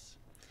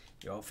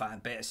 You won't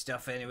find better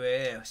stuff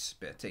anywhere else.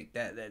 Better take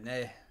that then,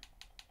 eh?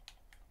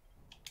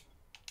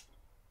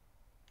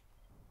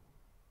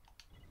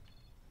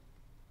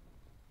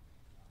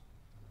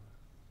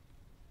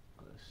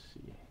 Let's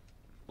see.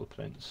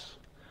 Blueprints.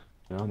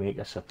 No, make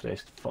a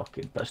suppressed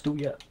fucking pistol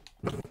yet.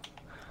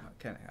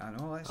 I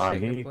know, let's I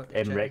check need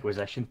it.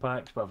 requisition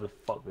packs, whatever the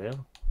fuck they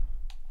are.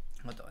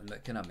 Hold on,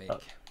 what can I make?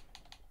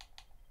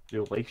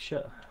 Real life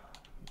shit.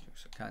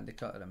 So candy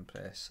cutter,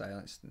 impress,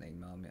 silence,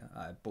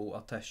 9mm,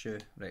 bolter tissue,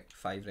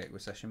 5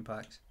 requisition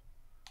packs.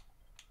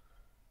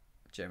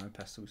 German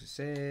pistols the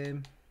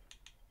same.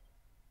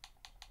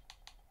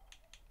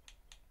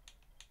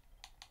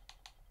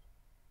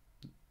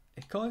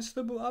 A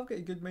constable? I've got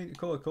a good mind to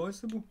call a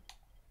constable.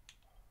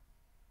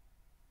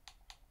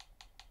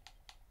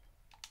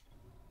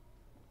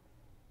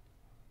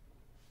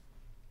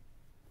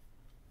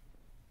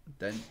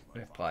 Didn't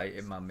reply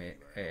to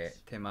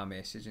my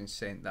message and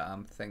sent that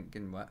I'm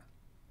thinking what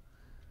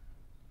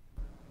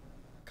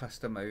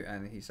custom out,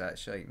 and he's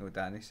actually like, no,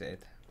 Danny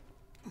said.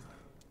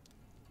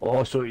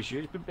 Oh, so it's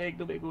you been begging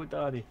them to go,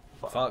 Danny?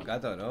 Fuck, I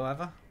don't know,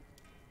 ever.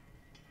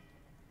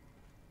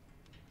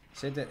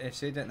 Said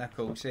that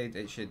Nicole said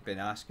it should been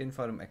asking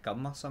for him to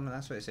come or something,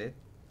 that's what it said.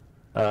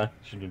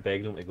 Should been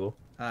begging him to go.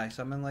 Aye,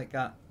 something like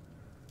that.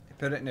 He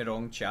put it in the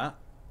wrong chat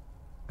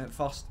at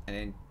first and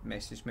then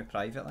messaged me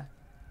privately.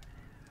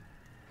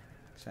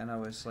 So then I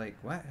was like,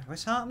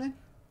 what's happening?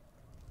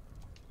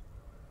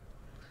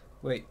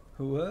 Wait,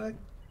 who would?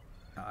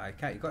 Oh, I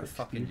can't, you got to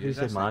fucking use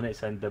this. The man,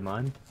 it's in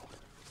demand.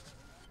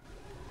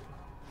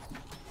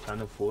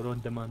 Channel 4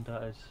 on demand,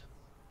 that is.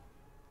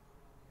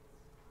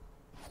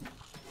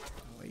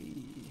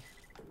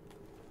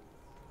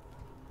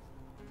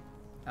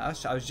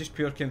 I was just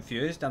pure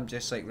confused. I'm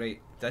just like, right,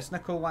 does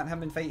Nicole want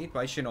him invited?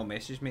 Why she not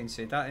message me and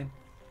say that in?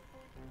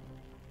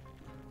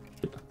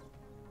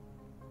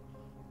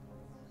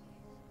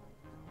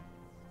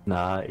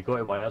 Nah, he got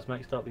his wires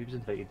mixed up, he was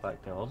invited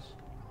back to ours.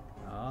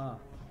 Ah.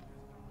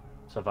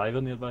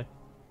 Survivor nearby.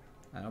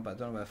 I know, but I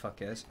don't know where the fuck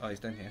he is. Oh, he's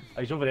down here.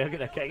 Oh, he's over there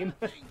getting a kicking.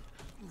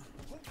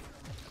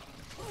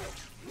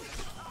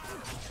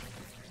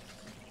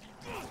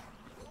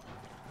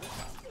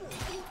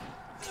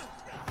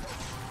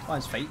 Oh,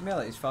 he's fighting me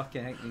like he's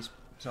fucking, I think he's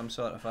some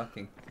sort of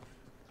fucking,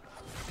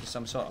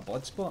 some sort of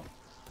blood sport.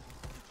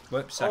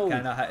 Whoops, I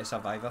kinda hit a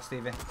survivor,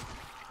 Stevie.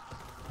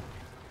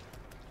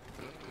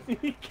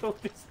 He killed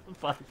his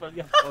survivor,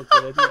 you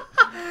fucking idiot.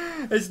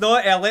 It's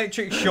not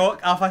electric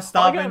shock after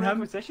stabbing him.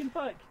 Requisition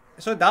pack.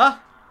 So da.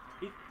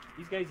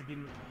 These guys have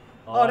been...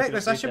 Oh,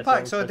 requisition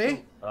pack, so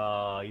they.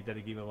 Oh, he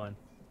didn't give me one.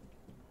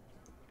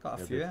 Got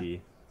a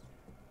few.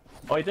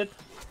 Oh, he did?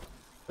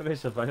 Maybe a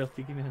survivor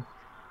to give me one.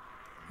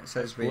 It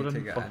says way to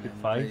get an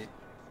invite.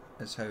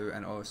 Is how,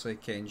 and obviously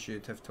Ken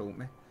should have told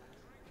me.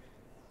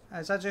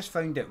 As I just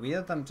found it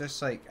weird, I'm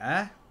just like,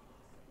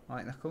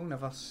 like Nicole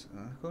never said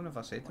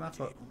to me. I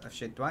thought if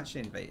she'd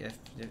actually invite you, if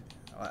you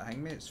like,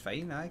 hang me, it's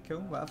fine,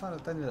 cool, whatever, I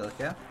didn't really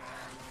care.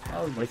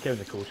 Oh, like how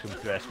Nicole's from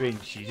Crestway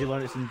and she's the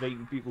one that's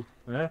inviting people,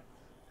 eh?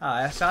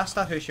 I asked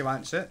her who she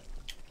wants out.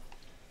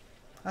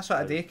 That's what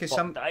I do, because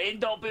some... I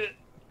end up it!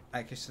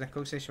 Because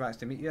Nicole says she wants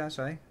to meet you, that's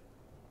why.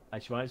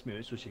 And she wants me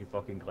out so she can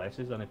fucking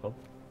glasses in a pub.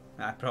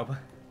 Probably.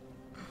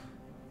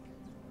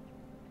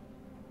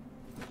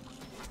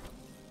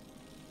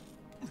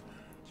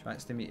 She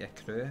wants to meet your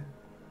crew.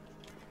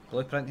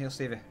 Blueprint here,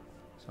 Stevie.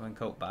 Something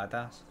called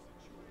Badass.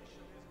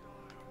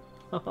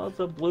 That's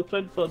a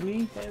blueprint for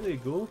me. There we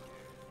go.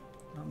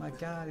 Oh my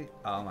god.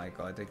 Oh my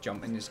god, the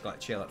jumping is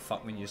glitchy like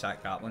fuck when you use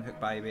that grappling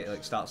hook by the way. It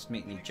like starts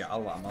making you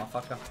jitter like a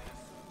motherfucker.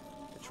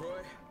 Troy,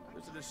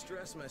 there's a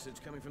distress message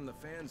coming from the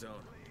fan zone.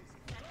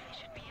 That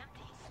should be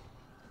empty.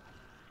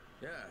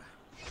 Yeah,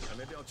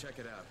 maybe I'll check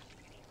it out.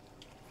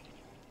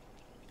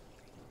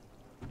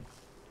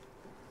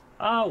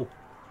 Ow!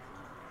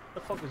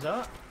 The fuck was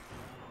that?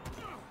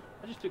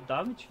 I just took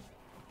damage.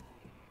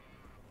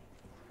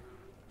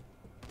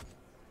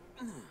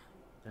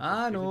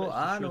 I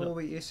know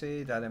what you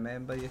said. I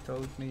remember you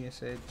told me. You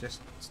said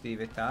just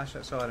Stevie Tash.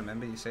 That's all I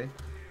remember you said.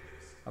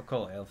 I'll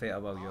call it elevator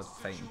while you're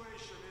fighting.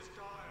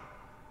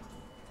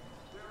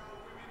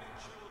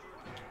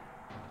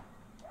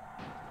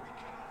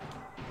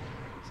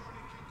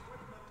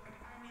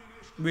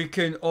 We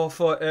can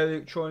offer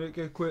electronic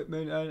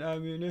equipment and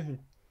ammunition.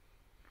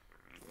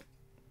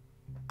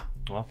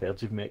 Oh, I've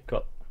heard you've met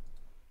Cut.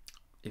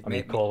 You've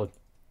met Colin.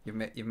 You've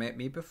met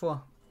me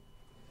before.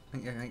 I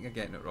think you're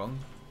getting it wrong.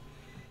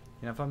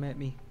 You never met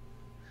me.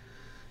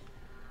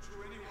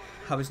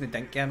 I wasn't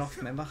dinky enough,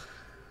 remember?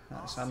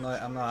 I'm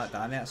not that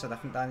Danny, that's a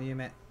different Danny you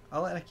met.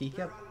 I'll let a key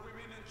card.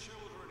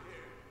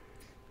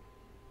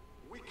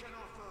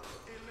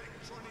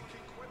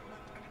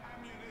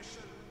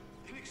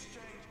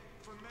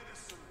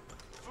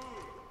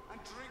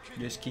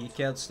 Use key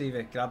card,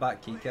 Stevie. Grab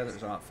that key card that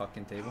was on that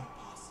fucking table.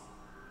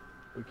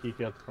 What key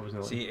card? I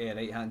wasn't See it to your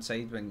right hand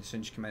side when as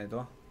soon as you come in the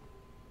door.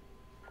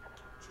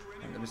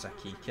 I think there was a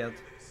key card.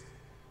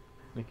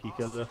 The key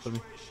card there for me.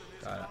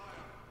 Got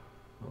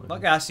it.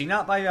 Look, I seen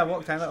that by you. I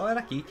walked in like, oh,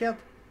 a key card.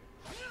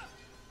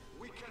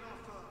 We can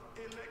offer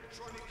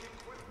electronic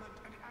equipment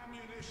and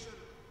ammunition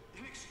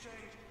in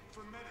exchange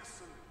for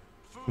medicine,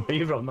 food. Why are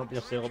you running up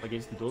yourself up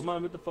against the door,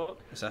 man? What the fuck?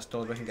 Is this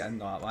door we can get in?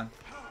 No, that one.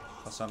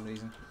 For some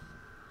reason.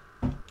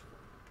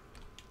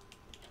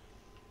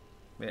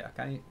 Wait,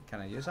 can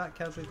I use that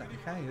card?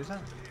 Can I use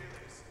that?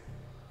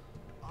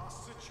 Our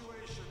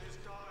situation is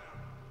dire.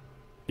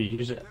 Do you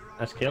use it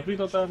as card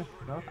reader, Danny?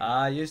 No?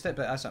 I used it,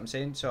 but that's what I'm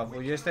saying. So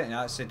I've used it and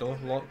that's the door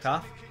locked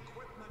half.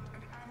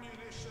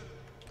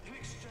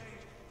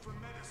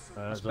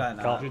 There's a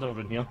card reader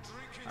over in here.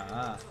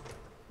 Ah.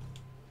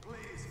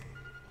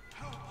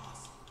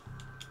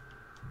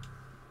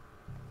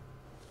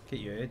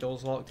 Keep your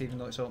doors locked even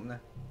though it's open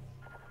there.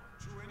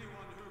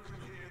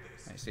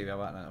 Right, Stevie, I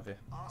want an interview.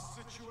 Our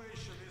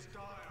situation is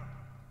dire.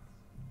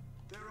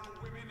 There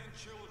are women and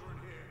children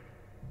here.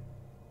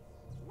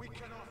 We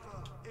can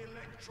offer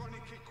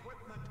electronic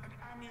equipment and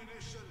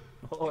ammunition.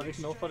 Oh, they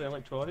can offer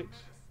electronics.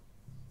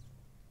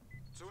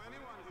 To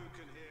anyone who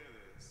can hear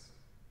this,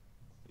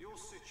 your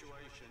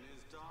situation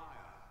is dire.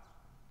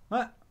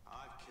 What?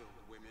 I've killed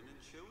women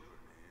and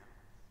children here.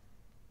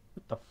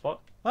 What the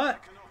fuck? What?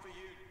 I can offer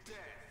you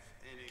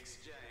death in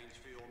exchange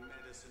for your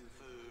medicine,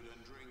 food,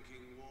 and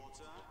drinking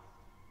water.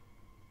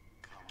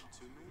 Come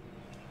to me.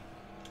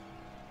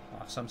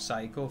 Oh, some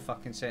psycho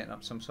fucking setting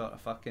up some sort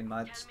of fucking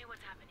mad. Tell me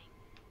what's happening.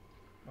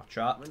 Or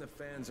trap. We're in the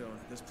fan zone.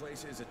 This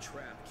place is a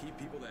trap. Keep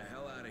people the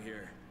hell out of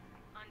here.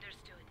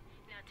 Understood.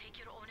 Now take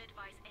your own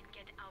advice and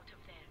get out of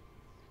there.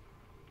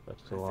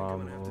 That's I think I'm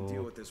gonna have to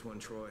deal with this one,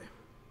 Troy.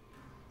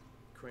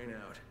 Crane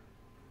out.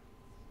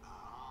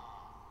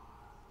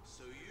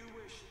 So you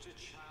wish to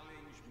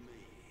challenge me?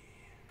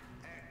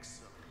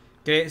 Excellent.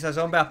 Great, it's a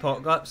zombie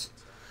apocalypse.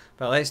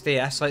 But let's do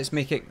this, let's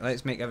make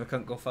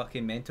everything go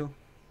fucking mental.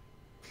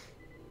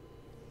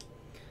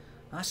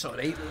 That's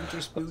alright, we'll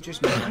just make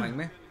it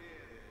me.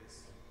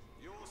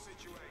 Your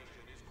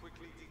situation is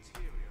quickly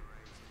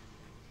deteriorating.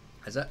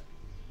 Is it?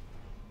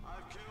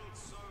 I've killed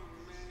so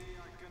many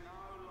I can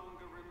no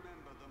longer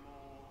remember them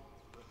all,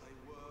 but they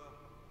were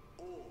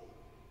all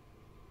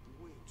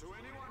we. To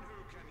anyone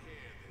who can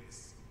hear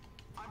this,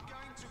 I'm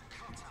going to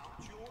cut out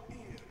your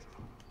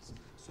eardrums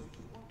so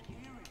you won't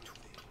hear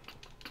anything.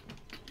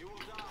 You will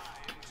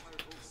die in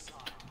total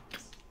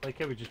silence. Like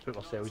how we just put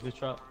ourselves in the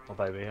trap. Oh,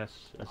 by the way, this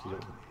is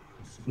open.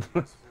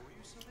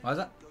 What is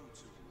it?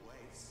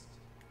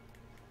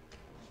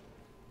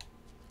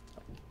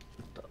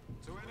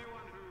 To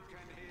anyone who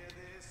can hear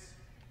this,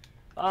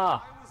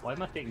 Ah, why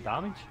am I taking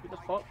damage? What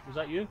the fuck? Was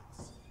that you?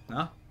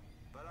 No.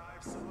 but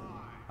I've survived.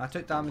 I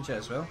took damage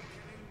as well.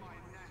 Killing my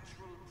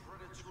natural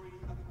predatory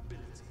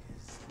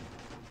abilities.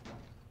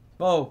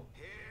 Whoa!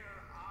 Here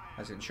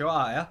I Is it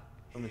shot at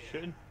From the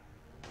shooting?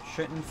 you?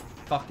 Shooting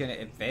fucking at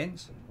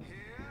events?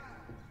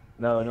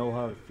 Now I know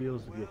how it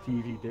feels to be a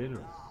TV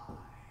dinner.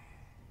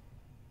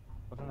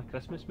 We're in a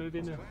Christmas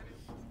movie now.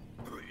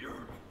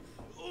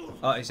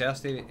 Oh, he's there,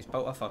 Stevie. He's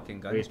built a fucking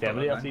gun. He's Wait, built a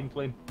Terminator gun. team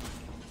playing.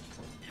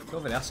 It's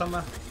over there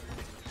somewhere.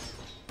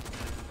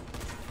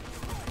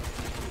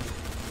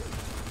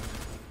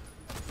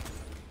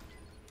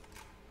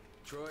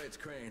 Troy, it's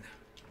Crane.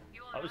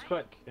 That was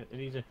quick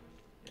and easy.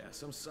 Yeah,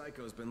 some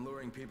psycho's been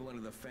luring people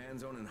into the fan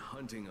zone and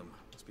hunting them.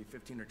 Must be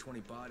 15 or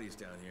 20 bodies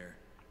down here.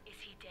 Is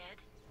he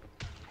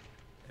dead?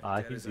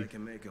 Aye, Dead as he's I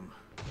can make them.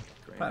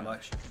 Pretty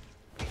much.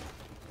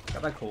 Got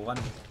a big hole one.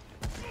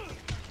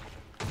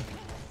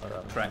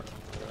 Prick.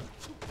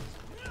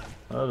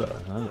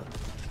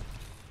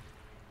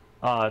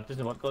 Ah, it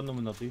doesn't work on them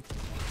when they're dead.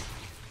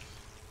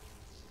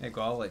 There you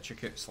go, I'll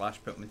electrocute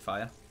slash put them in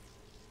fire.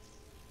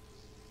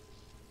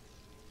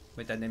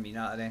 We didn't mean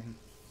that or anything.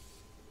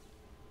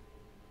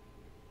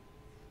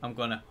 I'm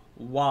gonna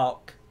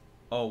walk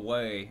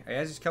away. He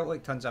has just killed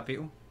like tons of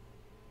people.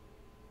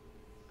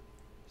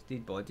 There's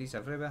dead bodies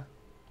everywhere.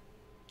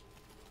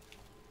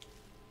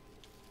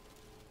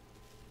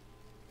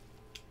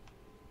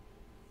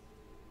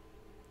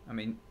 I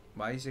mean,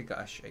 why has he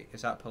got a shite?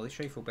 Is that police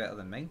rifle better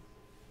than mine?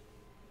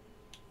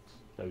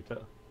 Doubt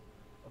it.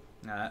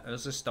 Nah,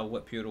 ours is still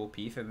at pure OP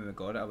for when we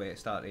got it away at the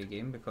start of the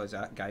game because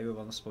that guy we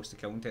weren't supposed to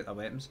kill and take their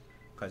weapons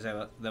because they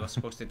were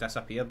supposed to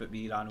disappear but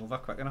we ran over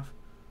quick enough.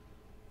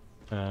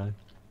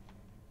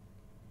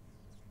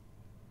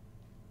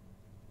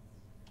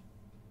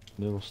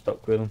 They were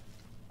stuck with him.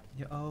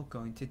 You're all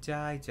going to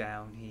die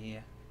down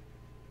here.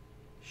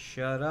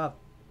 Shut up.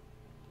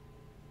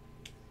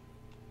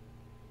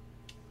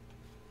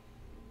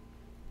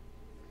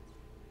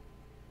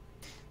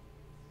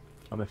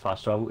 I'm in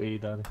fast travel to you,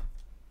 Danny.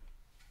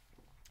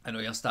 I know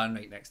you're standing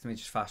right next to me,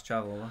 just fast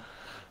travel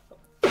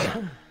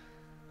over.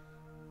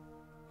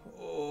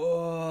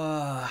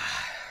 Oh.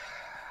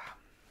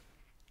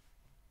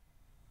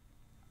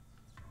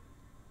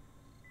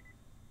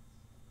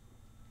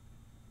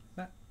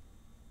 What?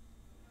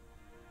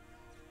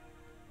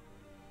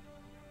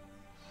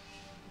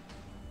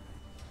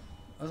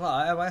 I was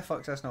like, why the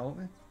fuck's this not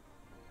open?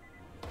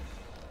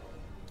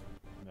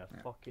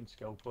 Fucking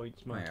skill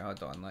points, man. Wait,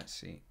 hold on, let's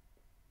see.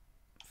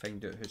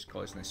 Find out who's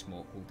causing the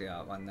smoke, we'll do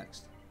that one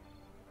next.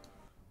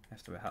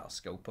 After we hit our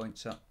skill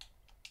points up.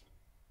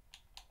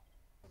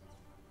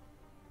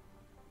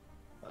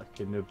 I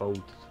can now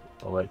build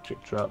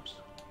electric traps.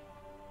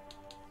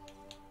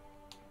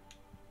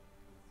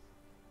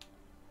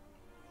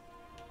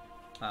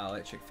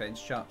 Electric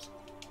fence traps.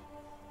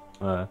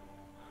 Oh,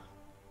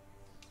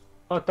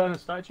 down the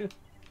statue?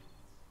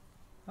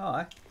 Oh,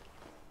 aye.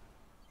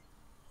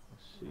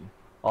 Let's see.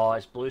 Oh,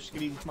 it's blue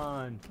screens,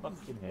 man.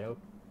 Fucking hell.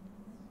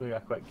 We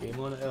got a quick game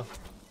on it there.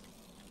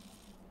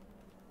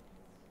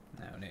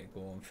 Now I need to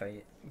go and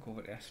fight. Go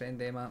over to this end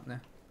map now.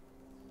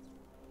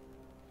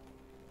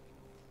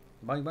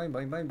 Bang bang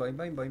bang bang bang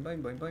bang bang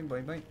bang bang bang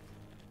bang bang.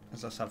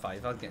 There's a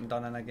survivor getting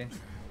done in again.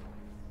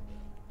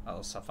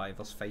 Other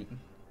survivors fighting.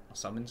 Or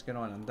something's going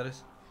on under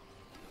us.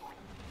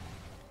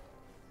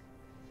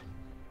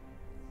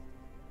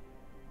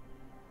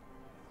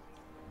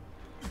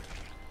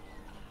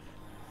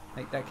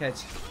 Like that,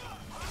 kids.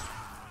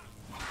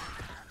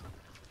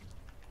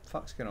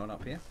 Fuck's going on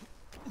up here?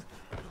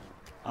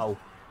 Ow.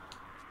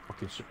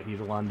 Fucking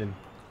superhero landing.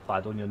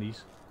 Bad on your knees.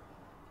 Is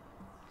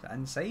that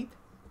inside?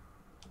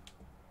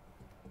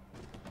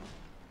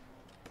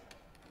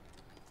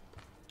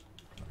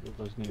 It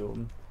doesn't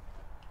open.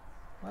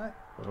 What?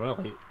 We're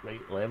on like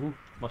right level.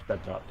 Must be a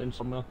drop down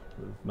somewhere.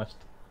 We've missed.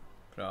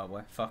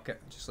 Probably. Fuck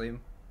it. Just leave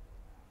him.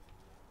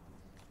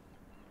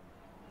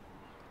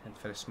 Head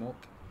for a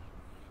smoke.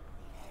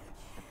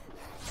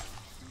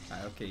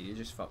 Right, okay, you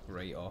just fuck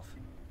right off.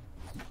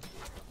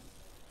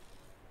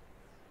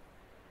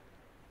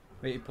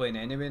 What are you playing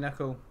anyway,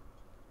 Nicole?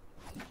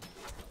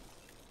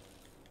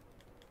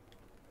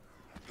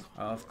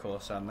 Oh, of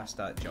course, I missed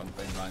that jump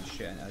and ran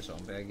shit into a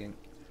zombie again.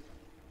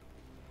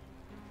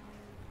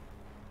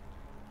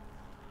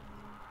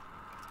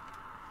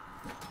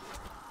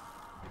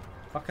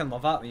 Fucking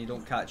love that when you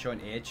don't catch on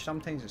edge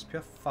sometimes, it's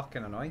pure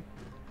fucking annoying.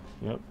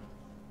 Yep.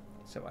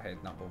 So we're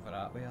heading up over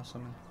that way or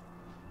something.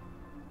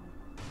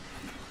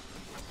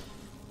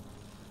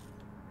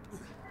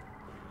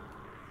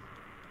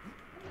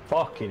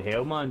 Fucking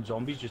hell, man.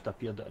 Zombies just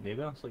appeared out of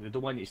nowhere. It's like they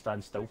don't want you to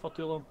stand still for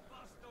too long.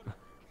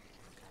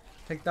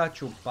 Take that,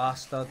 you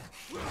bastard.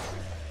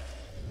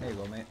 There you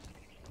go, mate.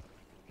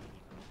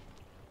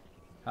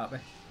 Happy?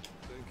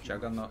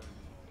 Juggernaut.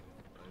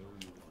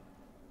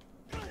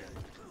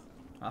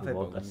 Happy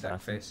Lord, building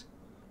dick face.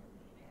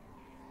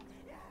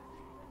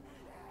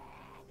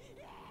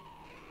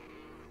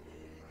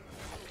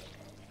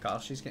 Carl,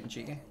 she's getting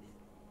cheeky.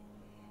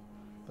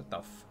 What the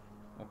f...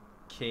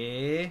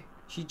 Okay.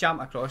 She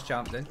jumped across,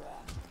 jumped in.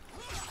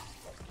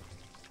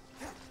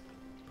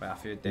 Quite a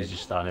few dead. He's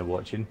just standing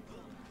watching.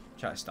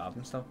 Try to stab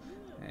him still.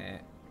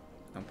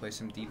 Don't play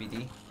some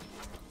DVD.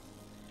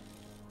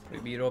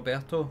 Could be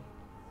Roberto.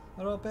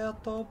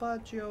 Roberto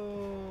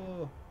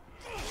Baggio.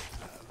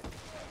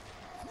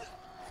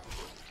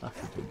 I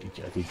don't need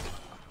your head.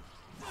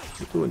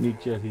 You don't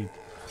need your head.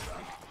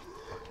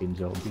 Fucking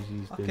zombies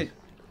these days. Okay.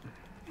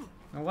 You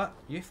know what?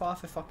 You far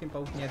for fucking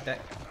building your dick.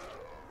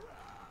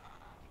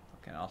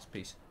 Fucking arse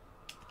piece.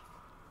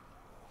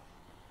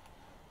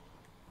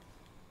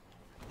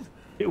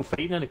 People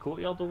fighting in the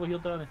courtyard over here,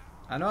 Danny.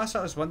 I know, that's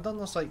what I was wondering.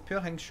 There's like pure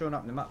things showing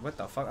up in the map. What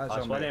the fuck?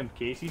 That's one of them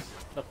cases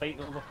they're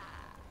fighting over.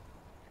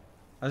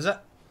 Is it?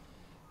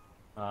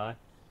 Aye.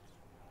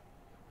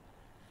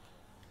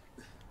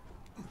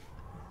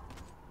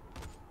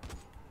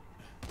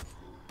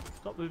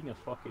 Stop moving your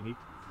fucking head.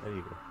 There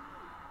you go.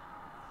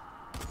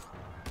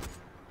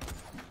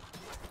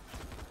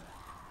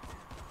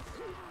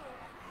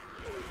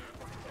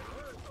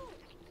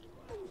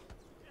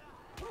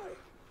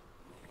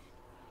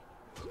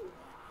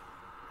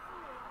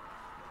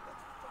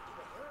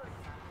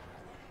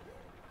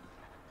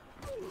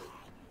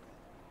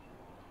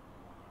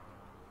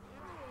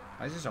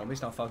 Why is the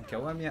zombies not fucking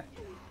kill him yet?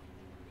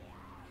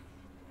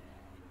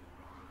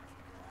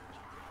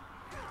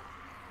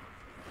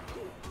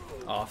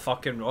 Oh,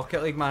 fucking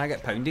Rocket League, man. I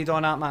get pounded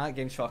on that, man. That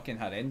game's fucking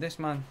horrendous,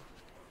 man.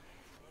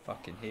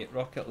 Fucking hate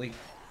Rocket League.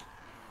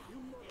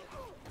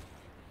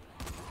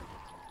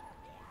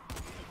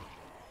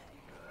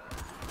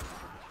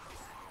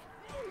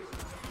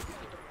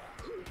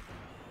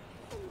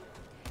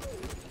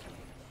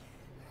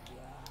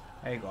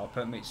 There you go,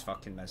 put him in his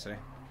fucking misery.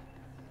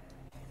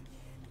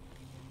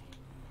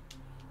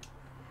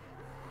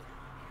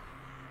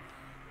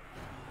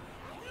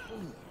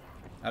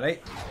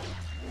 Alright.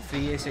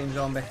 Free you, same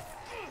zombie.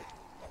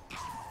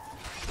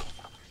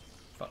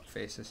 Fuck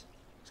faces.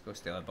 Let's go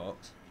steal a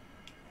box.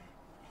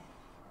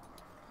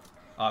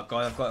 Oh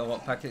god, I've got a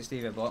lockpick at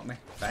Stevie, block me.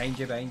 Behind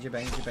you, behind you,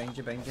 behind you, behind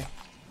you, behind you.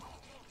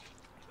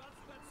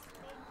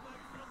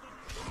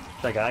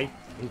 That guy,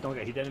 he's not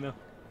got hit anymore.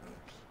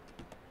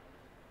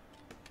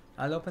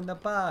 I'll open the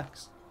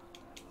box.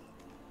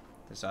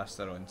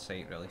 Disaster on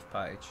site relief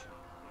package.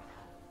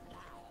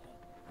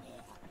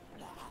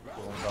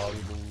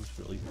 Valuables,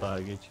 relief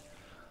package.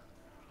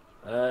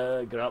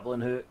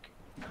 Grappling hook.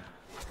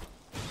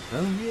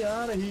 And we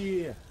out of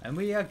here. And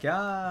we are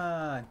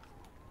gone.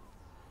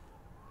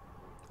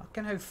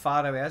 Fucking how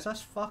far away is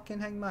this fucking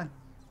thing, man?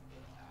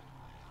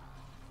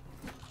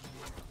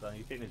 So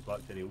you taking us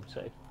back to the old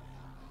city?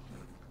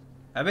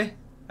 Are we?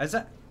 Is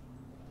it?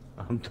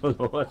 I don't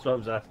know, that's what I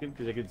was asking,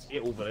 because I can see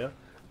it over there.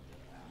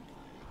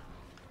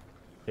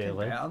 Yeah,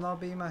 Better not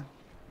be, man.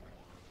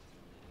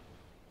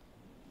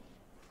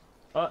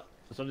 Oh,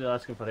 somebody's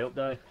asking for help,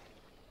 Daddy.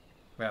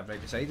 Where,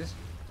 right beside us?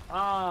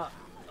 Ah!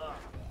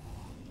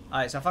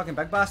 Ah, it's a fucking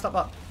big bastard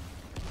up.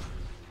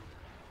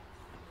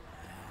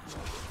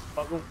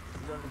 Fuck him,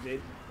 he's on the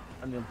dead.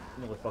 I'm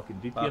nearly fucking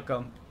dead here. Fuck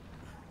him.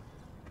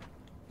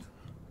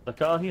 The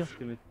car here,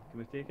 can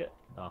we take it?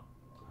 Ah,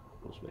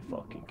 of course we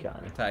fucking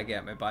can. Try to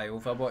get me by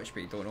Overwatch,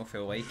 but you don't know if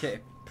he'll like it.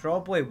 He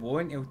probably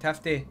won't, he'll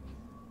have to.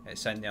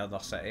 It's in the other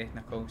city,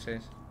 Nicole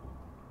says.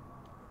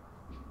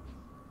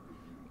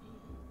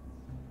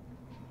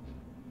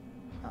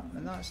 Ah,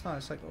 no, it's not,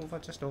 it's like over,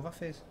 just over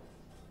phase.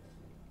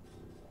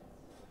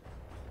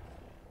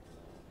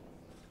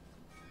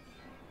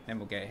 Then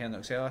we'll get here and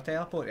it'll say, oh,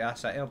 teleport to our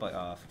city. I'll be like,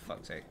 oh, for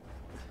fuck's sake.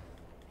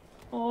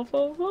 Oh,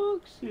 for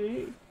fuck's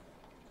sake.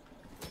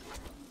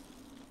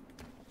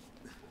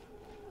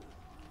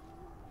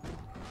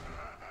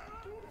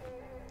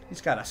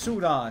 He's got a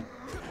suit on.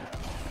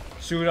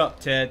 Suit up,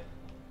 Ted.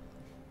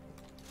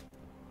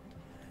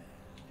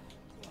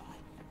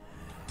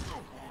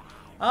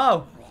 Oh!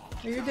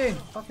 What are you doing?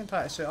 Fucking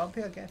try to suit up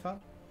here, get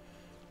fucked.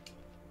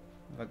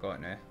 What have I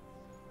got now?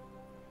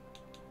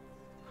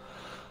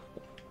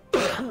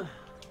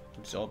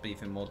 Absorb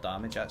even more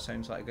damage, that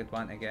sounds like a good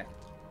one to get.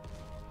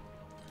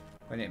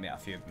 We need to make a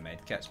few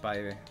med kits, by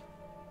the way.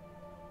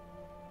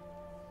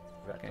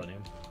 Right on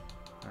him.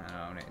 I don't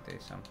know, I need to do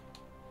some.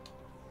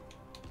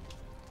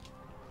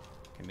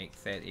 Can make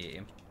 38 of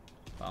him,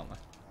 apparently.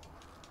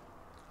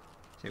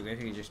 So if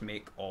you can just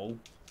make all.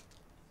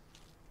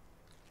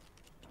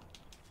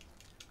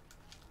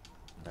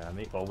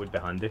 Make all would be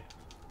handy.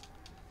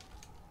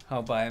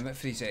 I'll buy him at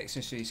 3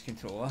 seconds so he's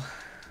controller.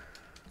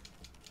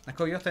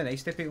 Nicole, you're too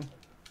nice to people.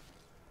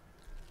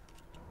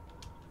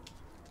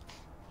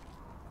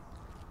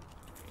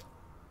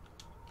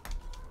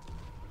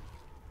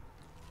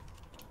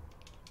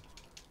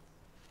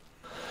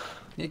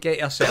 You need to get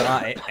yourself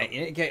that. You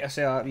need to get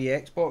yourself a wee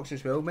Xbox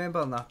as well,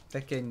 remember? And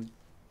you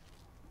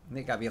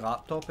need to get a wee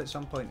laptop at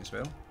some point as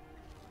well.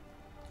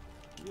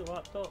 Your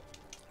laptop?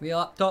 Wee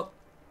laptop.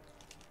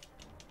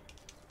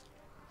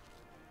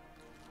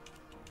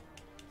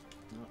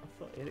 No, I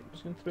thought Eric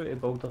was going through to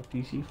build up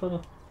PC for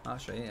her.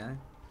 That's right, yeah.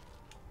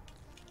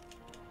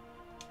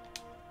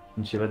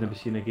 And she wouldn't be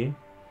seen again.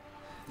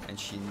 And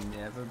she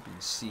never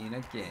been seen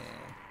again.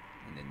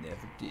 And it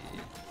never did.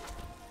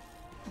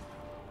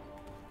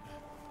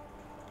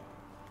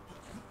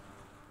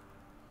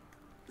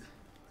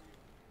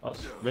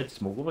 That's red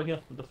smoke over here,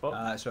 what the fuck?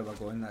 That's where we're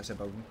going, that's a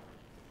building.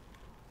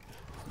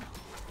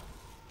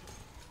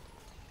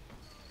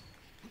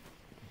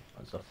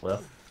 That's a flare.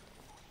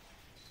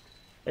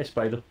 Hey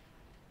Spider.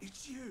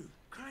 It's you,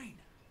 Crane.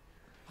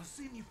 I've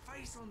seen your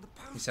face on the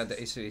poster. He said that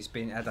he's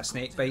had a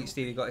snake bite,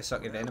 Steve, he got to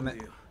suck your venom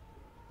it.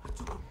 I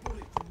took a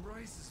bullet from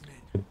Razor's men.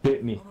 You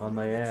bit me on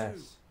my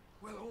ass.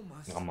 Well,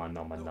 almost. Nom. I'm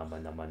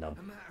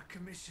out of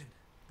commission.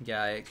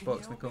 Yeah, Can you Xbox,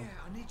 help Nicole. me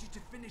out? I need you to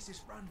finish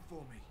this run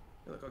for me.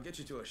 Look, I'll get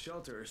you to a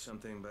shelter or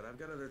something, but I've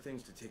got other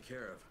things to take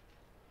care of.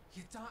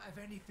 You don't have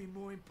anything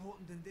more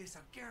important than this, I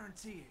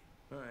guarantee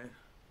it. Alright.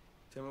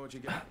 Tell me what you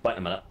got. Wait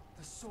a minute.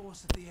 The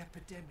source of the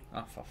epidemic.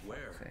 Oh, for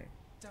Where? fuck's sake.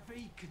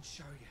 David can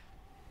show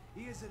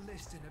you. Here's a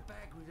list in a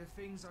bag with the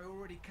things I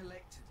already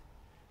collected.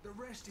 The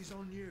rest is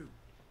on you.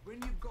 When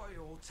you've got it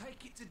all,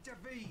 take it to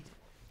David.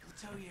 He'll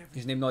tell you everything.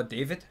 His name not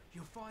David?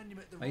 You'll find him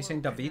at the Why are you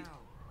saying Royal David? Canal.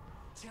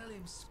 Tell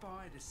him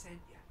Spider sent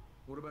you.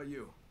 What about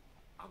you?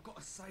 I've got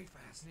a safe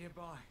house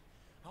nearby.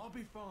 I'll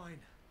be fine.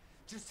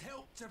 Just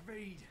help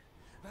David.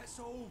 That's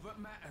all that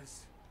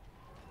matters.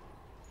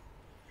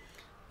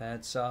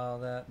 That's all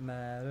that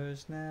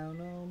matters now,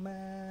 no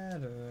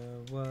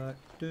matter what.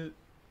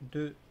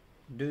 Now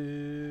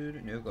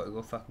I've got to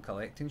go fucking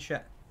collecting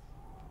shit.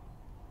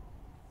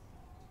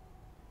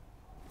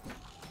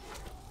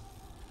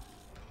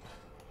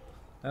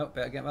 Oh,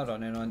 better get my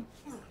running on.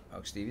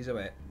 Oh, Stevie's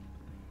away.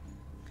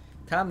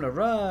 Time to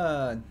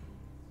run!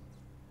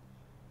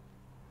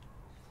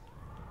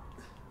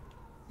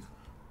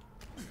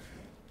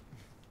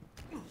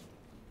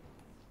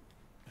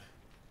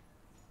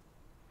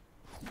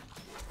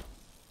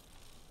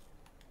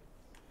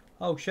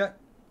 Oh shit.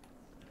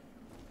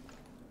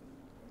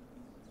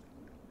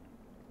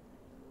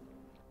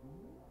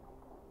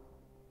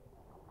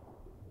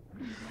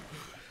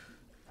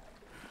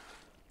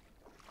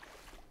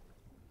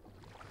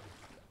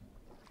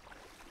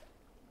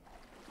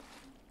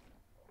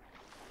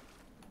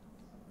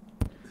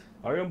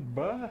 I am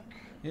back.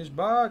 He's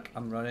back.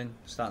 I'm running,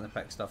 starting to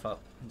pick stuff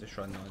up and just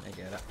running on to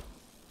get it.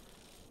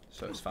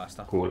 So it's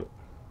faster. Cool.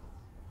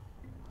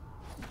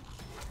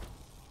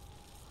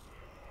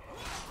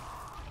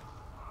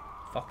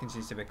 Fucking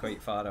seems to be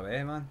quite far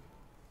away, man.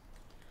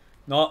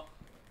 No.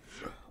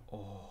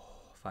 Oh,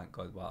 thank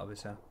God what I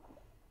was here.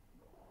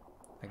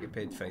 I get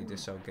paid Friday,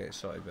 so I'll get it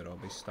sorted with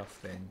Robbie's stuff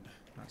then.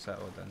 That's it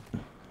all done.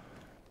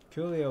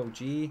 Coolio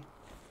G.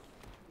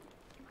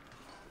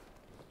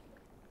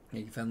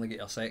 You can finally get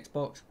your sex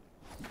box.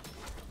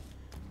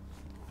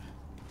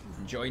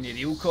 Join the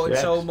real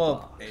console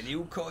mob. The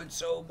real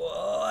console mob.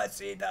 Oh, I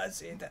said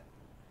it.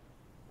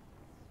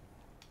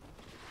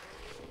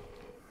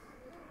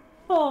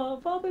 Oh,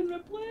 have I been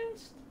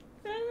replaced?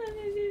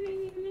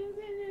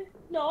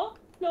 No.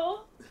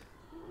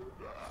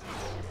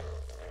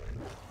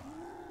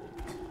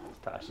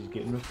 Tash is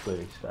getting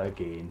replaced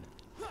again.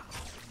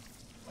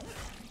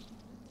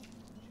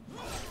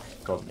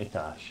 God, me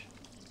Tash.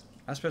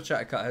 That's where trying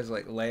to cut his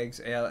like legs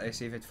earlier to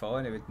see if he'd fall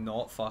and he would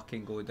not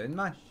fucking go down,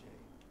 man.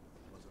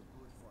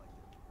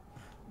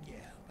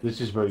 This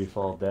is where you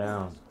fall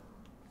down.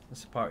 This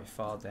is the part you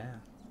fall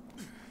down.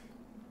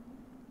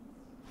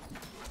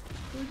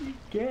 Where do you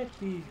get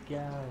these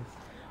guys?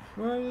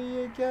 Where do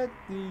you get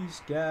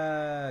these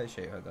guys?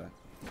 Shit, hold on.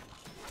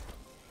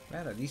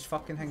 Where are these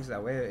fucking things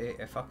that weigh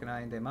a fucking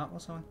I&D map or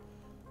something?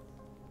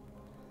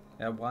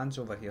 Yeah, one's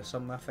over here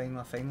somewhere. Finally,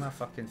 I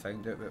fucking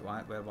found out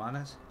where one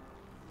is.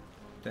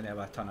 Don't have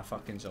a ton of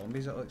fucking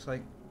zombies, it looks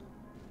like.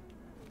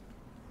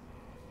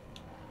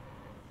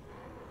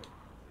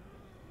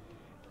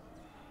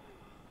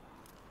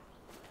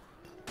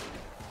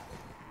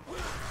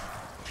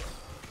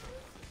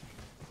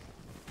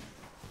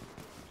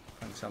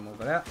 Find some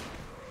over there.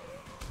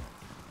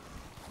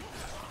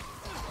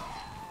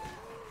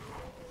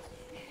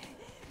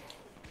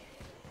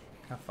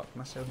 Can't fuck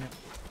myself here.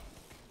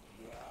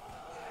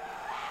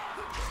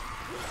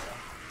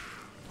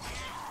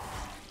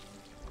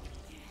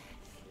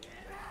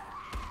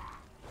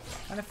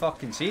 And a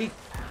fucking see.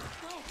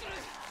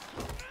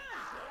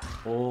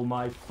 Oh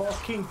my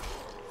fucking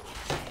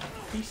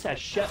piece of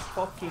shit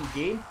fucking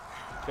game.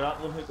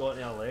 Grappling hook got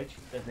on our ledge,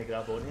 doesn't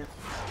grab on it.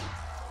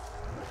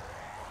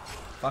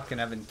 Fucking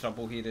having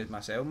trouble here with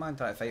myself, man,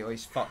 trying to fight all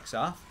these fucks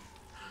off.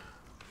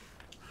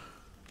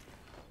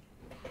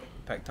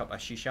 Picked up a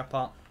shisha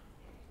part.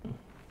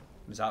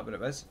 Was that what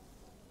it was?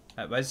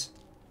 It was.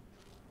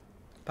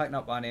 Picking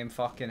up one of them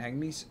fucking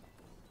hingmies.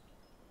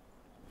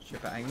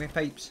 Stupid hingmy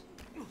pipes.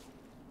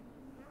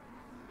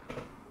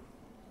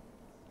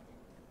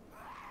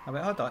 Oh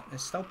wait, hold on,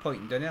 it's still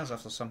pointing down here as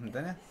if there's something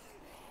down here.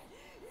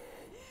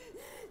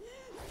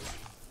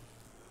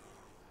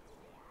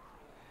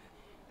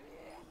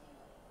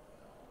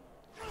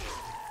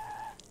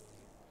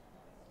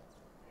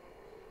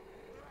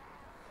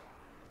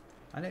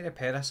 I need to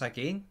repair this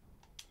again.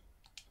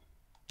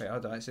 Wait,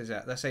 hold on, it says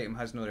that this item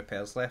has no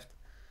repairs left.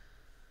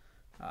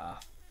 Ah,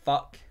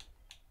 fuck.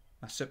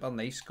 My super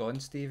knife's gone,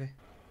 Stevie.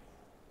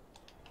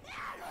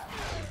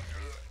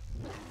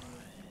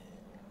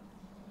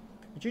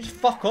 Would you just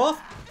fuck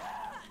off?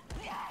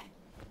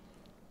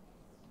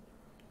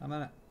 A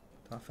minute.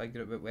 Till I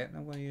figure out what weapon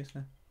I'm going to use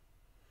now.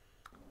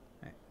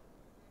 Right.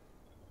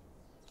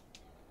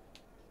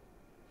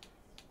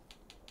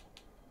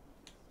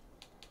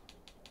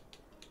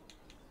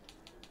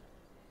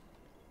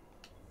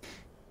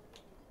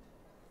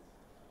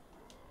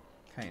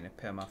 Can't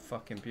repair my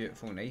fucking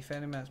beautiful knife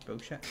anymore, that's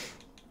bullshit.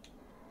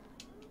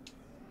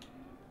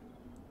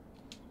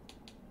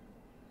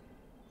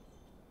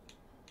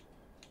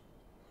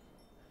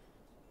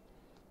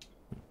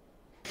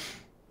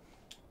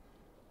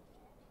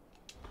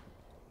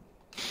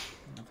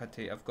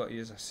 I've got to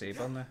use a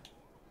saber now.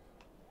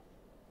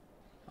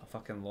 A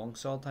fucking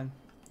longsword thing.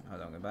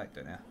 Hold on, go back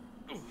down there.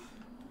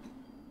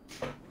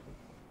 There's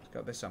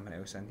got to be something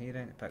else in here,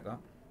 ain't to pick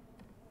up.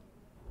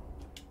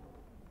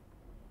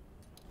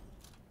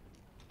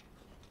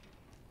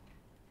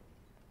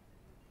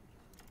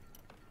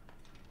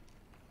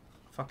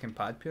 Fucking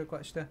pad pure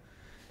glitch there.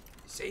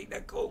 Say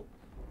Nicole.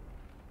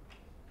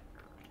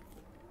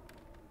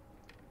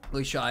 At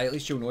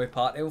least you'll know a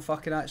party will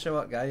fucking actually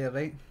work, guy, you're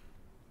right.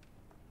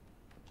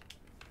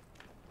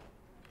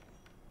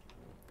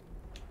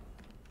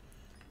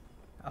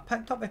 I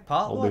picked up a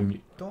part though.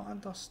 Don't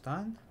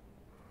understand.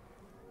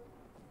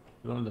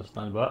 You don't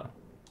understand what?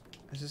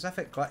 It's as if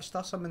it glitched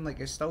or something, like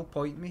it's still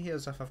pointing me here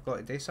as if I've got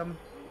to do something.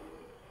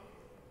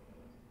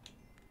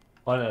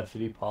 One of the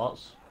 3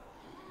 parts.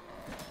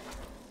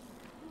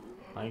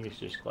 I think it's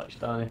just glitched,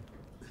 Danny.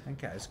 I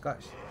think it is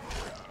glitched.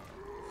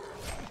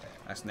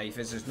 This knife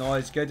is not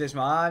as good as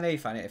my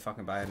knife. I need to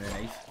fucking buy a new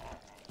knife.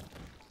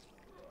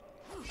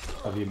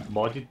 Have you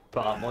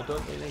put that mod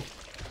on the knife?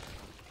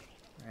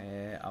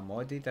 I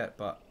modded it,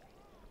 but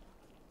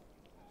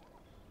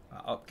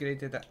I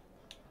upgraded it.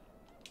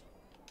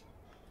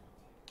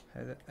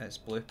 It's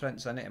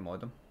blueprints in it to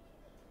mod them.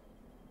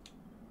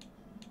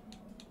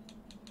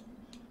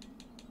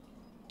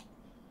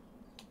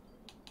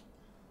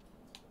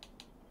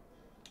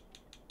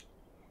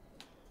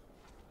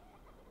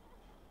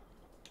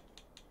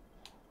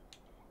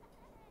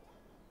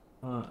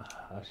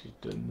 She's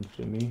doing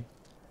for me.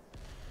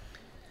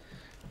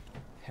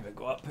 Here we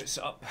go, it puts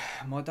it up.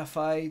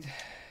 Modified.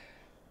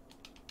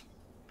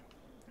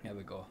 Here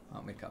we go,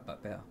 that'll make it a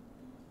bit better.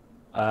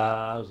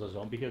 There's a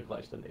zombie here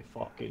glitched into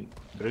fucking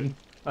room.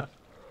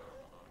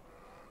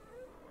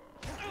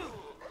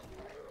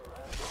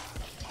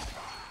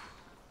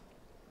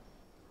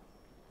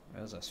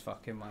 Where's this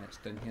fucking one? It's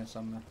down here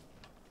somewhere.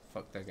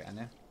 Fuck, did I get in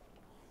there?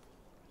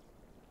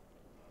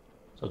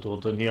 There's a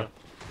door down here.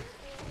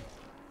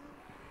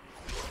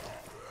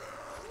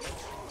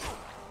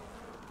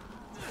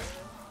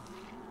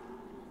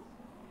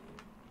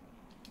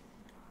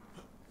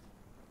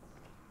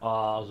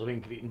 There's a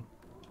ring greeting.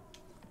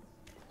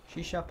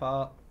 Shisha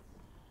pot.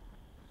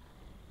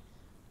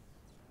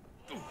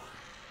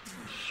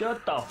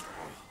 Shut the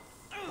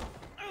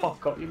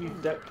fuck up, you wee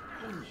dick.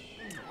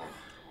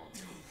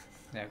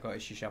 Yeah, I've got a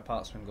shisha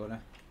parts when going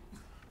now.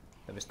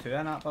 There was 2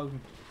 in that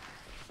building.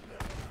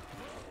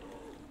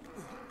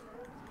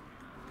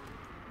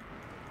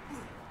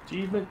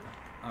 Achievement.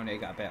 I'll need to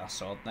get a better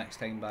sword next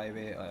time, by the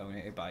way. Like, I'll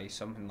need to buy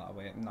something like a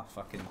weapon, a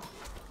fucking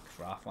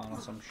craft one or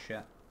some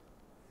shit.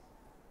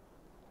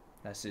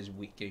 This is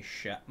weak as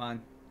shit,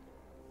 man.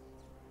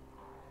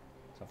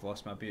 So I've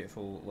lost my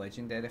beautiful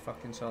legendary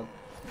fucking sword.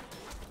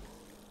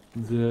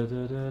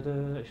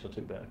 It should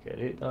take better care of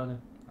it, Danny.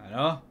 I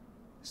know.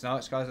 It's not,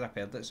 it's because I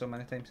repaired it so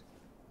many times.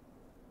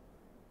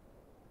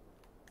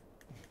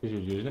 Because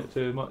you're using it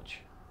too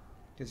much.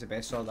 It's the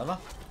best sword ever.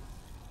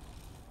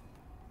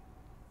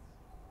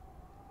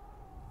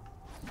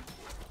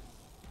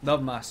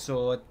 Love my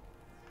sword.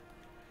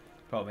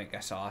 Probably make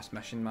this the last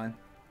mission, man.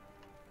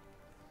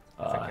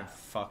 If I can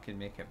fucking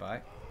make it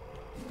back.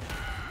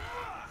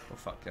 Go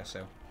fuck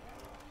yourself.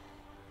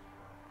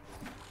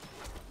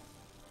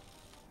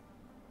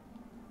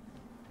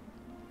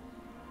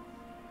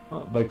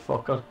 That big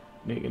fucker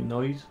making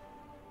noise.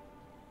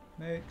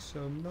 Make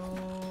some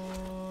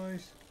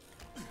noise.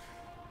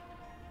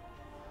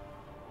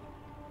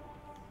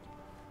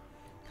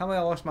 Can't believe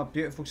I lost my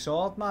beautiful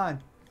sword,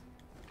 man.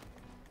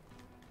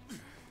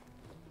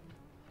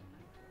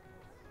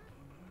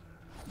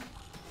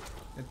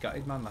 Good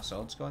gutted, man. My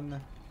sword's gone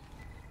now.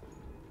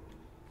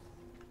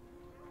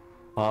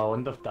 I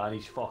wonder if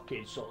Danny's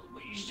fucking sword.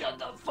 Will you shut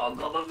the fuck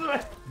up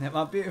about it?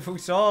 My beautiful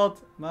sword.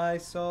 My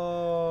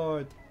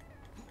sword.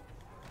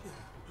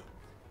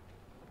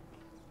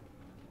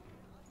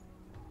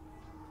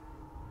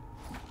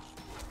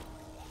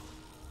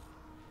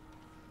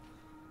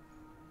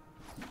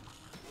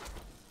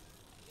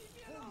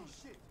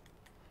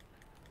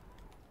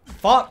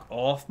 Fuck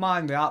off,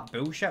 man, with that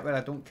bullshit where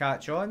I don't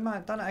catch on,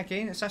 man. Done it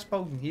again. It's this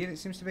building here. It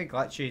seems to be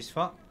glitchy as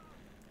fuck.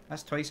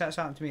 That's twice that's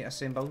happened to me at the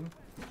same building.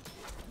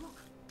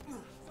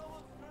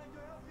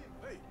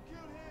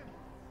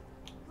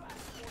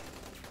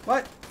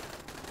 What?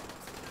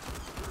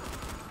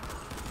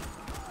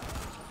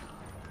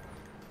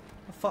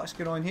 What the fuck's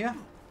going on here?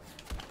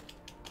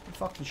 You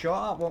fucking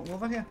shot at walking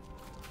over here.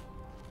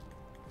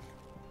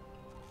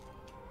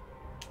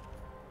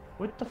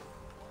 What the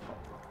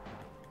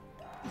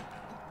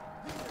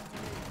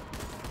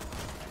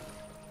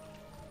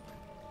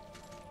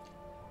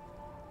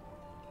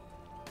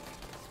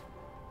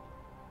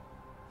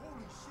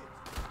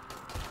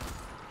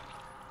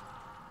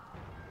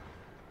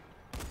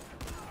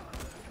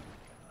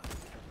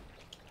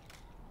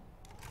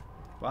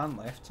One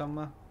left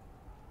somewhere.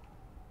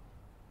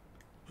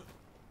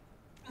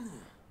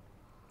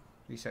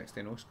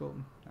 360 no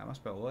scoping. That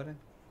must be a Lauren.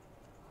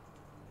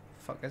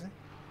 Fuck is he?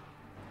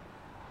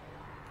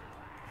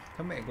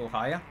 Tell me to go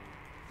higher.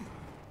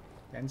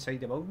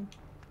 Inside the building.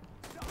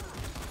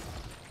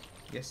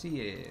 Yes he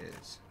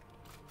is.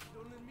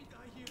 Don't let me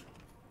die here.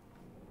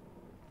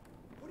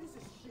 What is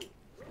this shit?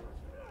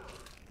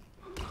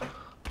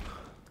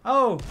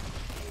 Oh!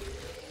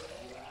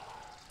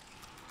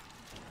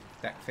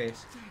 Dick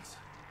face. Thanks.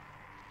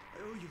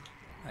 I owe you.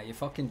 Ah, you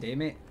fucking day,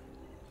 mate.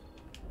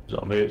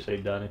 zombie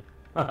outside, Danny?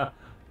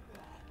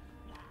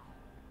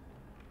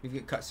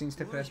 You've got cutscenes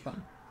to press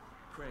button.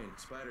 Crane,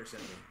 Spider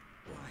sent me.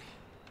 Why?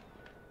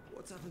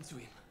 What's happened to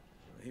him?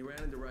 He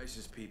ran into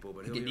Rice's people,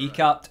 but You he'll get be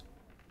kneecapped.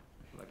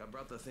 Like, I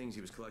brought the things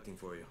he was collecting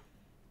for you.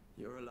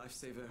 You're a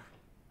lifesaver.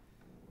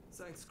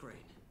 Thanks, Crane.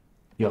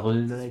 You're a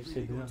This is really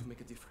lifesaver. going to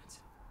make a difference.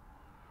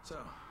 So,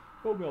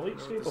 Oh, my I know what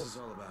this lightsaber. is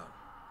all about.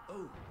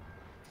 Oh,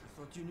 I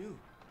thought you knew.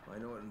 I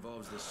know it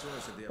involves the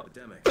source of the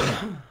epidemic.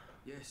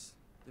 Yes,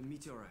 the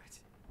meteorite.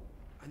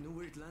 I know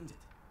where it landed.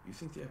 You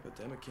think the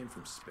epidemic came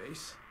from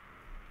space?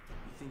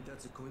 You think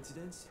that's a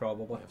coincidence?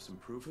 Probably. You have some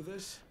proof of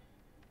this?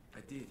 I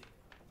did.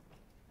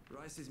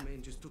 Rice's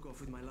men just took off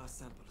with my last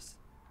samples.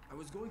 I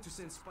was going to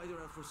send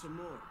Spider out for some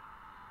more.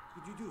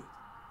 Could you do it?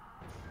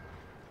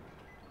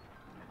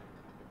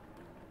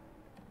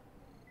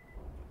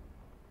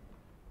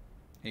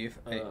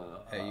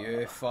 Are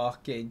you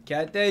fucking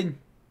kidding?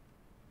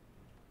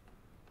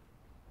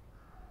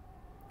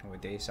 Will we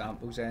do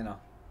samples then, or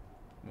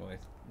will we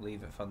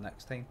leave it for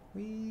next time?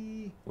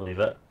 Leave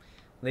it.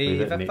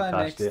 Leave it and for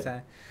make next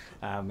time.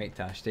 I'll make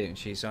Tash do it when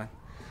she's on.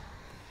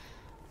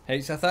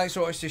 Right, so thanks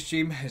for watching the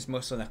stream. It's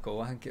mostly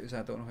Nicole, I think it was.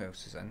 I don't know who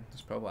else is in.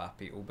 There's probably other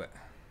people, but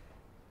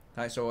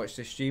thanks for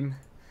watching the stream.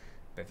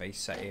 By Vice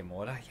City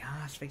Mora.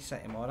 Yeah, it's Vice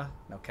City Mora.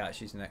 And I'll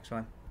catch you in the next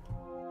one.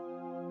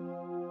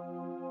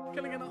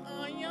 Can I get an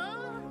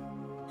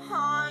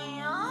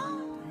Hiya?